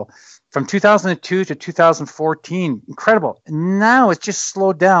 years ago, from 2002 to 2014. Incredible. And now it's just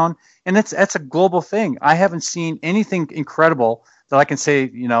slowed down, and that's a global thing. I haven't seen anything incredible that I can say,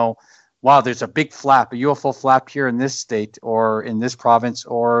 wow, there's a big flap, a UFO flap here in this state or in this province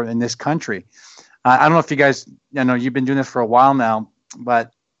or in this country. I don't know if you guys, you've been doing this for a while now,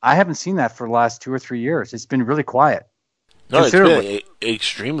 but I haven't seen that for the last 2 or 3 years. It's been really quiet. No, it's been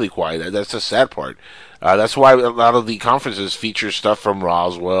extremely quiet. That's the sad part. That's why a lot of the conferences feature stuff from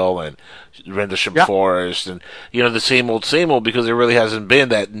Roswell and Rendlesham Forest and, the same old, because there really hasn't been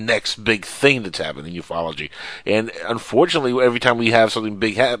that next big thing that's happened in ufology. And unfortunately, every time we have something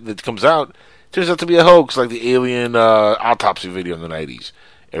big that comes out, it turns out to be a hoax, like the alien autopsy video in the 90s.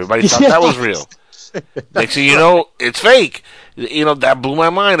 Everybody thought that was real. Next thing you know, it's fake. That blew my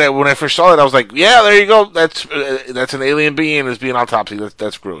mind. When I first saw it, I was like, "Yeah, there you go. That's an alien being that's being autopsied.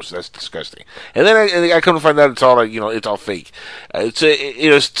 That's gross. That's disgusting." And then I come to find out it's all it's all fake.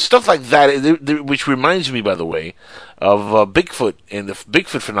 It's stuff like that, which reminds me, by the way, of Bigfoot and the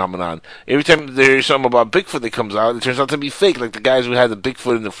Bigfoot phenomenon. Every time there's something about Bigfoot that comes out, it turns out to be fake. Like the guys who had the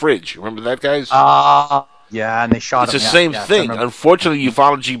Bigfoot in the fridge. Remember that, guys? Yeah, and they shot him. It's the same thing. Unfortunately,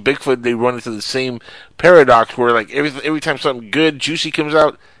 ufology, Bigfoot, they run into the same paradox where, every time something good, juicy comes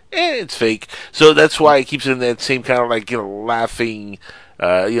out, it's fake. So that's why it keeps it in that same kind of laughing,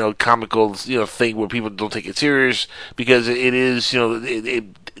 comical, thing where people don't take it serious because it is,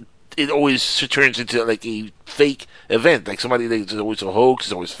 it always turns into like a fake event. Like somebody thinks it's always a hoax,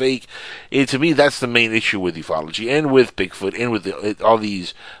 it's always fake. And to me, that's the main issue with ufology and with Bigfoot and with all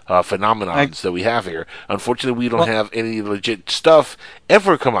these phenomenons that we have here. Unfortunately, we don't have any legit stuff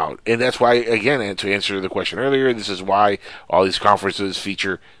ever come out. And that's why, again, and to answer the question earlier, this is why all these conferences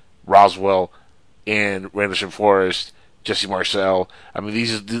feature Roswell and Rendlesham Forest, Jesse Marcel. I mean,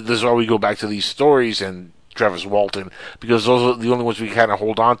 this is why we go back to these stories and Travis Walton, because those are the only ones we kind of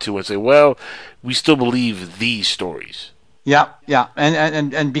hold on to and say, well, we still believe these stories. Yeah,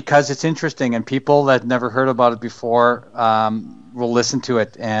 and because it's interesting, and people that never heard about it before will listen to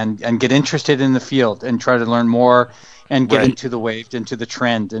it and get interested in the field and try to learn more and get into the wave, into the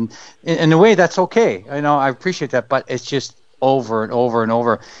trend, and in a way that's okay. I appreciate that, but it's just over and over and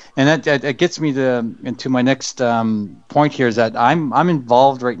over, and that gets me into my next point here is that I'm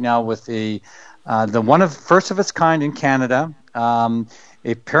involved right now with the one of first of its kind in Canada, a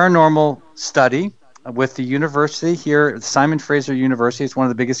paranormal study with the university here, Simon Fraser University. It's one of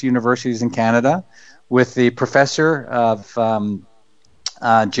the biggest universities in Canada, with the professor of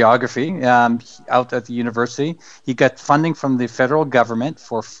geography out at the university. He got funding from the federal government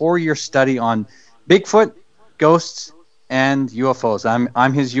for a 4-year study on Bigfoot, ghosts, and UFOs.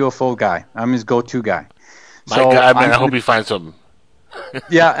 I'm his UFO guy. I'm his go-to guy. My God, man, I hope he finds something.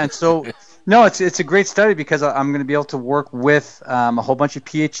 Yeah, and so... No, it's a great study because I'm going to be able to work with a whole bunch of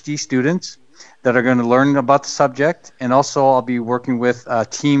PhD students that are going to learn about the subject, and also I'll be working with a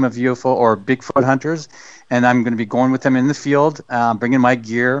team of UFO or Bigfoot hunters, and I'm going to be going with them in the field, bringing my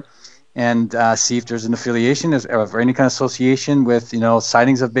gear, and see if there's an affiliation or any kind of association with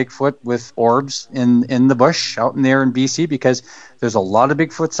sightings of Bigfoot with orbs in the bush out in there in BC, because there's a lot of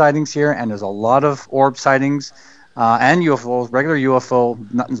Bigfoot sightings here, and there's a lot of orb sightings. And UFOs, regular UFO,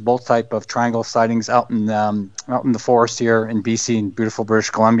 nuts bolt type of triangle sightings out in the forest here in BC, in beautiful British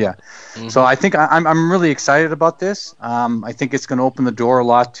Columbia. Mm-hmm. So I think I'm really excited about this. I think it's going to open the door a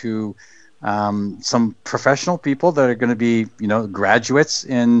lot to some professional people that are going to be graduates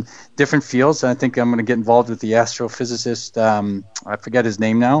in different fields. And I think I'm going to get involved with the astrophysicist. I forget his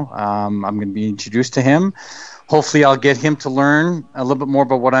name now. I'm going to be introduced to him. Hopefully I'll get him to learn a little bit more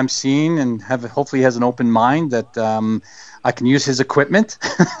about what I'm seeing, and hopefully he has an open mind that I can use his equipment.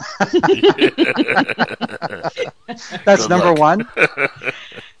 That's number one.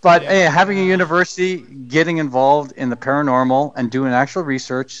 But having a university, getting involved in the paranormal and doing actual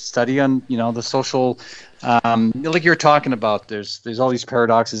research, study on the social, like you're talking about, there's all these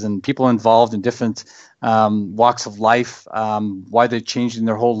paradoxes and people involved in different walks of life, why they're changing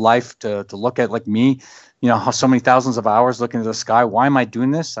their whole life to look at, like me, how so many thousands of hours looking at the sky. Why am I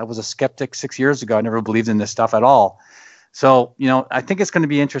doing this? I was a skeptic 6 years ago. I never believed in this stuff at all. So, I think it's going to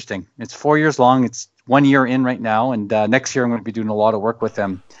be interesting. It's 4 years long. It's 1 year in right now. And next year I'm going to be doing a lot of work with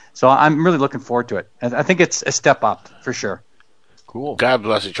them. So I'm really looking forward to it. I think it's a step up for sure. Cool. God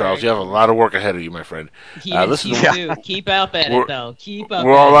bless you, Charles. You have a lot of work ahead of you, my friend. Yes, you do. Keep up at it, though. Keep up.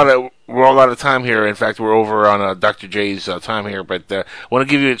 We're all out of time here. In fact, we're over on Dr. J's time here. But I want to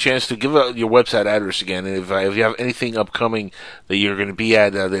give you a chance to give your website address again. And if you have anything upcoming that you're going to be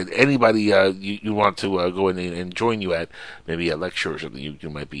at, that anybody you want to go in and join you at, maybe a lecture or something you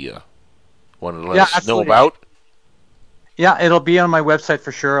might be wanting to let us know about. Yeah, it'll be on my website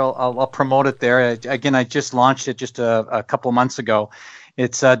for sure. I'll promote it there. Again, I just launched it just a couple of months ago.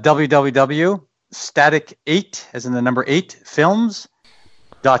 It's www.static8, as in the number 8,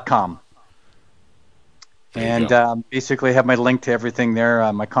 films.com. And basically I have my link to everything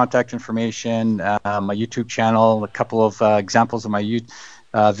there, my contact information, my YouTube channel, a couple of examples of my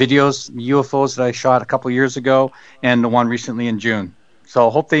videos, UFOs that I shot a couple of years ago, and the one recently in June. So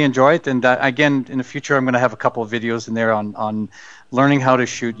hope they enjoy it. And again, in the future, I'm going to have a couple of videos in there on learning how to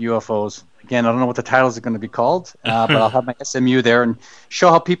shoot UFOs. Again, I don't know what the titles are going to be called, but I'll have my SMU there and show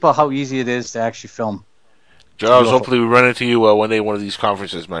how easy it is to actually film. Charles, hopefully we run into you one day at one of these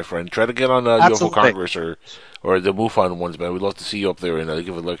conferences, my friend. Try to get on UFO Congress or the MUFON ones, man. We'd love to see you up there and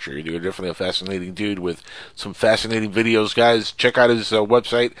give a lecture. You're definitely a fascinating dude with some fascinating videos. Guys, check out his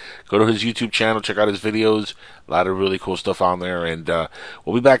website. Go to his YouTube channel. Check out his videos. A lot of really cool stuff on there. And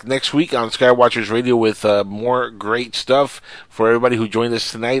we'll be back next week on Skywatchers Radio with more great stuff for everybody who joined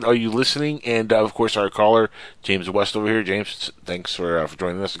us tonight. Are you listening? And, of course, our caller, James West over here. James, thanks for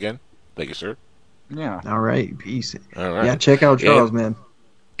joining us again. Thank you, sir. Yeah. All right. Peace. All right. Yeah, check out Charles, man.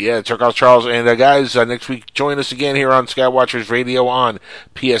 Yeah, check out Charles. And, guys, next week, join us again here on Skywatchers Radio on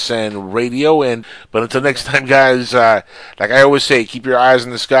PSN Radio. But until next time, guys, like I always say, keep your eyes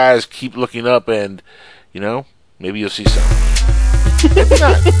in the skies, keep looking up, and, maybe you'll see something. Maybe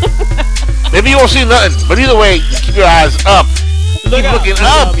not. Maybe you won't see nothing. But either way, keep your eyes up. Keep looking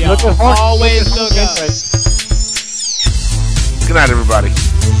up. Always look up. Good night,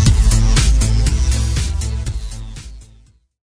 everybody.